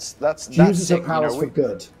 okay. That's she uses her powers for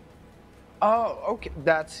good. Oh, okay.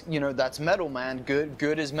 That's metal, man.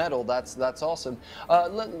 Good is metal. That's awesome.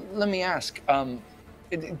 Let me ask.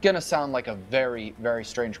 It's gonna sound like a very, very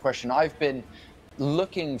strange question. I've been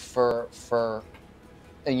looking for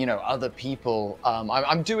other people.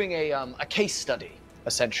 I'm doing a case study,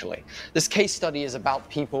 essentially. This case study is about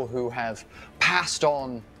people who have passed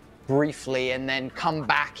on briefly and then come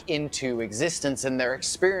back into existence and their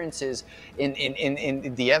experiences in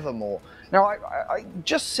the Evermore. Now, I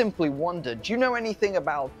just simply wondered, do you know anything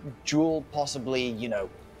about Jewel possibly,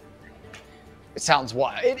 it sounds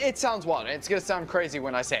wild. It sounds wild. It's going to sound crazy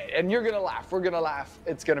when I say it. And you're going to laugh. We're going to laugh.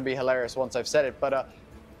 It's going to be hilarious once I've said it. But have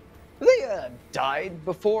they died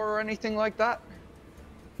before or anything like that?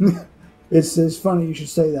 It's funny you should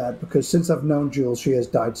say that, because since I've known Jewel, she has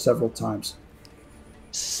died several times.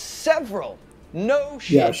 Several? No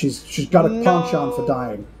shit. Yeah, she's got a penchant for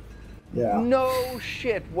dying. Yeah. No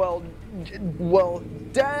shit. Well,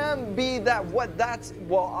 damn be that.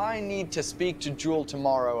 Well, I need to speak to Jewel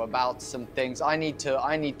tomorrow about some things. I need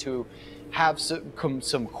to have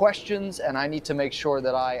some questions, and I need to make sure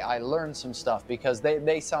that I learn some stuff, because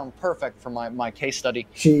they sound perfect for my case study.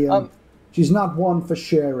 She's not one for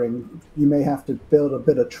sharing. You may have to build a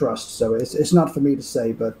bit of trust, so it's not for me to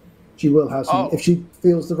say, but she will have some. If she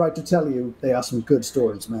feels the right to tell you, they are some good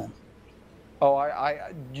stories, man. Oh,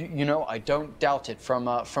 I don't doubt it. From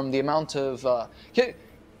the amount of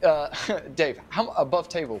Dave, above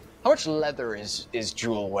table, how much leather is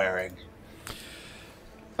Jewel wearing?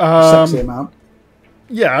 Sexy amount.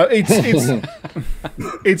 Yeah,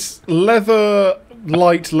 it's leather,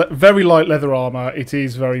 very light leather armor. It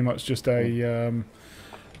is very much just a.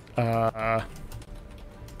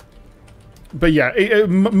 But yeah,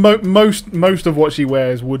 most of what she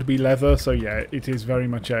wears would be leather. So yeah, it is very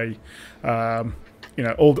much a,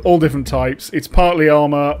 all different types. It's partly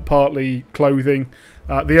armor, partly clothing.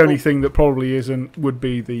 The only thing that probably isn't would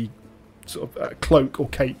be the sort of cloak or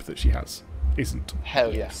cape that she has. Isn't.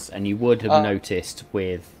 Hell yes. And you would have noticed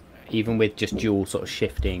even with just Jewel sort of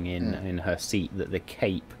shifting in her seat, that the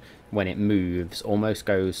cape, when it moves, almost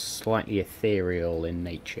goes slightly ethereal in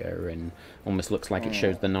nature and almost looks like it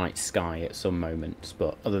shows the night sky at some moments.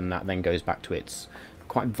 But other than that, then goes back to its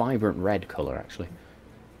quite vibrant red colour, actually.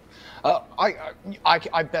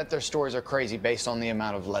 I bet their stories are crazy based on the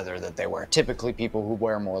amount of leather that they wear. Typically, people who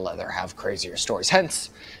wear more leather have crazier stories. Hence,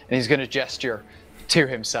 and he's going to gesture to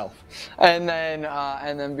himself, and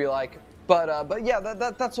then be like, but yeah,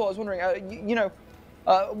 that's all I was wondering.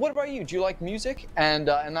 What about you? Do you like music? And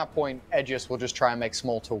at that point, Edgius will just try and make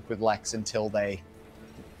small talk with Lex until they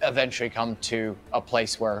eventually come to a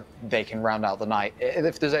place where they can round out the night.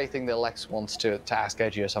 If there's anything that Lex wants to ask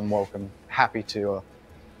Edgius, I'm happy to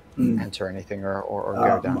enter anything or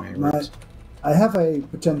go down any routes. I have a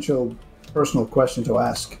potential personal question to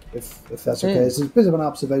ask, if that's okay. It's a bit of an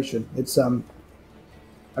observation. It's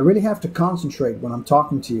I really have to concentrate when I'm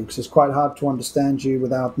talking to you, because it's quite hard to understand you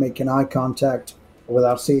without making eye contact or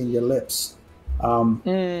without seeing your lips. Why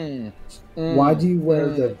do you wear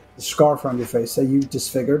the scarf around your face? Are you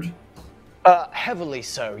disfigured? Heavily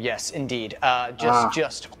so, yes, indeed.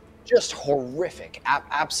 Just horrific.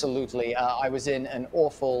 Absolutely. I was in an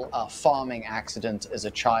awful farming accident as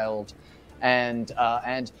a child, and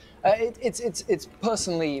it's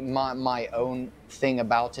personally my own thing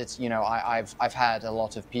about it. You know, I've had a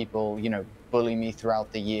lot of people, you know, bully me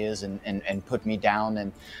throughout the years and put me down,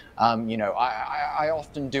 and you know, I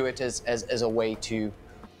often do it as a way to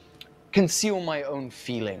conceal my own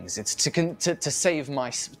feelings. It's to save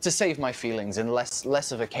my feelings, and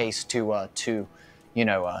less of a case to you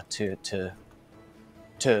know to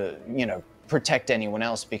you know protect anyone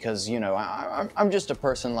else, because you know I'm just a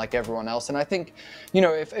person like everyone else. And I think, you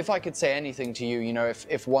know, if I could say anything to you, you know,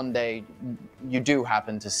 if one day you do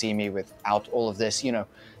happen to see me without all of this, you know,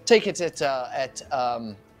 take it at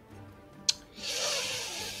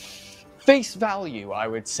face value, I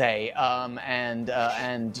would say,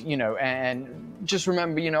 and you know, and just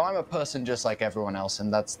remember, you know, I'm a person just like everyone else,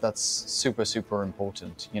 and that's super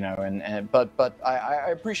important, you know. But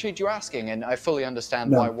I appreciate you asking, and I fully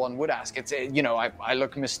understand why one would ask. It's, you know, I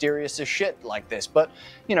look mysterious as shit like this, but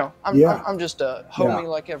you know, I'm just a homie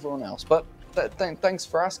like everyone else. But thanks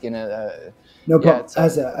for asking. No problem.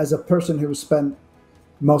 As a person who spent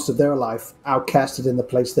most of their life outcasted in the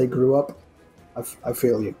place they grew up, I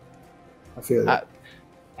feel you. I feel it.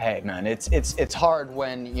 Hey man, it's hard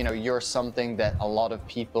when, you know, you're something that a lot of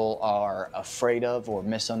people are afraid of or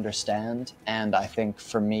misunderstand, and I think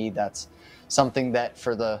for me that's something that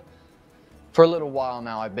for a little while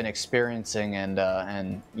now I've been experiencing,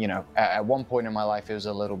 and you know, at one point in my life it was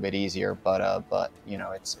a little bit easier, but you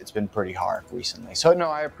know, it's been pretty hard recently. So no,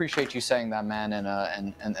 I appreciate you saying that, man,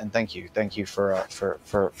 and thank you for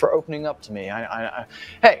opening up to me.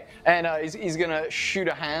 Hey, and he's gonna shoot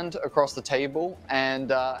a hand across the table,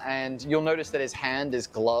 and you'll notice that his hand is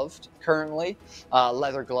gloved currently,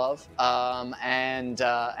 leather glove,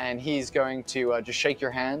 and he's going to just shake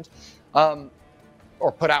your hand.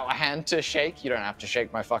 Or put out a hand to shake. You don't have to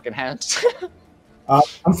shake my fucking hand.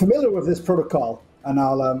 I'm familiar with this protocol, and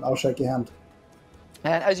I'll shake your hand.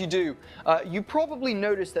 And as you do, you probably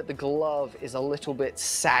notice that the glove is a little bit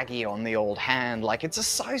saggy on the old hand, like it's a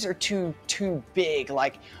size or two too big,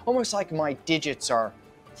 like almost like my digits are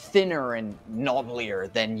thinner and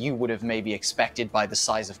knobblier than you would have maybe expected by the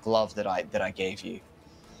size of glove that I gave you.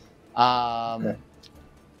 Okay.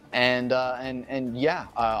 And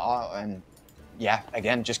yeah,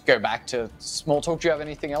 again, just go back to small talk. Do you have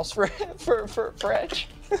anything else for Edge?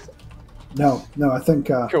 No, I think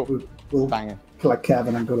cool. we'll collect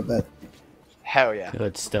Kevin and go to bed. Hell yeah.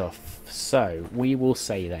 Good stuff. So we will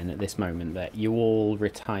say then at this moment that you all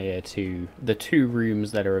retire to the 2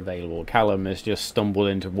 rooms that are available. Callum has just stumbled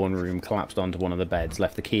into one room, collapsed onto one of the beds,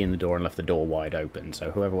 left the key in the door, and left the door wide open. So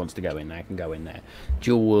whoever wants to go in there can go in there.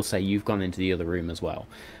 Jewel will say you've gone into the other room as well.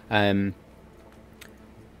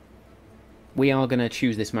 We are going to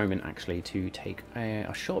choose this moment actually to take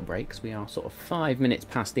a short break, because we are sort of 5 minutes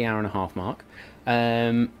past the hour-and-a-half mark.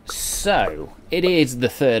 So it is the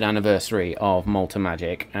 3rd anniversary of Malta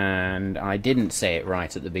Magic, and I didn't say it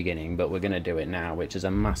right at the beginning, but we're going to do it now, which is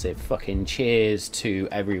a massive fucking cheers to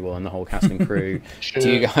everyone, the whole cast and crew,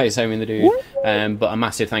 to you guys home in the dude. But a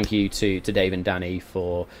massive thank you to Dave and Danny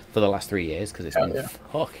for the last 3 years, because it's been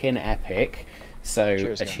fucking epic.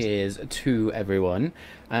 So cheers to everyone.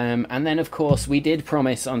 And then, of course, we did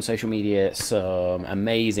promise on social media some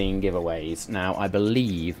amazing giveaways. Now, I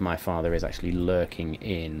believe my father is actually lurking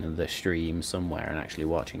in the stream somewhere and actually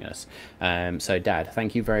watching us. So, Dad,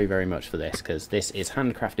 thank you very, very much for this, because this is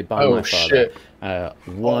handcrafted by my father.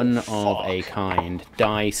 One of a kind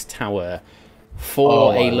dice tower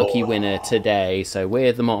for a lucky winner today. So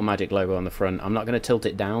with the Malt Magic logo on the front. I'm not going to tilt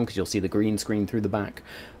it down because you'll see the green screen through the back.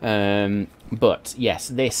 But yes,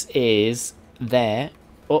 this is there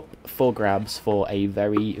up for grabs for a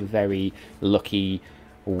very, very lucky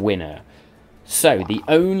winner. So the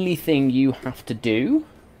only thing you have to do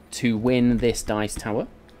to win this dice tower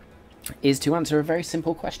is to answer a very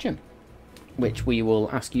simple question, which we will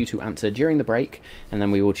ask you to answer during the break, and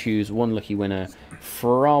then we will choose one lucky winner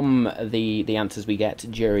from the answers we get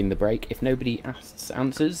during the break. If nobody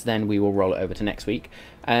answers, then we will roll it over to next week.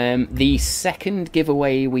 The second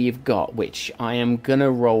giveaway we've got, which I am going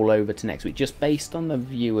to roll over to next week, just based on the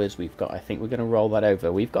viewers we've got, I think we're going to roll that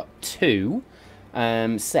over. We've got 2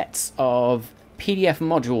 sets of PDF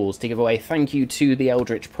modules to give away. Thank you to the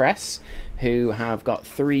Eldritch Press, who have got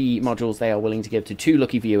 3 modules they are willing to give to 2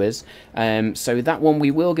 lucky viewers. So that one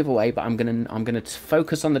we will give away, but I'm gonna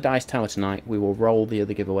focus on the Dice Tower tonight. We will roll the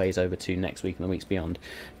other giveaways over to next week and the weeks beyond,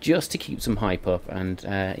 just to keep some hype up. And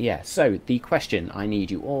yeah, so the question I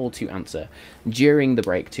need you all to answer during the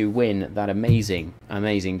break to win that amazing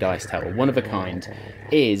Dice Tower, one of a kind,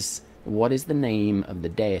 is: what is the name of the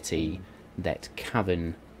deity that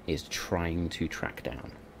Cavan is trying to track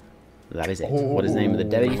down? That is it. What is the name of the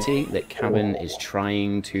deity that Cavan is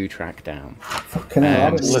trying to track down?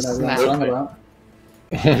 Listen,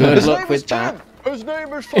 Good luck with that. His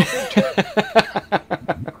name is fucking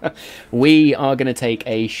Tim. We are going to take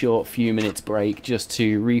a short few minutes break just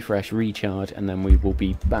to refresh, recharge, and then we will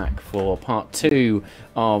be back for part 2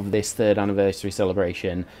 of this 3rd anniversary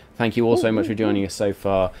celebration. Thank you all so much for joining us so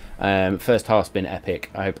far. First half's been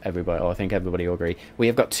epic. I think everybody will agree. We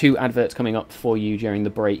have got 2 adverts coming up for you during the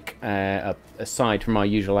break, aside from our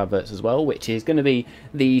usual adverts as well, which is going to be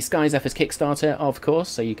the Sky Zephyrs Kickstarter, of course,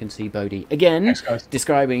 so you can see Bodhi again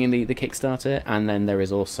describing in the Kickstarter, and then there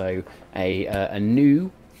is also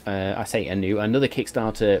another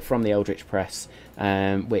Kickstarter from the Eldritch Press,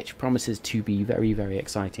 which promises to be very, very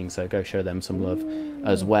exciting, so go show them some love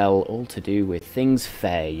as well, all to do with things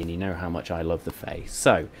Fey, and you know how much I love the Fey.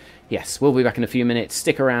 So yes, we'll be back in a few minutes,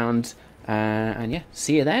 stick around, and yeah,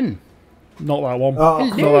 see you then. Not that one. Oh,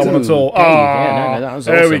 not that one at all. Yeah, no, that was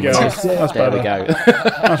there awesome. we go. That's There better. we go.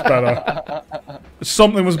 That's better.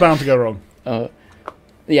 Something was bound to go wrong.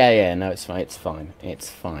 Yeah, no, it's fine.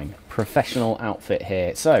 Professional outfit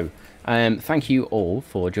here. So, thank you all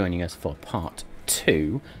for joining us for part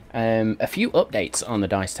 2. A few updates on the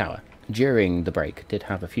Dice Tower during the break. Did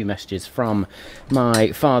have a few messages from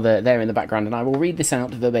my father there in the background, and I will read this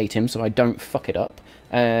out verbatim so I don't fuck it up.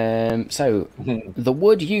 So, the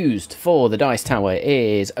wood used for the Dice Tower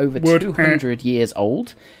is over 200 years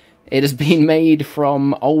old. It has been made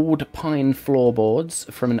from old pine floorboards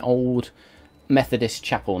from an old Methodist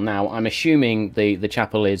chapel. Now, I'm assuming the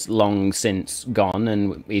chapel is long since gone,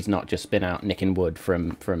 and he's not just been out nicking wood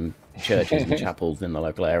from churches and chapels in the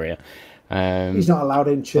local area. He's not allowed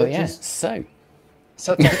in churches. Yeah, so...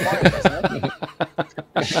 Sets on fire, doesn't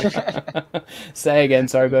it? Say again,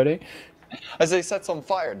 sorry, Bodhi. I say sets on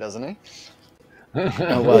fire, doesn't he?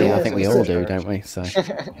 Oh, well, yeah, I think we all do, don't we? So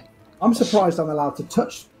I'm surprised I'm allowed to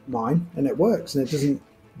touch mine, and it works, and it doesn't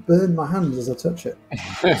burn my hands as I touch it.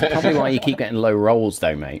 that's probably why you keep getting low rolls,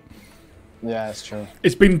 though, mate. Yeah, that's true.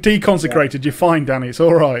 It's been deconsecrated. You're fine, Danny. It's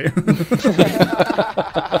all right.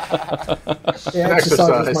 It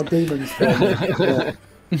exercises my demons for me. Yeah.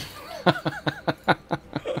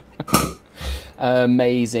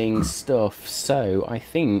 Amazing stuff. So I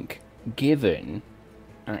think, given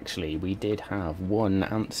actually we did have one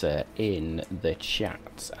answer in the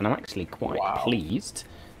chat, and I'm actually quite pleased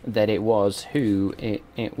that it was who it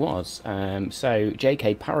was. So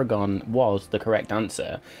JK Paragon was the correct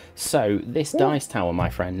answer. So this Dice Tower, my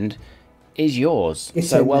friend, is yours.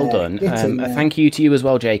 So well done. Thank you to you as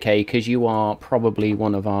well, JK, because you are probably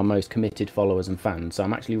one of our most committed followers and fans. So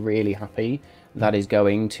I'm actually really happy that is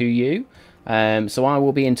going to you. So I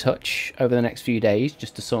will be in touch over the next few days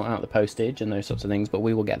just to sort out the postage and those sorts of things, but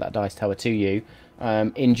we will get that Dice Tower to you.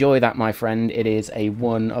 Enjoy that, my friend. It is a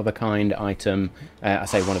one-of-a-kind item. I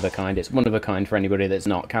say one-of-a-kind. It's one-of-a-kind for anybody that's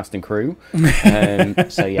not cast and crew.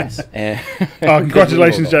 So, yes.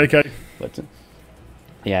 Congratulations, JK. But,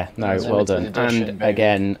 yeah, no, well done. And,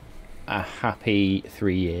 again, a happy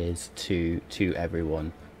 3 years to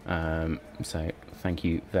everyone. So, thank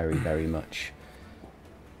you very, very much.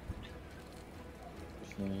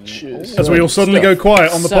 As we all suddenly go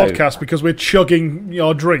quiet on the podcast because we're chugging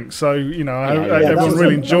our drinks, so you know everyone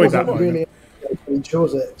really enjoyed that moment. Really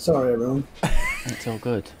enjoys it. Sorry, everyone. It's all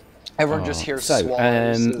good. Everyone just hears so,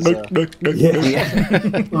 swallows.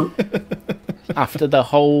 After the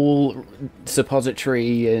whole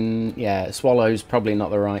suppository and swallow's probably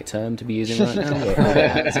not the right term to be using right now. But,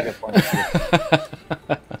 Yeah, that's a good point.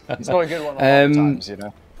 It's not a good one a lot of times, you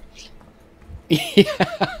know.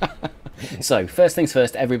 Yeah. So, first things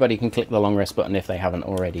first, everybody can click the long rest button if they haven't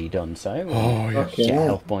already done so. Get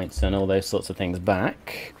health points and all those sorts of things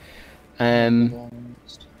back.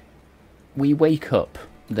 We wake up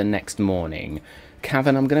the next morning.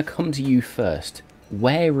 Cavan, I'm going to come to you first.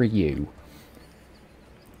 Where are you?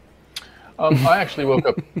 I actually woke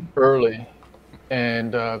up early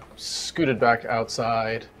and scooted back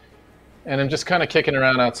outside. And I'm just kind of kicking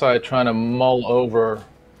around outside trying to mull over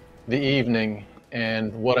the evening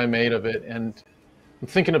and what I made of it. And I'm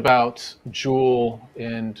thinking about Jewel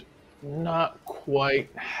and not quite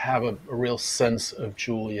have a real sense of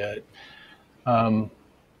Jewel yet.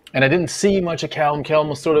 And I didn't see much of Callum. Callum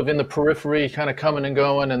was sort of in the periphery, kind of coming and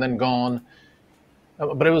going and then gone.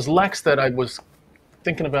 But it was Lex that I was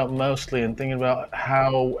thinking about mostly, and thinking about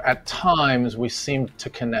how at times we seemed to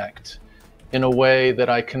connect in a way that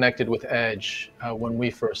I connected with Edge when we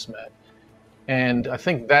first met. And I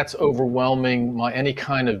think that's overwhelming any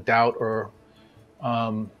kind of doubt or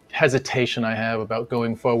hesitation I have about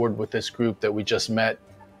going forward with this group that we just met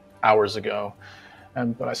hours ago.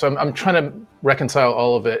 So I'm trying to reconcile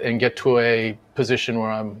all of it and get to a position where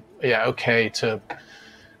I'm okay to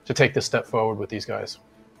take this step forward with these guys.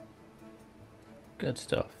 Good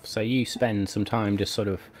stuff. So you spend some time just sort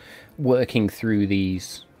of working through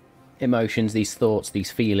these emotions, these thoughts,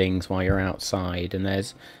 these feelings while you're outside, and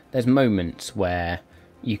there's moments where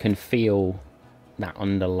you can feel that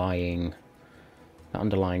underlying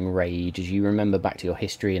rage as you remember back to your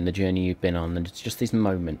history and the journey you've been on, and it's just these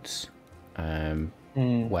moments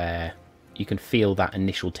where you can feel that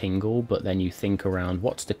initial tingle, but then you think around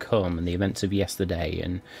what's to come and the events of yesterday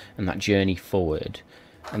and that journey forward.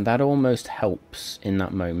 And that almost helps in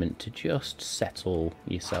that moment to just settle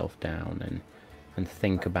yourself down and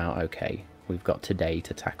think about, okay, we've got today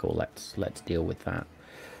to tackle, let's deal with that.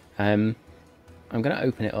 I'm going to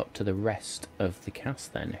open it up to the rest of the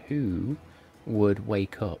cast then. Who would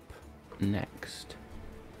wake up next?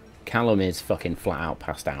 Callum is fucking flat out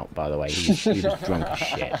passed out, by the way. He's drunk as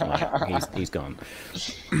shit. Like, he's gone.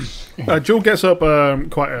 Jewel gets up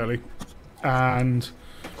quite early and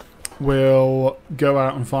will go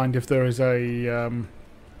out and find if there is a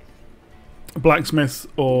blacksmith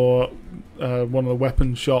or one of the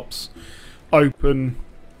weapon shops open,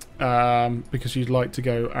 because you'd like to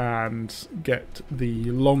go and get the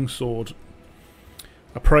longsword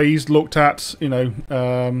appraised, looked at, see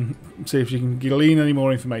if she can glean any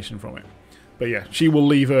more information from it. But yeah, she will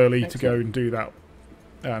leave early to go and do that.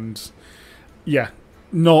 And yeah,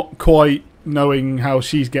 not quite knowing how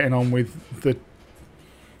she's getting on with the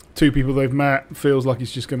two people they've met, feels like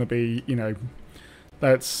it's just going to be,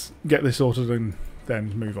 let's get this sorted and then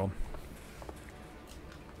move on.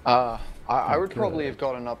 I would probably have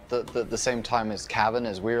gotten up the same time as Cavan,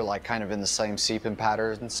 as we were like kind of in the same seeping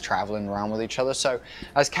patterns, traveling around with each other. So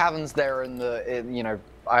as Cavan's there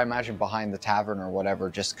I imagine behind the tavern or whatever,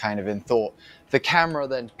 just kind of in thought, the camera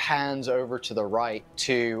then pans over to the right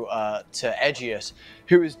to Edgius,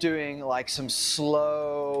 who is doing like some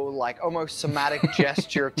slow, like almost somatic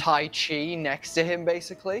gesture Tai Chi next to him,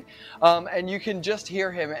 basically. And you can just hear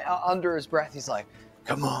him under his breath. He's like,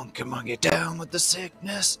 come on, get down with the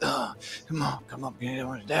sickness. Come on,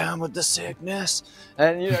 get down with the sickness.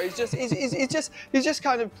 And he's just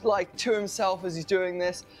kind of like to himself as he's doing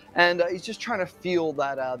this, and he's just trying to feel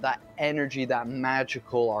that energy, that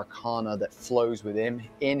magical arcana that flows within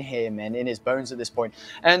him and in his bones at this point.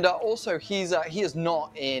 And also, he is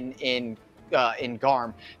not in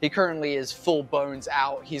Garm. He currently is full bones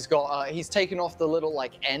out. He's got he's taken off the little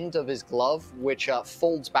like end of his glove, which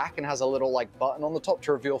folds back and has a little like button on the top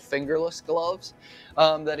to reveal fingerless gloves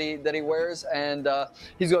that he wears, and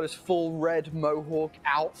he's got his full red mohawk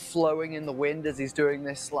out, flowing in the wind as he's doing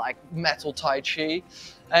this like metal Tai Chi.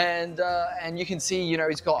 And you can see,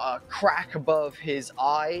 he's got a crack above his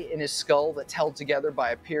eye in his skull that's held together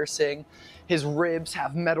by a piercing. His ribs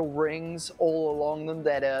have metal rings all along them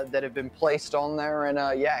that have been placed on there, and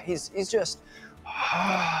he's just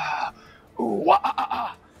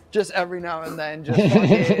just every now and then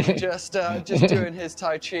just doing his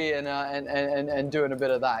Tai Chi and doing a bit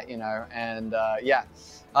of that, and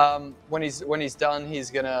when he's done,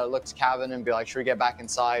 he's gonna look to Cavan and be like, should we get back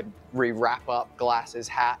inside, wrap up, glasses,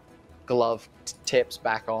 hat, glove tips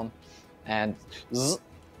back on, and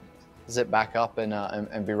zip back up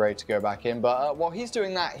and be ready to go back in. But while he's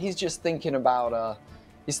doing that, he's just thinking about the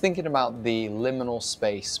liminal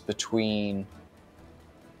space between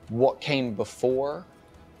what came before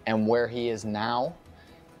and where he is now.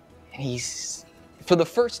 And he's, for the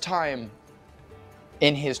first time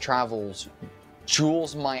in his travels,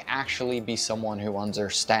 Jules might actually be someone who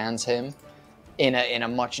understands him in a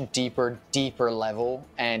much deeper level,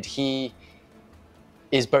 and he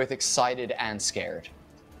is both excited and scared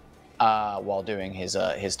while doing his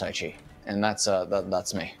Tai Chi, and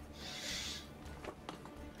that's me.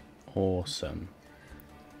 Awesome.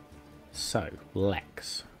 So,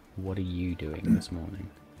 Lex, what are you doing this morning?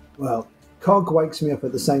 Well, Cog wakes me up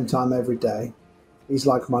at the same time every day. He's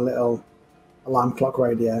like my little alarm clock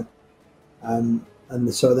radio. And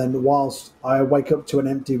so then whilst I wake up to an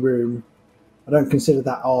empty room, I don't consider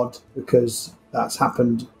that odd, because that's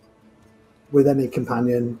happened with any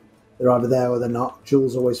companion. They're either there or they're not.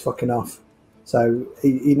 Jules always fucking off. So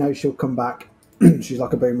he knows she'll come back she's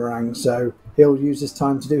like a boomerang. So he'll use this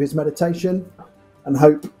time to do his meditation and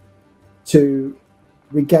hope to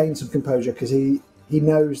regain some composure, because he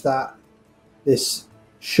knows that this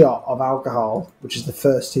shot of alcohol, which is the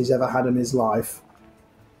first he's ever had in his life,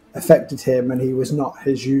 affected him, and he was not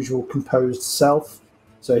his usual composed self.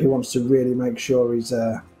 So he wants to really make sure he's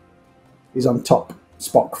on top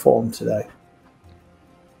Spock form today.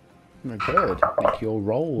 Oh, good. Make your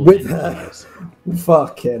roll. With her.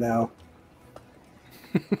 Fucking hell.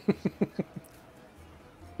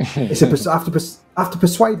 I have to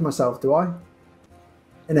persuade myself, do I?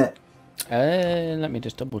 Innit? Let me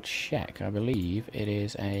just double check. I believe it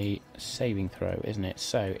is a saving throw, isn't it?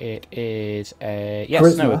 So it is a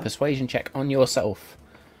a persuasion check on yourself.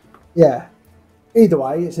 Yeah. Either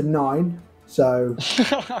way, it's a 9, so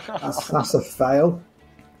that's a fail.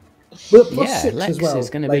 Well, plus 6 Lex as well, is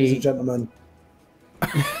going to ladies be... and gentlemen.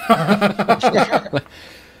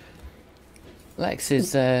 Lex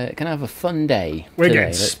is going to have a fun day. We're today,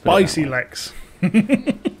 getting spicy, Lex.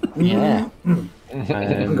 Yeah.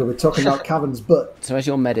 We're talking about Cavan's butt. So as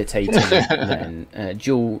you're meditating, then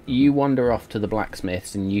Jewel, you wander off to the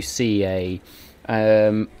blacksmith's and you see a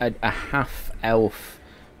half elf,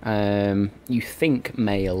 you think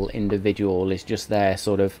male individual is just there,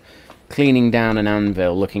 sort of cleaning down an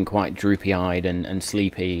anvil, looking quite droopy eyed and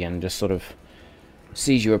sleepy, and just sort of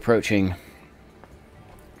sees you approaching.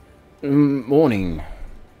 Morning.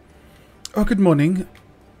 Oh, good morning.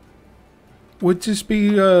 Would this be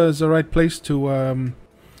the right place to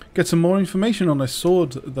get some more information on a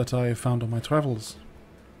sword that I found on my travels?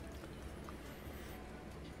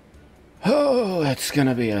 Oh, it's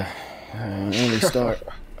gonna be a early start.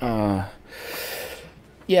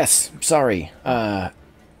 Yes, sorry. Yeah,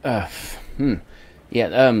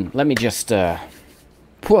 let me just, long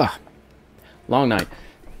night.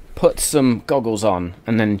 Put some goggles on,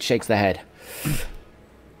 and then shakes the head.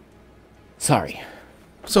 Sorry.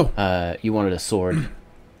 So, you wanted a sword?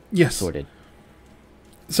 Yes. Sorted.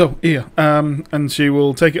 So, here, and she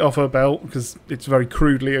will take it off her belt, because it's very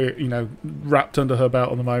crudely, wrapped under her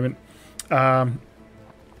belt at the moment. And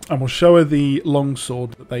we'll show her the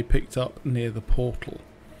longsword that they picked up near the portal.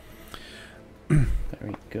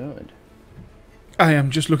 Very good. I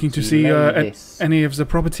am just looking to see any of the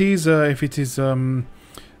properties, if it is,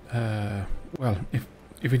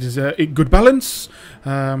 if it is a good balance,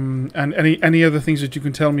 and any other things that you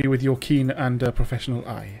can tell me with your keen and professional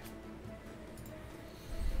eye.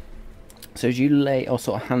 So as you lay or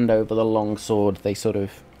sort of hand over the long sword, they sort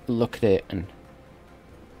of look at it and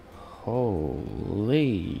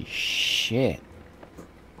holy shit!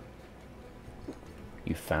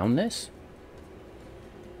 You found this?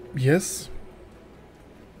 Yes.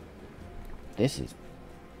 This is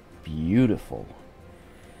beautiful.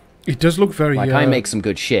 It does look very... Like, I make some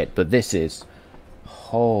good shit, but this is...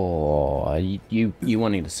 Oh, you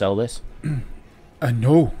wanting to sell this?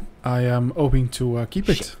 No, I am hoping to keep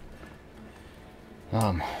it.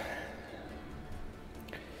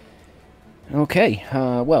 Okay,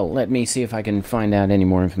 well, let me see if I can find out any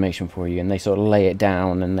more information for you. And they sort of lay it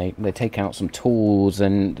down, and they take out some tools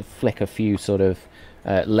and flick a few sort of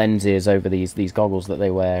lenses over these goggles that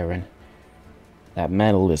they wear, and that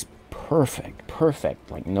metal is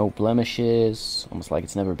perfect, like no blemishes, almost like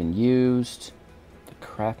it's never been used. The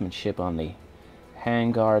craftsmanship on the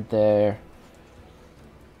handguard there.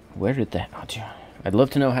 Where did that... I'd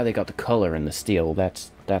love to know how they got the color in the steel.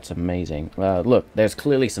 That's amazing. Look, there's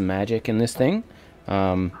clearly some magic in this thing.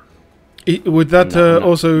 Would that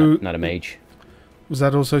also... Not a mage. Was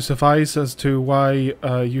that also suffice as to why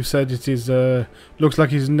you said it is... looks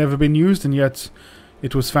like it's never been used, and yet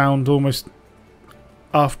it was found almost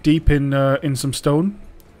half deep in some stone?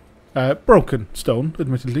 Broken stone,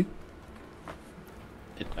 admittedly.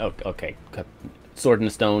 Okay. Sword in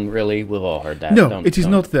the stone, really? We've all heard that. No, it is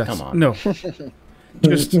not that. Come on. No.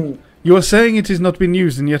 Just, you are saying it has not been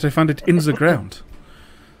used, and yet I found it in the ground.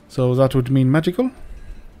 So that would mean magical?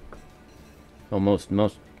 Well, most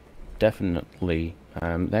definitely.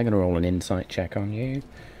 They're going to roll an insight check on you.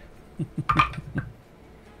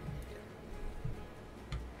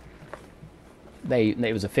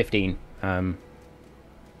 It was a 15. I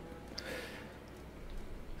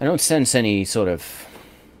don't sense any sort of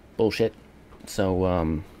bullshit.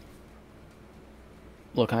 So,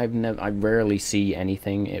 look, I rarely see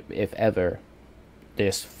anything, if ever,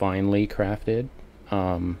 this finely crafted.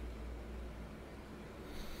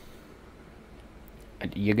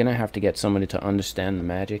 You're gonna have to get somebody to understand the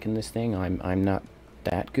magic in this thing. I'm not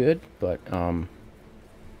that good, but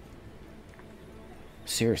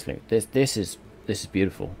seriously, this is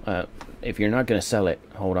beautiful. If you're not gonna sell it,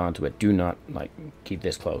 hold on to it. Do not keep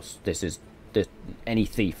this close. This is any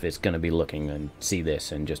thief is going to be looking and see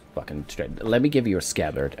this and just fucking straight. Let me give you a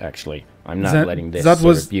scabbard. Actually, I'm not letting this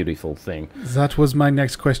sort of beautiful thing. That was my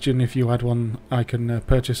next question. If you had one, I can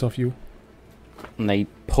purchase off you. And they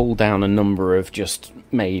pull down a number of just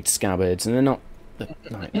made scabbards, and they're not.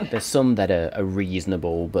 There's some that are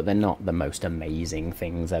reasonable, but they're not the most amazing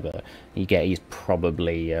things ever. He's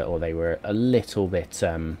probably, or they were a little bit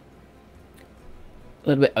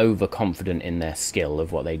overconfident in their skill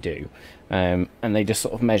of what they do, and they just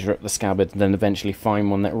sort of measure up the scabbard, and then eventually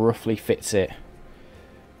find one that roughly fits it.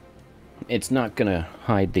 It's not gonna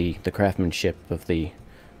hide the craftsmanship of the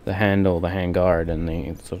handle, the handguard, and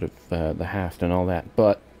the sort of the haft and all that,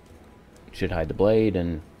 but it should hide the blade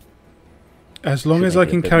and. As long as I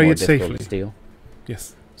can carry it safely.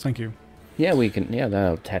 Yes, thank you. Yeah, we can. Yeah,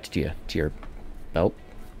 that'll attach to your belt.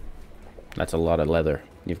 That's a lot of leather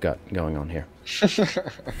you've got going on here.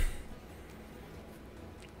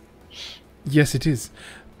 Yes, it is.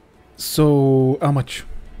 So, how much?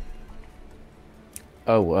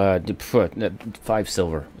 Oh, 5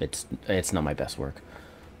 silver. It's not my best work.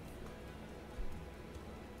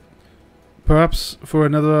 Perhaps for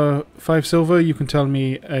another 5 silver, you can tell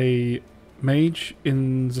me a mage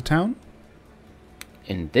in the town?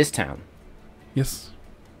 In this town? Yes.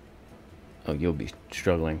 Oh, you'll be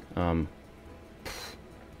struggling.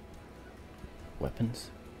 Weapons?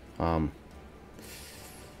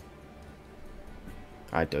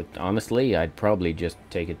 Honestly, I'd probably just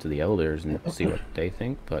take it to the elders and see what they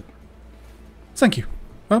think, but... Thank you.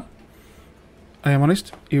 Well, I am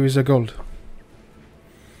honest. Here is a gold.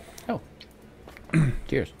 Oh.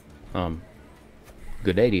 Cheers.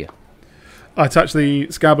 Good day to you. I attach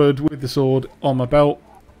the scabbard with the sword on my belt,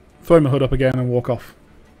 throw my hood up again, and walk off.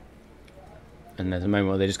 And there's a moment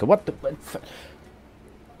where they just go, "What the?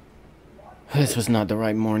 This was not the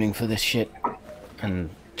right morning for this shit," and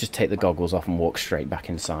just take the goggles off and walk straight back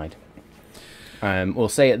inside. We'll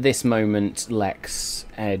say at this moment, Lex,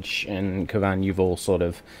 Edge, and Kavan, you've all sort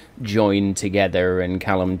of joined together, and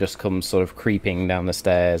Callum just comes sort of creeping down the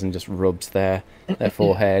stairs and just rubs their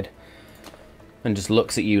forehead and just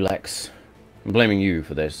looks at you, Lex. I'm blaming you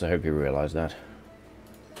for this. I hope you realise that.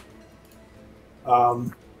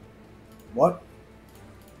 What?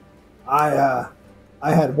 I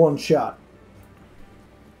had one shot,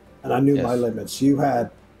 and I knew my limits. You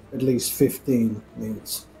had at least 15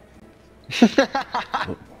 means.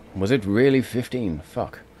 Was it really 15?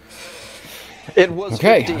 Fuck. It was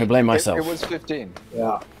okay, 15. I blame myself. It was 15.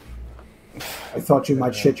 Yeah. I thought you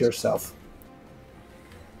might shit yourself.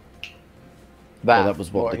 That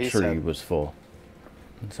was what the tree was for.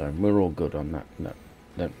 So we're all good on that.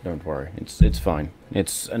 No, don't worry. It's fine.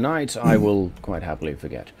 It's a night I will quite happily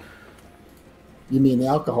forget. You mean the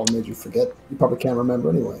alcohol made you forget? You probably can't remember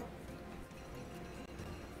anyway.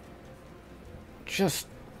 Just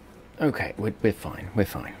okay. We're fine. We're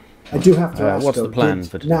fine. I do have to ask. What's the plan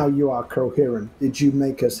for today? Now you are coherent. Did you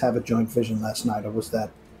make us have a joint vision last night, or was that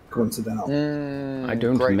coincidental? I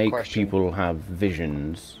don't make people have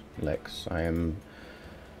visions, Lex. I'm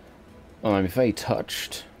very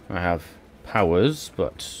touched. I have powers,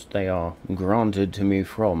 but they are granted to me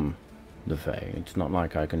from the Fae. It's not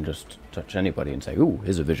like I can just touch anybody and say, "Ooh,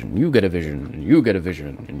 here's a vision. You get a vision, and you get a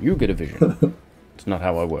vision, and you get a vision." It's not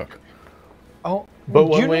how I work. Oh, but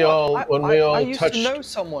when we all I used touched... to know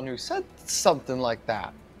someone who said something like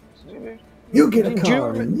that. You get a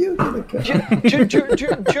car, and you get a car. Do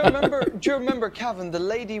you remember, Calvin, the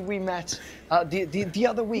lady we met the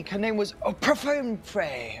other week? Her name was Oprah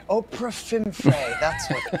Winfrey. That's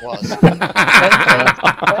what it was.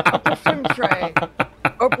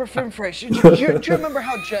 Oprah Winfrey. Do you remember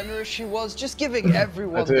how generous she was? Just giving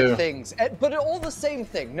everyone the things. But all the same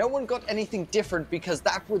thing. No one got anything different because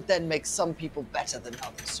that would then make some people better than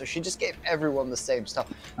others. So she just gave everyone the same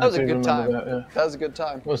stuff. That was a good time. That was a good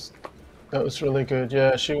time. That was really good.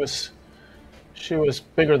 Yeah, she was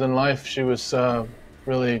bigger than life. She was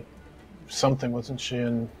really something, wasn't she?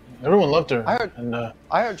 And everyone loved her.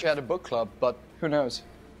 I heard she had a book club, but who knows?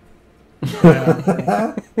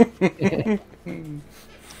 Yeah.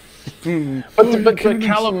 but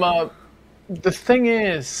Callum, the thing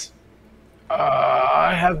is,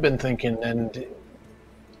 I have been thinking, and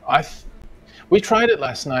we tried it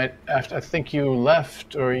last night. After I think you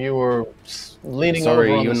left, or you were leaning over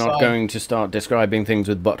on the side. Sorry, you're not going to start describing things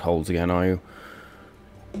with buttholes again, are you?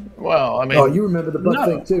 Well, I mean... Oh, you remember the butt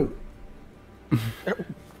thing, too.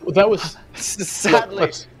 That was...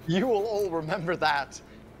 Sadly, you will all remember that.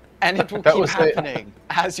 And it will keep happening,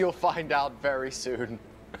 as you'll find out very soon.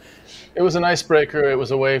 It was an icebreaker. It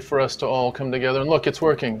was a way for us to all come together. And look, it's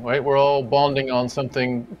working, right? We're all bonding on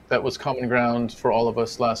something that was common ground for all of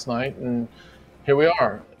us last night, and here we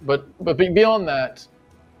are. But beyond that,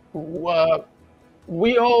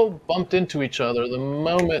 we all bumped into each other the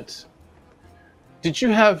moment. Do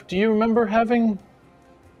you remember having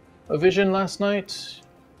a vision last night?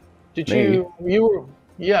 Did Me? you were,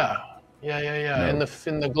 yeah. No.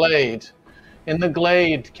 In the glade. In the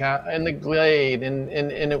glade, and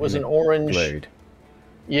it was an orange. Glade.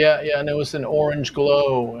 Yeah, and it was an orange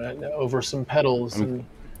glow over some petals. I'm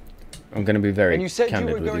going to be very And you said you candid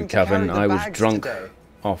were with you, going to carry Kevin. the I was bags drunk today.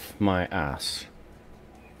 off my ass.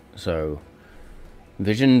 So,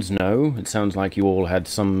 visions, no. It sounds like you all had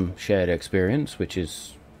some shared experience, which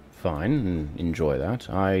is fine, and enjoy that.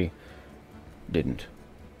 I didn't.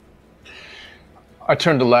 I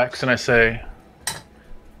turn to Lex and I say,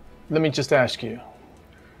 let me just ask you.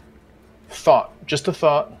 Just a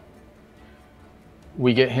thought.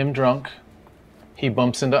 We get him drunk. He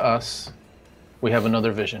bumps into us. We have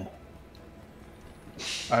another vision.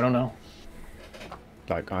 I don't know.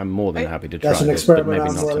 Like, I'm more than happy to try That's an this, but experiment maybe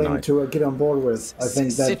I'm not willing tonight. to get on board with. I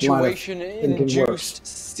think that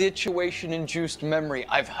Situation-induced memory.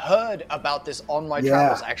 I've heard about this on my Yeah.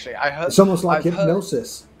 travels, actually. It's almost like I've heard-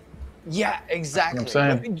 hypnosis. Yeah, exactly. You know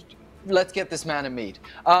what I'm saying? Let's get this man a meet.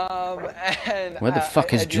 Where the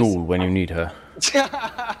fuck is Jewel when you need her?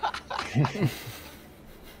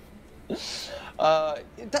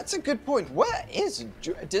 That's a good point. Where is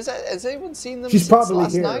has anyone seen them She's since probably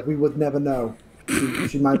last here. night? We would never know.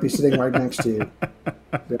 She might be sitting right next to you.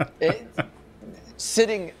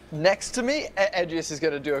 Sitting next to me, Edgius is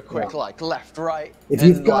going to do a quick left, right. If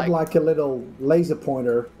you've got like a little laser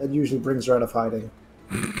pointer, that usually brings her out of hiding.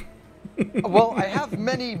 Well, I have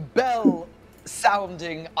many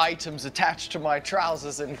bell-sounding items attached to my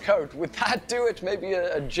trousers and coat. Would that do it? Maybe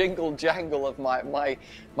a jingle jangle of my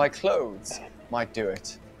clothes might do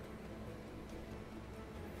it.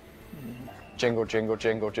 Jingle, jingle,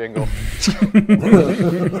 jingle, jingle.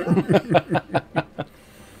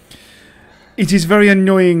 It is very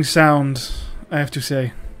annoying sound, I have to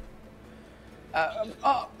say.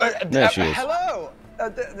 There she is. Hello.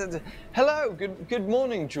 Hello. Good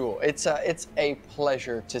morning, Jewel. It's a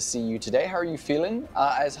pleasure to see you today. How are you feeling?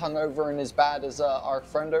 As hungover and as bad as our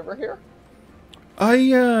friend over here?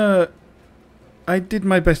 I did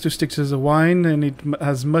my best to stick to the wine, and it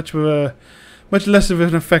has much less of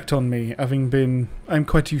an effect on me, I'm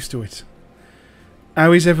quite used to it.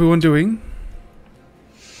 How is everyone doing?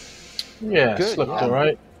 Yeah, Good, slept yeah. all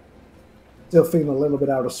right. Still feeling a little bit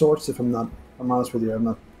out of sorts, if I'm honest with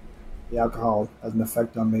you. The alcohol has an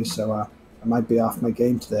effect on me, so I might be off my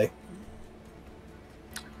game today.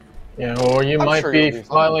 Yeah, or you I'm might sure be you'll be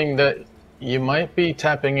fine. you might be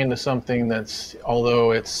tapping into something that's,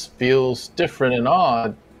 although it feels different and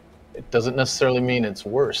odd, it doesn't necessarily mean it's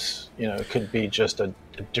worse. It could be just a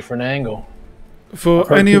different angle. For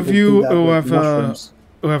Heard any of people you do that who with have mushrooms.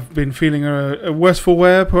 who have been feeling worse for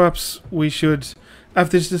wear, perhaps we should have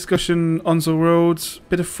this discussion on the roads.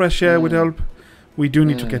 Bit of fresh air would help. We do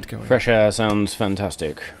need to get going. Fresh air sounds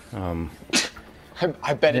fantastic.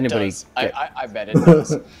 I bet it Anybody does. get- I bet it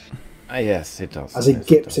does. Yes, it does. As he Yes, it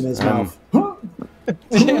gips does. in his mouth.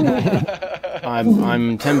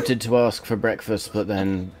 I'm tempted to ask for breakfast, but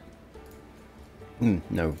then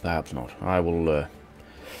no, perhaps not. I will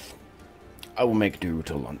make do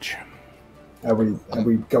till lunch. Are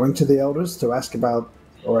we going to the elders to ask about,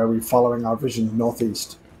 or are we following our vision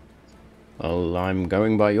northeast? Well, I'm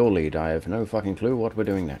going by your lead. I have no fucking clue what we're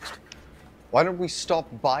doing next. Why don't we stop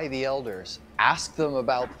by the elders, ask them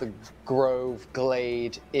about the grove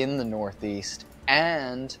glade in the northeast,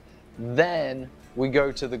 and then we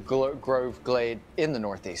go to the grove glade in the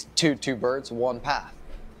northeast. Two birds, one path.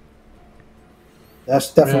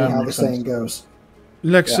 That's definitely Yeah, how the makes sense. saying goes.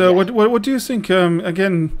 Lex, Yeah. what do you think?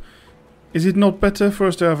 Again, is it not better for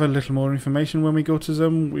us to have a little more information when we go to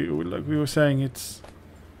them? Like we were saying, it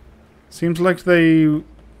seems like they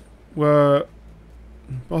were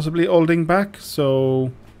possibly holding back.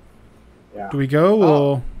 So, Yeah. do we go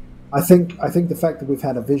or? I think the fact that we've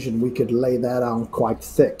had a vision, we could lay that on quite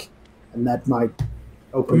thick, and that might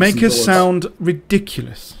open. Make some us doors. sound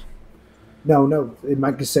ridiculous. No, it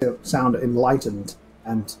might just sound enlightened,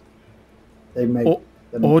 and they make.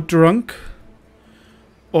 Or drunk.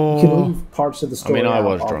 you can Or leave parts of the I story mean, I out,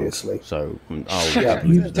 was obviously. drunk, so I'll. Yeah,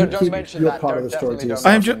 you Don't keep mention your that. part Don't- of the story to definitely don't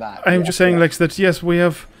yourself. mention that. I'm just saying, yeah. Lex, that yes, we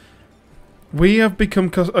have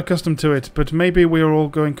become accustomed to it, but maybe we are all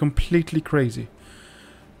going completely crazy.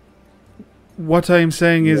 What I'm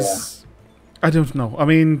saying is, I don't know. I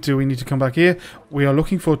mean, do we need to come back here? We are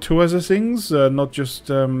looking for two other things, not just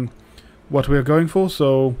what we're going for.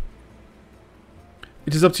 So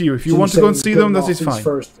it is up to you. If you So want to you're go and saying see them, go that is northeast fine.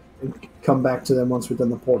 First, and come back to them once we've done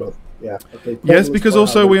the portal. Yeah. Okay. Yes, Portal because is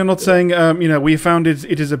also far we out. are not saying, you know, we found it,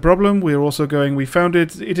 it is a problem. We are also going, we found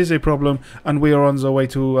it, it is a problem, and we are on the way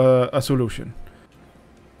to a solution.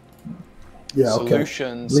 Yeah. Okay.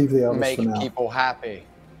 Solutions Leave the others make for now. people happy.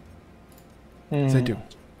 They do.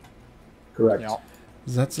 Correct. Yeah.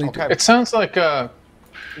 That's they do. Okay. It sounds like, well,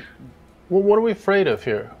 what are we afraid of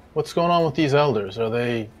here? What's going on with these elders? Are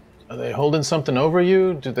they holding something over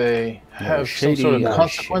you? Do they have some sort of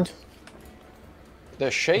consequence? They're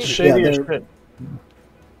shady. Shady Yeah, as they're- shit.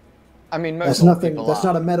 I mean, most That's old nothing. people That's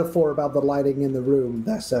are. not a metaphor about the lighting in the room.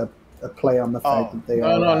 That's a play on the fact Oh. that they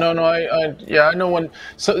are. No. I know when.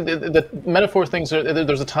 So the metaphor things are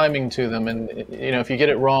there's a timing to them, and you know if you get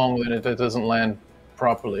it wrong, then it doesn't land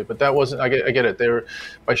properly. But that wasn't. I get it. They were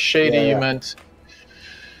by shady. Yeah, You yeah. meant.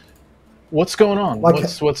 What's going on? Like-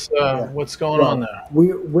 What's going Well, on there?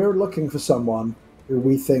 We're looking for someone who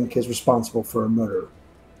we think is responsible for a murder,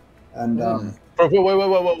 and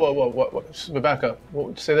Wait. Back up.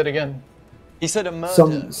 Say that again. He said a murder.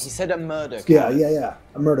 Some- He said a murder. yeah,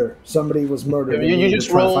 a murder. Somebody was murdered. Yeah, and you we were just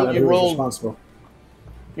trying to rolled- find out you who was rolled- responsible.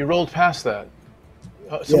 You rolled past that.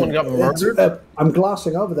 Someone Yeah, got it's- murdered. I'm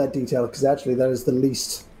glossing over that detail because actually that is the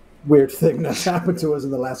least weird thing that's happened to us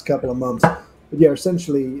in the last couple of months. But yeah,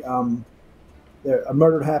 essentially, a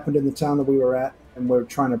murder happened in the town that we were at, and we're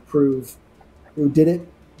trying to prove who did it.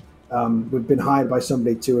 We've been hired by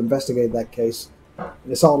somebody to investigate that case.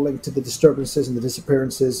 And it's all linked to the disturbances and the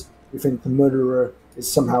disappearances. We think the murderer is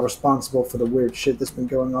somehow responsible for the weird shit that's been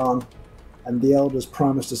going on. And the elders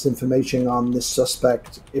promised us information on this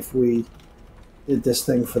suspect if we did this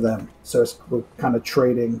thing for them. So we're kind of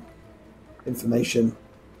trading information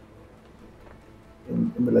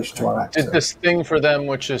in relation to our acts. Did this thing for them,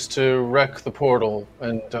 which is to wreck the portal,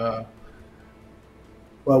 and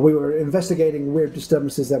Well, we were investigating weird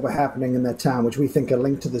disturbances that were happening in that town, which we think are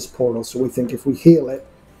linked to this portal. So we think if we heal it,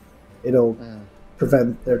 it'll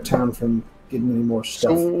prevent their town from getting any more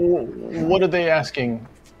so stuff. what are they asking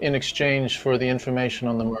in exchange for the information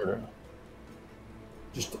on the murder?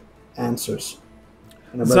 Just answers.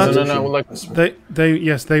 And a So- resolution. No, like-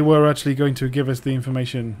 They were actually going to give us the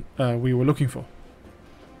information we were looking for.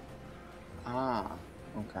 Ah,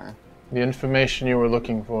 okay. The information you were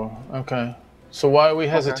looking for. Okay. So why are we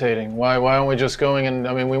hesitating? Why aren't we just going and,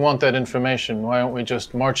 I mean, we want that information. Why aren't we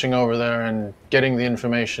just marching over there and getting the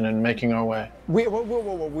information and making our way? We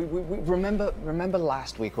remember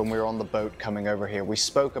last week when we were on the boat coming over here, we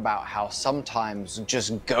spoke about how sometimes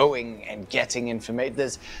just going and getting information,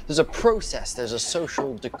 there's a process, there's a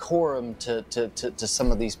social decorum to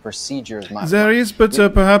some of these procedures. There is, but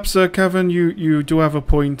perhaps, Kevin, you do have a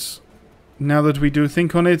point. Now that we do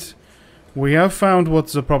think on it, we have found what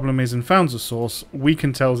the problem is and found the source. We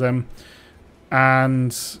can tell them,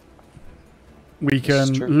 and we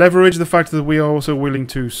can leverage the fact that we are also willing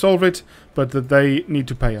to solve it, but that they need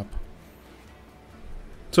to pay up.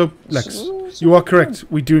 So, Lex, you are correct.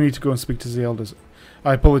 We do need to go and speak to the elders.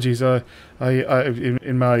 I apologize.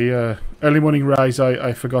 In my early morning rise,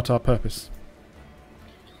 I forgot our purpose.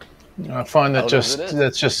 I find that Elders it is.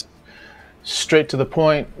 that's just straight to the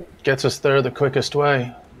point, gets us there the quickest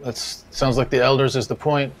way. Sounds like the elders is the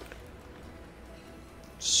point.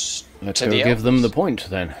 Let's To go the give them the elders. point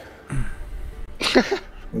then.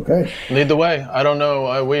 Okay. Lead the way. I don't know.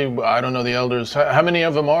 I don't know the elders. How many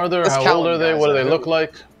of them are there? Let's How count old are them, they? guys. What do they look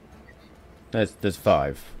like? There's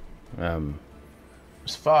five.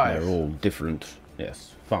 There's 5. They're all different.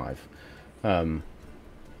 Yes, 5.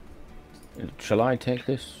 Shall I take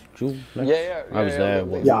this, Jewel? Lex? Yeah, I was there.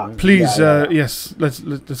 Yeah. Please, Yeah. yes,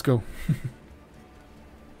 let's go.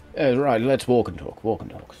 Right, let's walk and talk.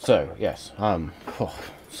 So, yes,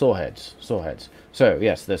 sore heads. So,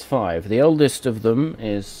 yes, there's 5. The eldest of them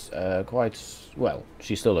is quite, well,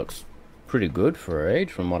 she still looks pretty good for her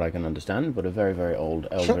age, from what I can understand, but a very, very old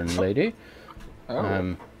elven lady.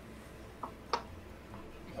 Oh.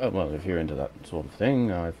 Well, if you're into that sort of thing,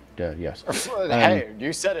 yes. Hey,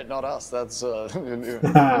 you said it, not us. That's So,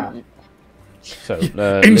 Insight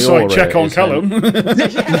Leora check on is Callum. To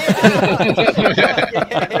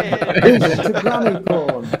granny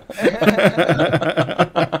porn.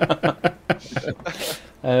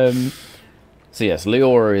 So yes,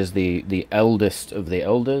 Leora is the eldest of the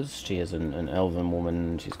elders. She is an elven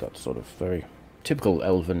woman. She's got sort of very typical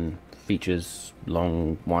elven features,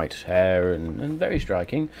 long white hair, and very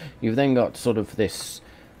striking. You've then got sort of this,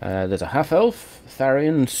 there's a half-elf,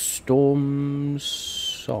 Tharian Storm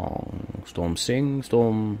Song.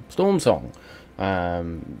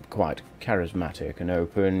 quite charismatic and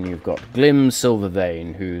open. You've got Glim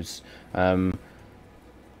Silvervein, who's one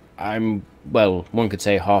could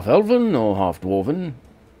say half elven or half dwarven.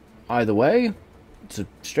 Either way, it's a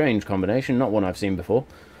strange combination, not one I've seen before.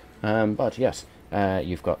 But yes,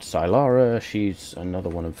 you've got Sylara, she's another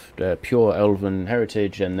one of pure elven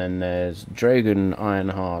heritage, and then there's Dragon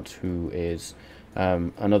Ironheart, who is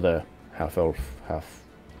another half elf, half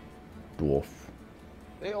dwarf.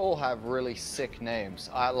 They all have really sick names.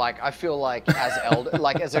 I feel like as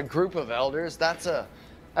as a group of elders, that's a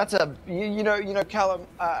you know Callum.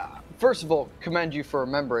 First of all, commend you for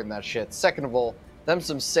remembering that shit. Second of all, them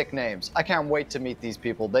some sick names. I can't wait to meet these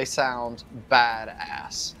people. They sound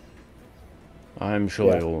badass. I'm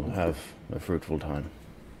sure you'll have a fruitful time.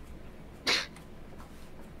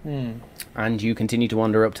 And you continue to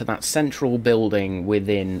wander up to that central building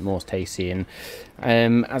within Mors Tacy,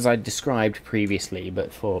 and as I described previously,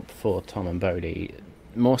 but for Tom and Bodhi,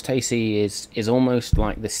 Mors Tacy is almost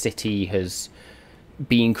like the city has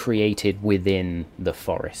been created within the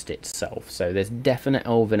forest itself. So there's definite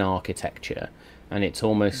elven architecture, and it's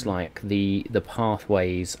almost like the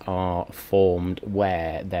pathways are formed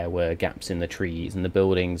where there were gaps in the trees, and the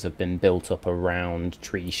buildings have been built up around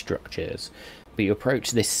tree structures. But you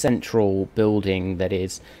approach this central building that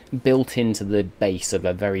is built into the base of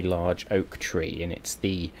a very large oak tree, and it's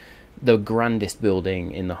the grandest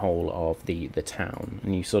building in the whole of the town.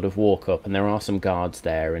 And you sort of walk up, and there are some guards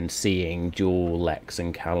there, and seeing Jewel, Lex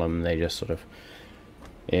and Callum, they just sort of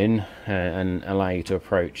in and allow you to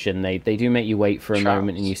approach, and they do make you wait for a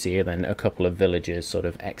moment, and you see then a couple of villagers sort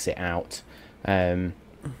of exit out and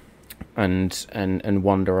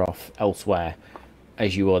wander off elsewhere,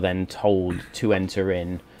 as you are then told to enter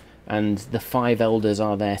in. And the 5 elders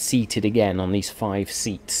are there seated again on these 5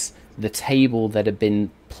 seats. The table that had been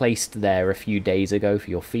placed there a few days ago for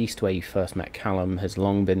your feast, where you first met Callum, has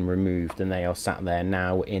long been removed, and they are sat there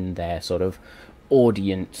now in their sort of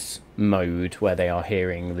audience mode, where they are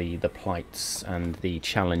hearing the plights and the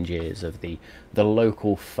challenges of the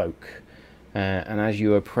local folk. And as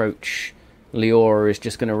you approach, Leora is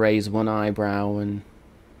just going to raise one eyebrow, and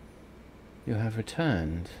you have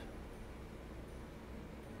returned.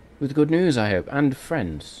 With good news, I hope, and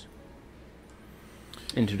friends.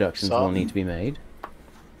 Introductions will need to be made.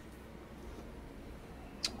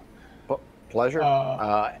 Pleasure.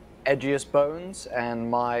 Edgiest Bones and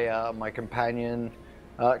my companion,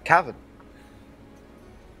 Cavan.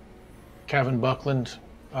 Cavan Buckland,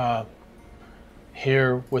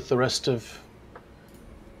 here with the rest of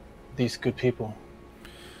these good people.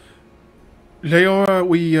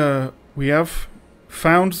 Leora, we have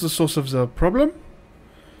found the source of the problem.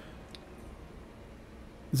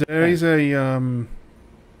 There is a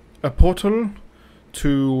portal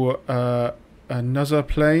to another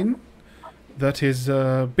plane that has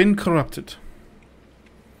been corrupted.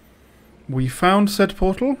 We found said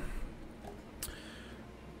portal.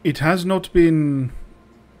 It has not been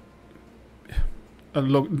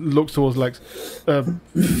look towards Lex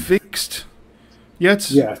fixed yet.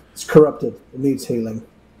 Yeah, it's corrupted. It needs healing.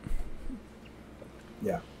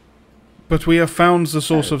 Yeah. But we have found the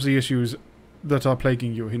source of the issues that are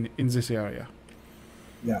plaguing you in this area.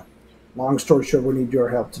 Yeah. Long story short, we need your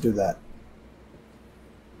help to do that.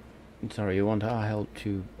 Sorry, you want our help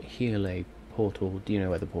to heal a portal? Do you know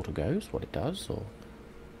where the portal goes, what it does, or?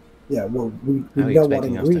 Yeah, well, we know what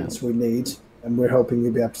ingredients we need, and we're hoping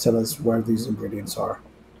you'll be able to tell us where these ingredients are.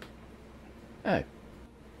 Oh.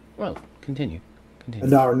 Well, continue.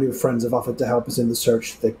 And our new friends have offered to help us in the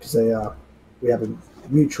search, because we have a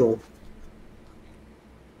mutual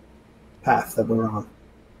path that we're on.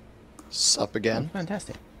 Sup again. Oh,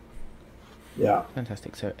 fantastic. Yeah.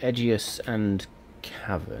 Fantastic. So, Edgius and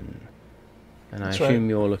Cavan. And That's I assume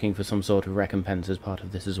you're looking for some sort of recompense as part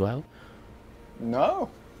of this as well? No.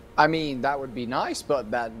 I mean, that would be nice, but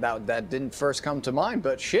that didn't first come to mind.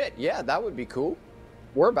 But shit, yeah, that would be cool.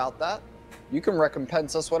 We're about that. You can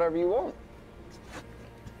recompense us whatever you want.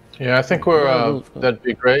 Yeah, I think that'd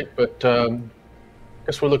be great, but I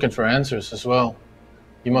guess we're looking for answers as well.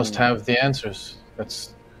 You must have the answers.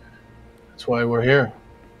 That's why we're here.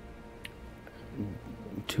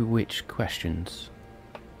 To which questions?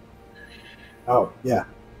 Oh, yeah.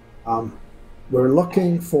 We're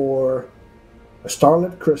looking for a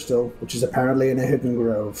starlit crystal, which is apparently in a hidden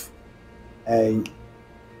grove, a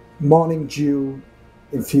morning dew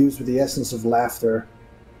infused with the essence of laughter,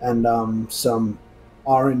 and some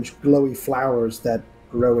orange glowy flowers that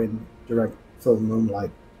grow in direct full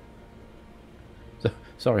moonlight.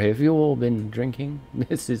 Sorry, have you all been drinking?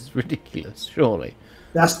 This is ridiculous, surely.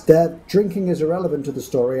 That drinking is irrelevant to the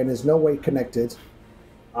story and is no way connected.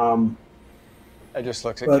 I just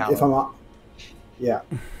looked at But Callum. if I'm up, yeah,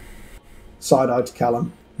 side eye to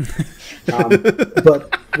Callum.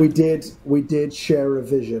 But we did share a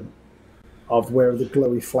vision of where the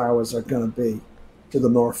glowy flowers are going to be to the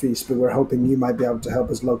northeast. But we're hoping you might be able to help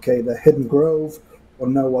us locate a hidden grove or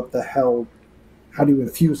know what the hell. How do you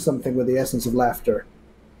infuse something with the essence of laughter?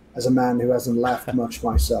 As a man who hasn't laughed much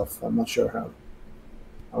myself, I'm not sure how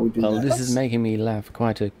we do that. Well, this is making me laugh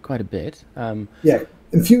quite a bit. Yeah,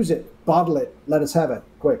 infuse it, bottle it, let us have it,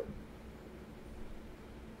 quick.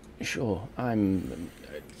 Sure,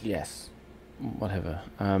 yes, whatever.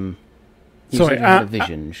 You Sorry, said you had a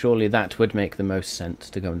vision. Surely that would make the most sense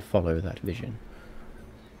to go and follow that vision.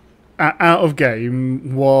 Out of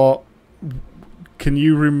game, what can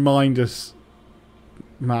you remind us,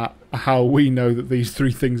 Matt, how we know that these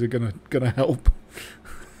three things are gonna help?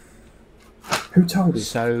 Who told you?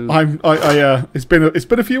 So It's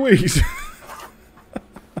been a few weeks.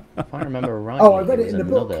 if I remember right, Oh, I read it in the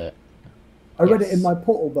book. I read it Yes. in my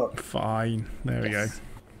portal book. Fine, there we go. Yes.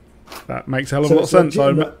 That makes a hell of So a lot of it's sense.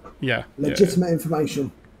 legitimate- Yeah. Legitimate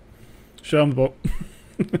information. Show 'em the book.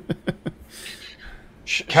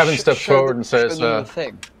 Kevin steps forward and says, show them the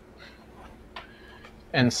thing.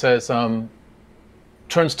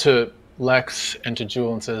 turns to Lex and to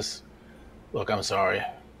Jewel and says, "Look, I'm sorry,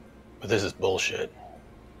 but this is bullshit.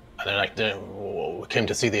 And then we came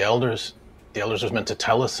to see the elders. The elders was meant to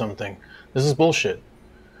tell us something. This is bullshit.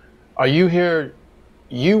 Are you here?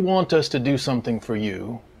 You want us to do something for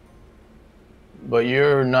you, but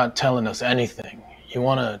you're not telling us anything. You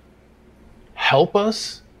want to help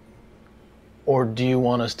us? Or do you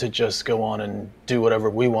want us to just go on and do whatever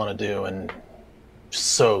we want to do, and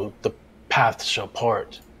so the paths shall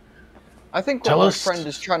part?" I think what my friend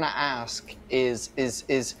is trying to ask is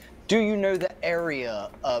do you know the area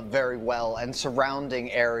very well and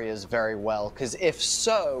surrounding areas very well? Because if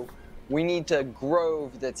so, we need a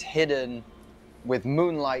grove that's hidden with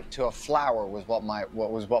moonlight to a flower was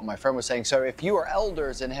what my friend was saying. So if you are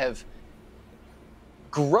elders and have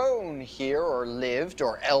grown here or lived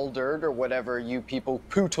or eldered or whatever you people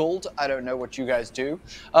pootled, I don't know what you guys do,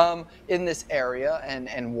 in this area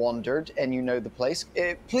and wandered and you know the place,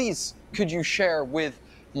 please could you share with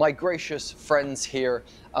my gracious friends here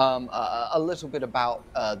a little bit about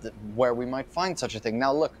where we might find such a thing.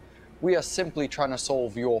 Now look, we are simply trying to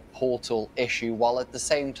solve your portal issue while at the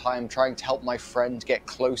same time trying to help my friend get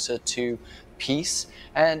closer to peace,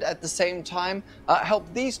 and at the same time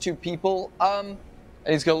help these two people.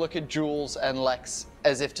 And he's going to look at Jules and Lex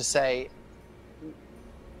as if to say,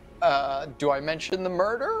 do I mention the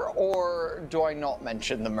murder or do I not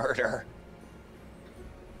mention the murder?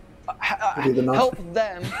 Help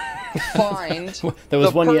them find. There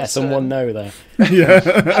was one person. yes and one no there.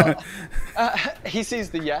 He sees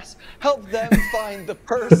the yes. Help them find the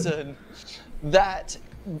person that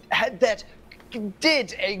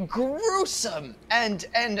did a gruesome and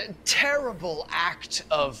terrible act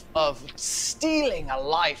of stealing a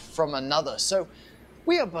life from another. So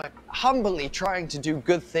we are but humbly trying to do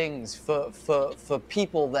good things for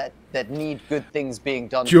people that need good things being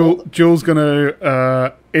done for them. Jules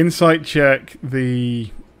gonna insight check the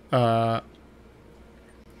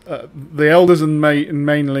elders and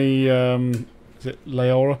mainly is it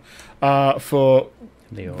Leora for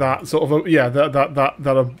Leora. that sort of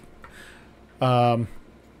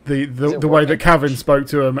the way that Kevin spoke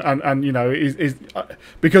to him and you know is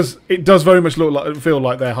because it does very much feel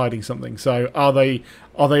like they're hiding something. So are they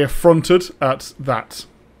affronted at that?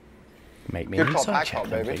 Make me Good an call, insight back check, call,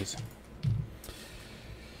 then, baby. please.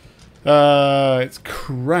 It's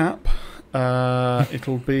crap.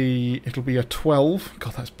 It'll be a 12.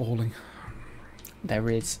 God, that's balling. There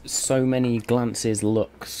is so many glances,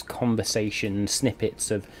 looks, conversation,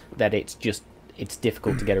 snippets of that it's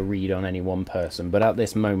difficult to get a read on any one person. But at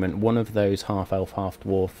this moment, one of those half-elf,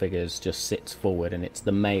 half-dwarf figures just sits forward, and it's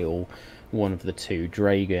the male, one of the two,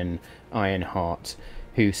 Dragon, Ironheart,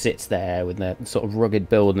 who sits there with their sort of rugged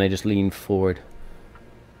build, and they just lean forward.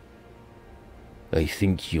 I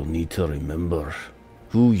think you'll need to remember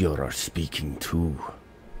who you are speaking to.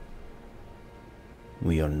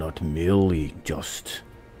 We are not merely just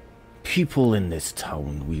people in this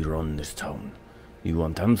town. We run this town. You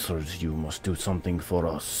want answers, you must do something for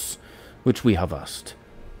us, which we have asked.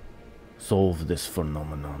 Solve this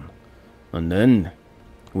phenomenon, and then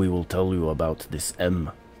we will tell you about this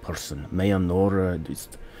M person, Mayanora.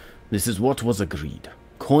 This is what was agreed.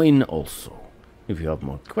 Coin also. If you have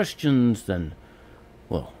more questions, then,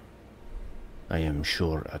 well, I am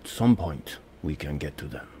sure at some point we can get to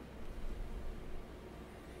them.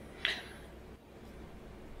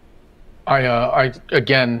 I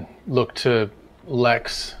again look to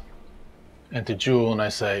Lex and to Jewel, and I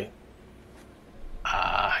say,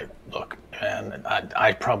 look, man,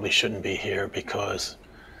 I probably shouldn't be here because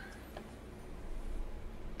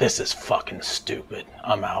this is fucking stupid.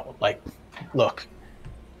 I'm out. Like, look,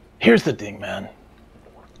 here's the thing, man.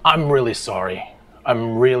 I'm really sorry.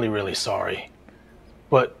 I'm really, really sorry.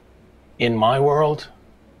 But in my world,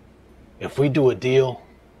 if we do a deal,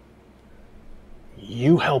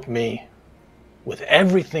 you help me with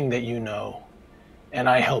everything that you know, and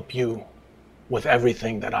I help you with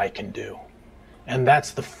everything that I can do. And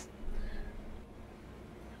that's the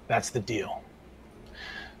deal.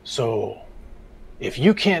 So if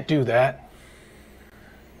you can't do that,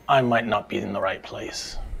 I might not be in the right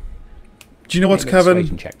place. Do you know what's, Make a Kevin?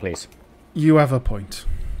 persuasion check, please. You have a point.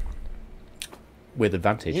 With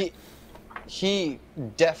advantage. He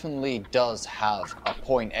definitely does have a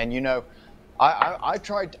point, and you know, I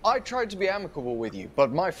tried to be amicable with you,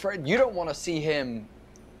 but my friend, you don't want to see him.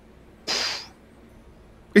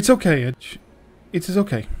 It's okay, Edge. It is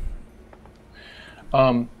okay.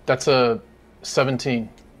 That's a 17.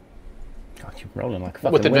 God, you're rolling like a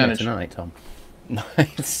fucking With winner advantage. tonight, Tom.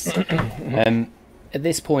 Nice. At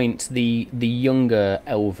this point, the younger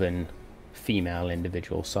elven female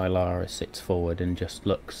individual, Sylara, sits forward and just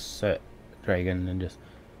looks at Dragon and just...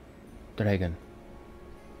 Dragon,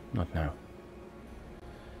 not now.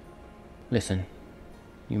 Listen,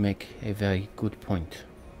 you make a very good point.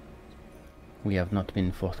 We have not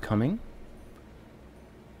been forthcoming.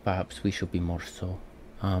 Perhaps we should be more so.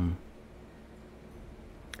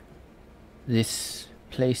 This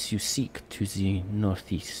place you seek to the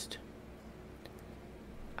northeast.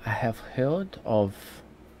 I have heard of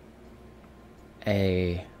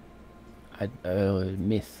a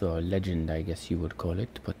myth or legend, I guess you would call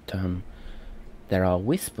it, but there are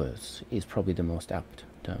whispers, is probably the most apt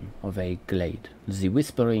term, of a glade. The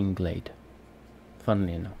Whispering Glade.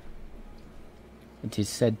 Funnily enough. It is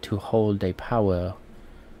said to hold a power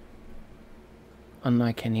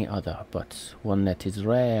unlike any other, but one that is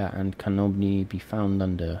rare and can only be found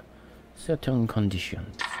under certain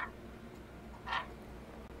conditions.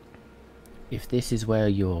 If this is where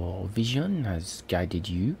your vision has guided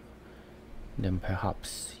you, then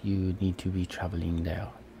perhaps you need to be traveling there.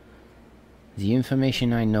 The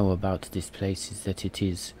information I know about this place is that it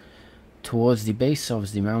is towards the base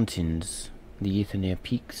of the mountains, the Aetherneer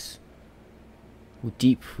Peaks,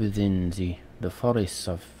 deep within the forests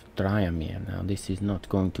of Dryamere. Now, this is not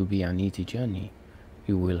going to be an easy journey.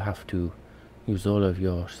 You will have to use all of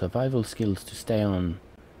your survival skills to stay on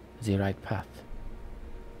the right path.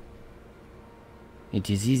 It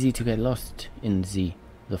is easy to get lost in the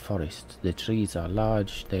forest. The trees are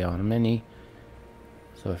large, they are many,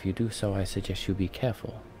 so if you do so, I suggest you be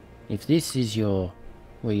careful. If this is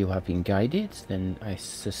where you have been guided, then I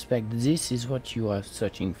suspect this is what you are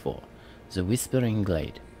searching for. The Whispering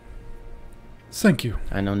Glade. Thank you.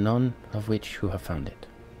 I know none of which who have found it.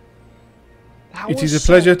 It is a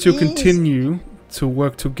pleasure to continue to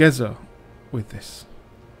work together with this.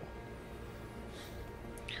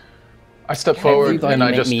 I step forward Everybody and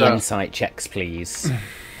I make just me insight checks, please.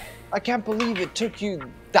 I can't believe it took you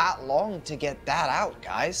that long to get that out,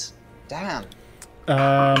 guys. Damn.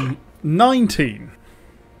 19.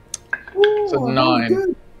 It's a 9.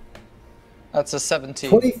 Good. That's a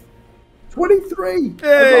 17. 23.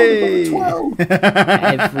 Hey! I rolled above a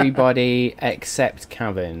 12. Everybody except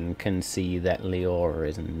Kevin can see that Leora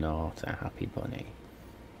is not a happy bunny.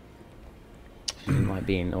 She doesn't like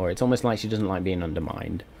being, or it's almost like she doesn't like being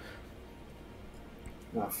undermined.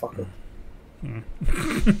 Nah, fuck it.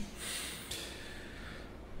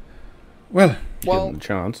 Well, Give them a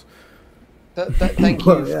chance. Thank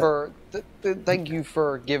Well, you yeah. for thank you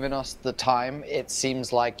for giving us the time. It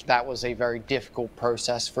seems like that was a very difficult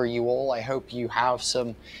process for you all. I hope you have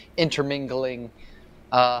some intermingling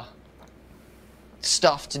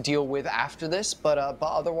stuff to deal with after this, but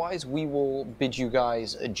otherwise we will bid you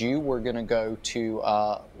guys adieu. We're gonna go to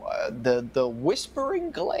the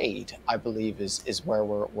Whispering Glade, I believe is where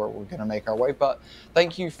we're gonna make our way. But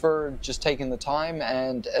thank you for just taking the time,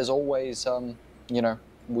 and as always, you know,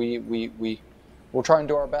 we'll try and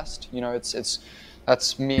do our best. You know,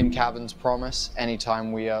 that's me and Kevin's promise.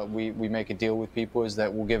 Anytime we make a deal with people, is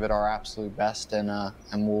that we'll give it our absolute best, and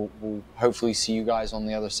we'll hopefully see you guys on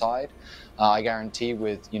the other side. I guarantee,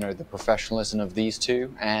 with the professionalism of these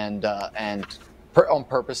two, and on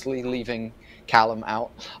purposely leaving Callum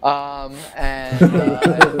out,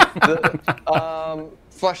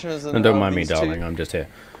 professionalism. And don't of mind me, these two, darling. I'm just here.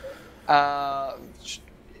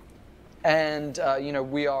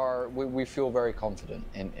 We feel very confident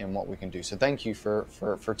in what we can do. So thank you for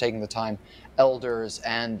taking the time, elders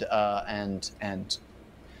and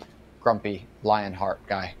grumpy Lionheart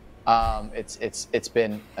guy. It's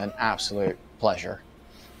been an absolute pleasure.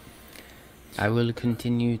 I will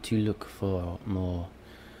continue to look for more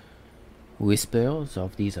whispers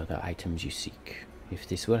of these other items you seek. If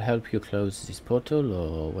this will help you close this portal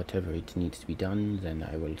or whatever it needs to be done, then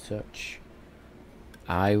I will search.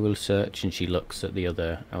 I will search, and she looks at the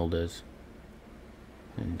other elders,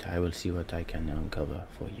 and I will see what I can uncover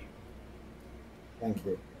for you. Thank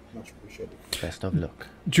you. Much appreciated. Best of luck.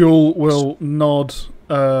 Jewel will nod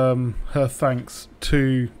her thanks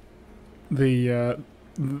to the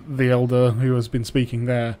elder who has been speaking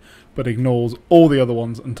there, but ignores all the other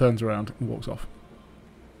ones and turns around and walks off.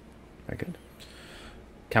 Very good.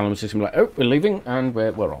 Callum's just gonna be like, oh, we're leaving and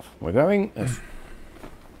we're off. We're going.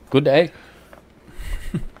 Good day.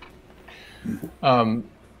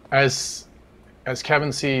 As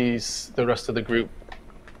Kevin sees the rest of the group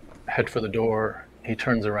head for the door, he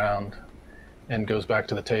turns around and goes back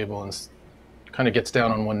to the table and kind of gets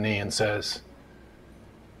down on one knee and says,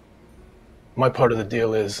 my part of the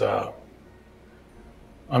deal is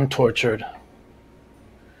I'm tortured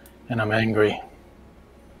and I'm angry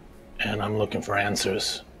and I'm looking for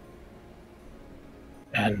answers,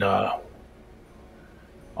 and I'll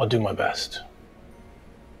do my best.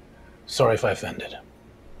 Sorry if I offended.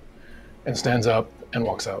 And stands up and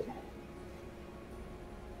walks out.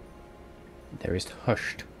 There is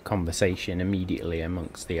hushed conversation immediately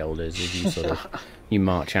amongst the elders as you sort of you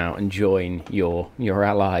march out and join your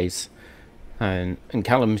allies, and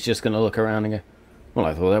Callum's just going to look around and go, well,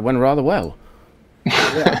 I thought that went rather well.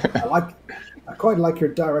 Yeah, I quite like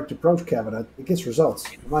your direct approach, Kevin. It gets results.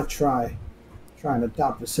 I might try and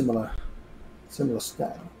adopt a similar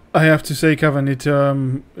style. I have to say, Kevin, it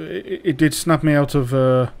did snap me out of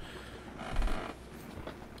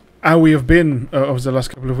how we have been over the last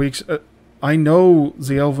couple of weeks. I know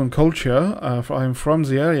the elven culture. I'm from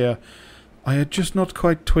the area. I had just not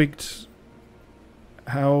quite twigged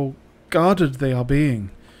how guarded they are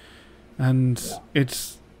being, and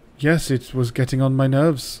it was getting on my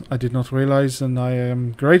nerves. I did not realize, and I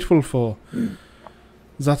am grateful for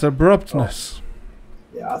that abruptness. Oh.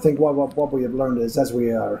 Yeah, I think what we have learned is, as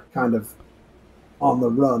we are kind of on the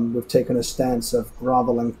run, we've taken a stance of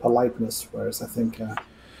groveling politeness, whereas I think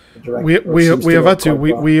we have had to.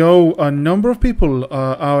 We owe a number of people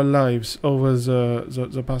our lives over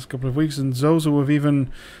the past couple of weeks, and those who have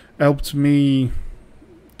even helped me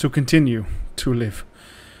to continue to live.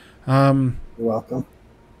 You're welcome.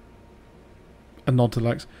 A nod to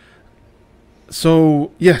Lex.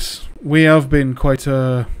 So yes, we have been quite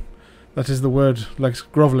that is the word, Lex,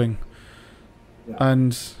 grovelling. Yeah.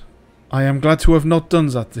 And I am glad to have not done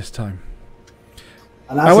that this time.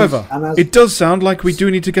 However, it does sound like we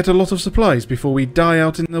do need to get a lot of supplies before we die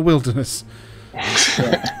out in the wilderness.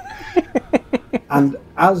 Yeah. And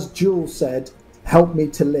as Jules said, help me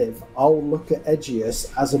to live, I'll look at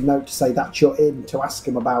Edgius as a note to say that you're in, to ask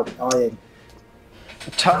him about dying.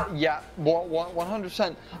 Yeah,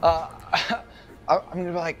 100%. I'm going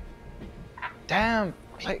to be like, damn,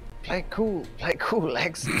 play cool,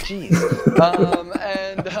 Lex. Jeez.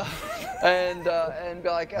 And be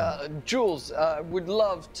like, Jules, would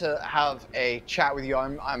love to have a chat with you.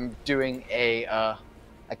 I'm doing a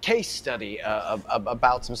case study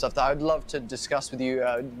about some stuff that I'd love to discuss with you.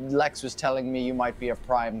 Lex was telling me you might be a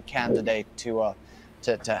prime candidate to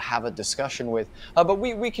have a discussion with. But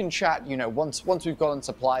we can chat, once we've gotten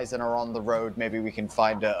supplies and are on the road, maybe we can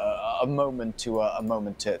find a moment to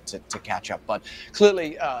catch up. But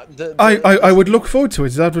clearly, I would look forward to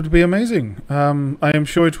it. That would be amazing. I am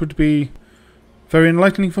sure it would be very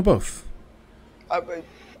enlightening for both.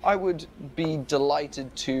 I would be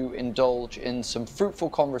delighted to indulge in some fruitful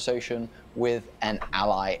conversation with an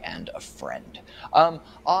ally and a friend.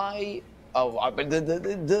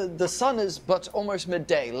 The sun is but almost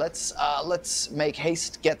midday. Let's make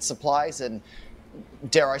haste, get supplies, and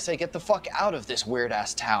dare I say, get the fuck out of this weird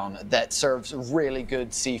ass town that serves really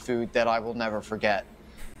good seafood that I will never forget.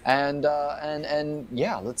 And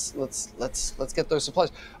yeah, let's get those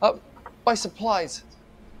supplies. By supplies,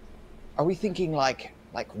 are we thinking like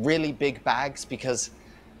really big bags? Because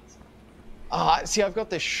see, I've got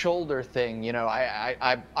this shoulder thing.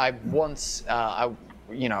 I once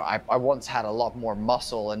had a lot more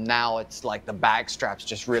muscle, and now it's like the bag straps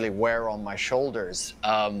just really wear on my shoulders.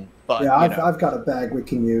 But yeah, I've got a bag we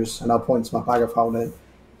can use, and I'll point to my bag of holding.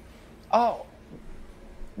 Oh,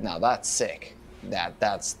 now that's sick.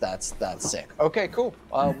 That's sick. Okay, cool.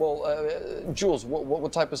 Jules,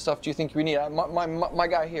 what type of stuff do you think we need? My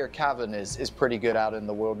guy here, Cavan, is pretty good out in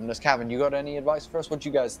the wilderness. Cavan, you got any advice for us? What do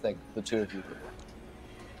you guys think, the two of you?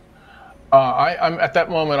 I'm at that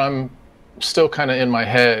moment. I'm still kind of in my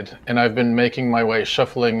head, and I've been making my way,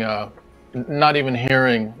 shuffling, not even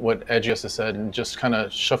hearing what Edgius has said, and just kind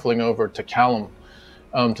of shuffling over to Callum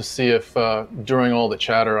to see if during all the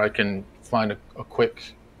chatter I can find a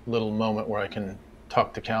quick little moment where I can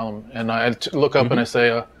talk to Callum. And I look up and I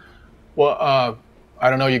say, well, I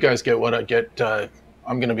don't know, you guys get what I get. We're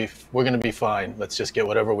gonna be fine. Let's just get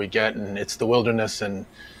whatever we get, and it's the wilderness, and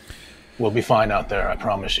we'll be fine out there, I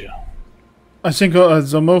promise you. I think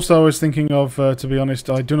the most I was thinking of, to be honest,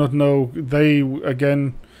 I do not know. They,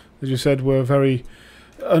 again, as you said, were very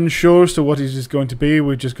unsure as to what it is going to be.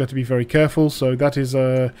 We've just got to be very careful. So that is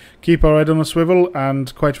keep our head on a swivel,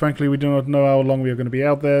 and quite frankly, we do not know how long we are going to be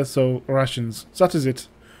out there, so rations. That is it.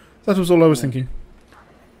 That was all I was thinking.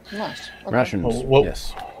 Nice. Okay. Rations, Well,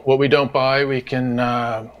 yes. What we don't buy, we can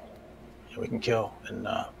kill. And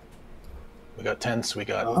we got tents, we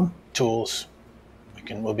got tools.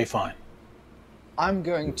 We'll be fine. I'm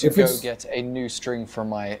going to go get a new string for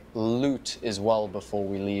my lute as well before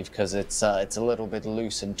we leave, because it's a little bit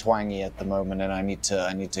loose and twangy at the moment, and I need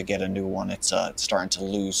to get a new one. It's starting to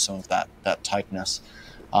lose some of that tightness.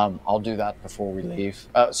 I'll do that before we leave.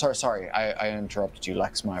 Sorry, I interrupted you,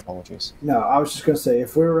 Lex. My apologies. No, I was just going to say,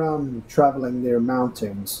 if we're traveling near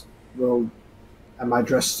mountains, am I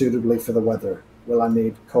dressed suitably for the weather? Will I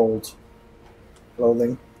need cold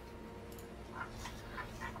clothing?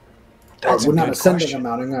 We're not ascending a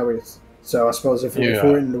mountain, are we? So I suppose if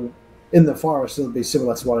we're in the forest, it'll be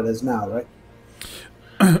similar to what it is now,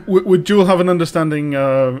 right? Would Jewel have an understanding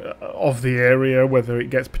of the area, whether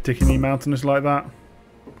it gets particularly mountainous like that?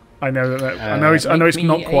 I know that. I know it's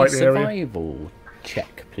not quite the area. Survival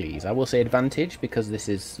check, please. I will say advantage because this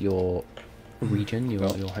is your region, your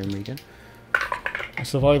home region.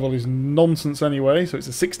 Survival is nonsense anyway, so it's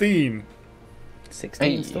a 16.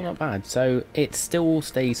 16, still not bad. So it still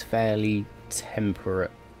stays fairly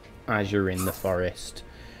temperate as you're in the forest.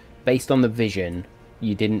 Based on the vision,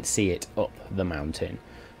 you didn't see it up the mountain.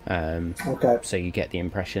 Okay. So you get the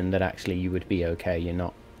impression that actually you would be okay. You're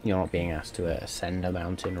not being asked to ascend a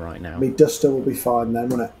mountain right now. My duster will be fine then,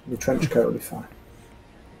 won't it? My trench coat will be fine.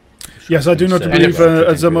 Yes, I do not believe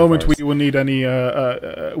at the moment we will need any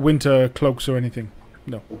winter cloaks or anything.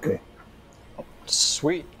 No. Okay.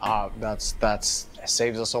 Sweet. That's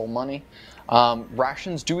saves us all money.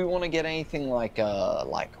 Rations. Do we want to get anything like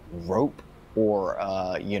rope or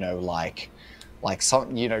like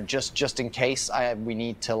some just in case we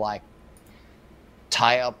need to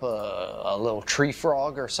tie up a little tree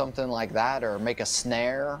frog or something like that, or make a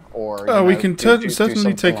snare, or we can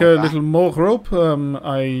certainly take a little more rope.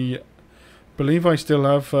 I believe I still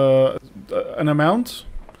have an amount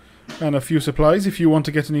and a few supplies. If you want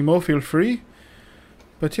to get any more, feel free.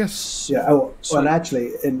 But yes. Yeah. Oh, well,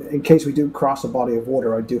 actually, in case we do cross a body of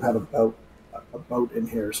water, I do have a boat in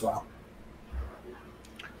here as well.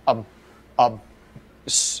 I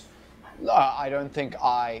don't think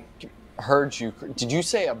I heard you. Did you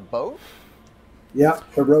say a boat? Yeah,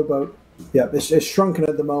 a rowboat. Yeah, it's shrunken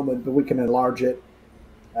at the moment, but we can enlarge it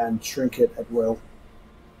and shrink it at will.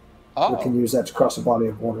 Oh. We can use that to cross a body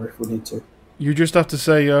of water if we need to. You just have to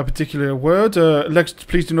say a particular word. Lex,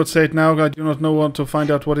 please do not say it now. I do not know want to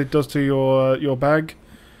find out what it does to your bag.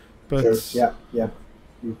 But sure. Yeah.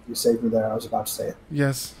 You saved me there. I was about to say it.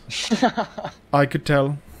 Yes. I could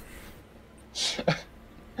tell.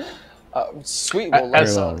 Sweet. Well,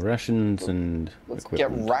 let's rations and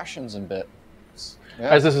get rations and bit. Yeah.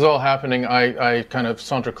 As this is all happening, I kind of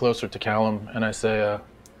saunter closer to Callum and I say,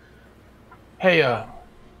 "Hey,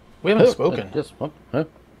 we haven't spoken." Just what? Huh?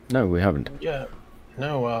 No, we haven't. Yeah,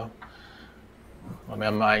 no. I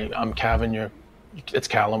mean, I'm Cavan. It's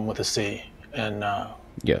Callum with a C, and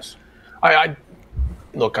yes. I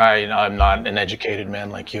look. I'm not an educated man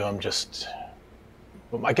like you. I'm just.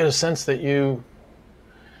 I get a sense that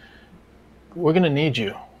we're gonna need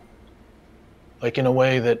you. Like in a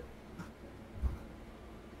way that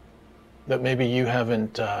maybe you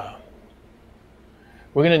haven't.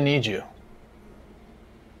 We're gonna need you.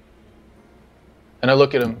 And I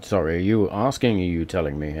look at him. Sorry, are you asking or are you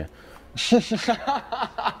telling me here?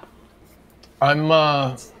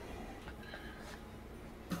 I'm,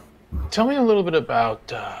 tell me a little bit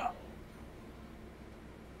about,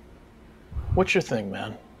 what's your thing,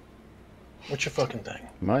 man? What's your fucking thing?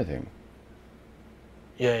 My thing?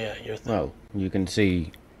 Yeah, your thing. Well, you can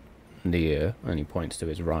see the ear, and he points to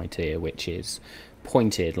his right ear, which is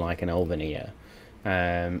pointed like an elven ear.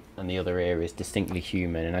 And the other ear is distinctly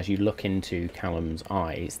human, and as you look into Callum's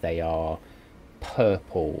eyes, they are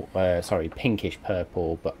pinkish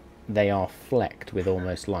purple, but they are flecked with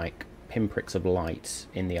almost like pinpricks of light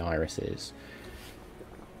in the irises.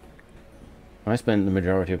 I spent the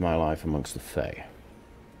majority of my life amongst the Fey.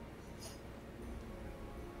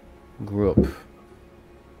 Grew up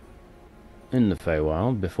in the Fey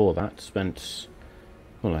Wild. Before that, spent,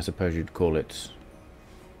 well, I suppose you'd call it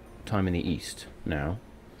time in the East now.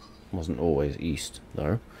 Wasn't always East,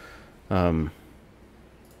 though.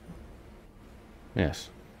 Yes.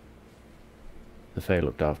 The Fey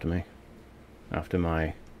looked after me. After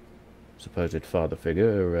my supposed father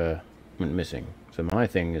figure went missing. So my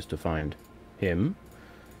thing is to find him.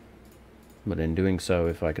 But in doing so,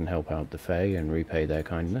 if I can help out the Fey and repay their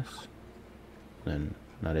kindness, then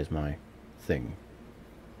that is my thing.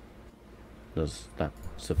 Does that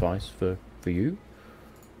suffice for you?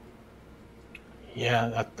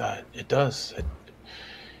 Yeah, it does.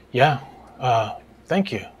 Yeah.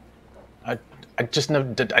 Thank you. I just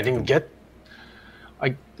never did. I didn't get.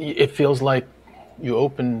 It feels like you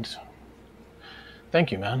opened.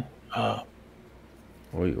 Thank you, man. All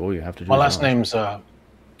you have to do. My last name's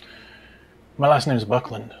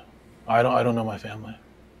Buckland. I don't know my family.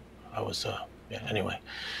 I was yeah. Anyway.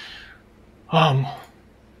 Should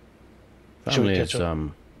we Family catch is up?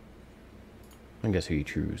 I guess who you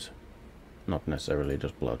choose, not necessarily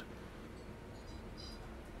just blood.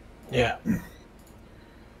 Yeah.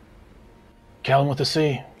 Callum with a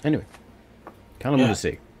C. Anyway, Callum Yeah. with a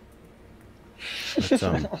C.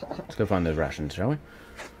 Let's go find those rations, shall we?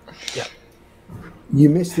 Yeah. You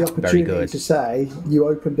missed the opportunity good. to say you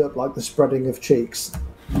opened up like the spreading of cheeks.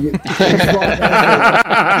 It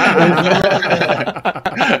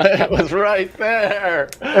It was right there.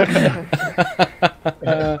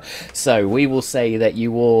 So we will say that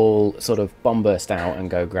you all sort of bomb burst out and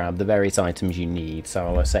go grab the various items you need. So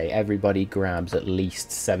I'll say everybody grabs at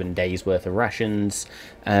least 7 days worth of rations.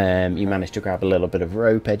 You managed to grab a little bit of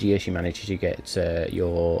rope, Edgius. You managed to get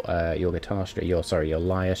your guitar string, your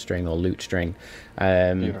lyre string or lute string.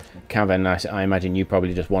 Calvin, I imagine you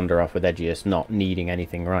probably just wander off with Edgius, not needing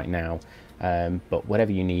anything right now. But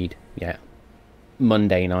whatever you need, yeah.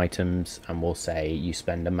 Mundane items, and we'll say you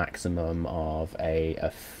spend a maximum of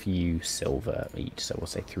a few silver each, so we'll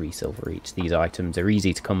say 3 silver each. These items are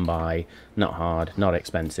easy to come by, not hard, not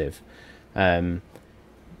expensive, and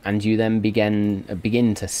you then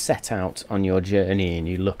begin to set out on your journey, and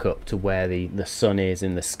you look up to where the sun is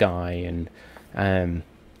in the sky, and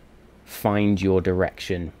find your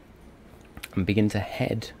direction and begin to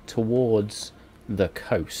head towards the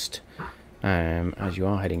coast. As you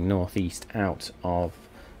are heading northeast out of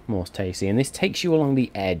Morse Tacey, and this takes you along the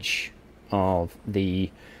edge of the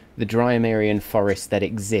Dryamerian forest that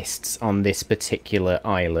exists on this particular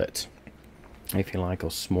islet, if you like, or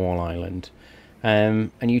small island.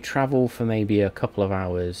 And you travel for maybe a couple of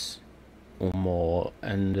hours or more,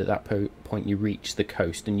 and at that point you reach the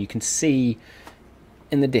coast, and you can see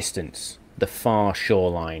in the distance the far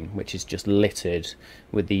shoreline, which is just littered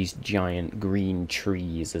with these giant green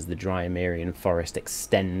trees as the Dryamerian forest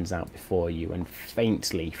extends out before you, and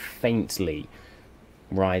faintly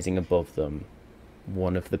rising above them,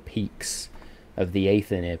 one of the peaks of the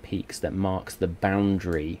Aethenir peaks that marks the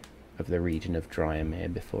boundary of the region of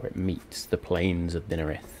Dryamere before it meets the plains of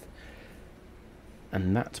Binarith.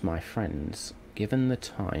 And that, my friends, given the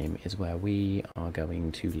time, is where we are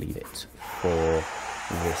going to leave it for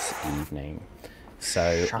this evening.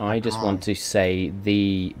 So I just want to say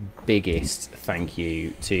the biggest thank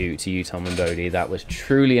you to you, Tom and Bodhi. That was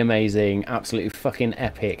truly amazing, absolutely fucking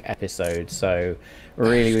epic episode. So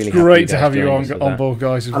really Great to have you on board,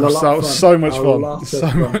 guys. It was so much fun.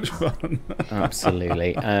 So much fun.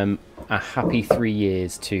 Absolutely. A happy 3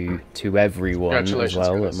 years to everyone as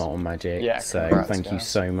well at Malt Magic. Yeah, so congrats, thank you guys.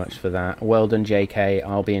 so much for that. Well done, JK.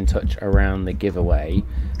 I'll be in touch around the giveaway.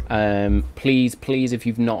 Please, if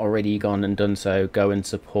you've not already gone and done so, go and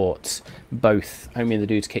support both Homie and the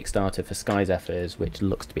Dude's Kickstarter for Sky Zephyrs, which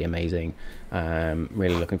looks to be amazing.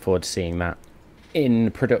 Really looking forward to seeing that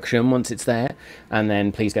in production once it's there. And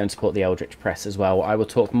then please go and support the Eldritch Press as well. I will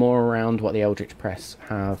talk more around what the Eldritch Press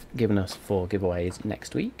have given us for giveaways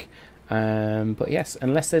next week. But yes,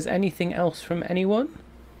 unless there's anything else from anyone.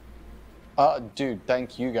 Dude,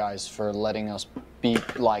 thank you guys for letting us be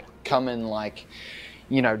come in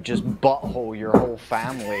just butthole your whole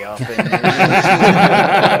family up, and cast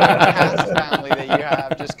family that you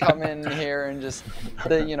have, just come in here and just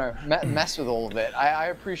mess with all of it. I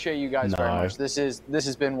appreciate you guys very much. This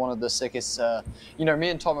has been one of the sickest. Me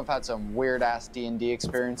and Tom have had some weird ass D&D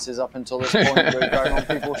experiences up until this point. We're going on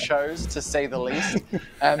people's shows, to say the least,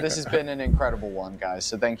 and this has been an incredible one, guys.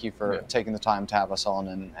 So thank you for taking the time to have us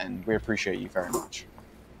on, and we appreciate you very much.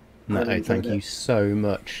 No, thank you so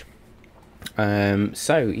much.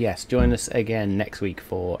 So yes, join us again next week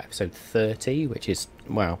for episode 30, which is,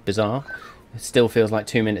 wow, bizarre. It still feels like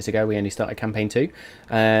 2 minutes ago we only started campaign 2.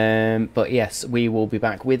 But yes, we will be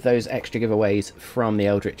back with those extra giveaways from the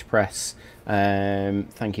Eldritch Press.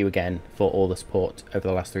 Thank you again for all the support over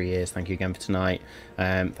the last 3 years. Thank you again for tonight.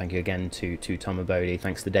 Thank you again to Tom and Bodhi.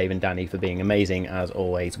 Thanks to Dave and Danny for being amazing as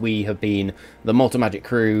always. We have been the Malta Magic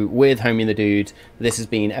crew with Homie and the Dude. This has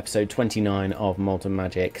been episode 29 of Malta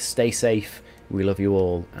Magic. Stay safe. We love you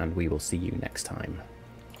all, and we will see you next time.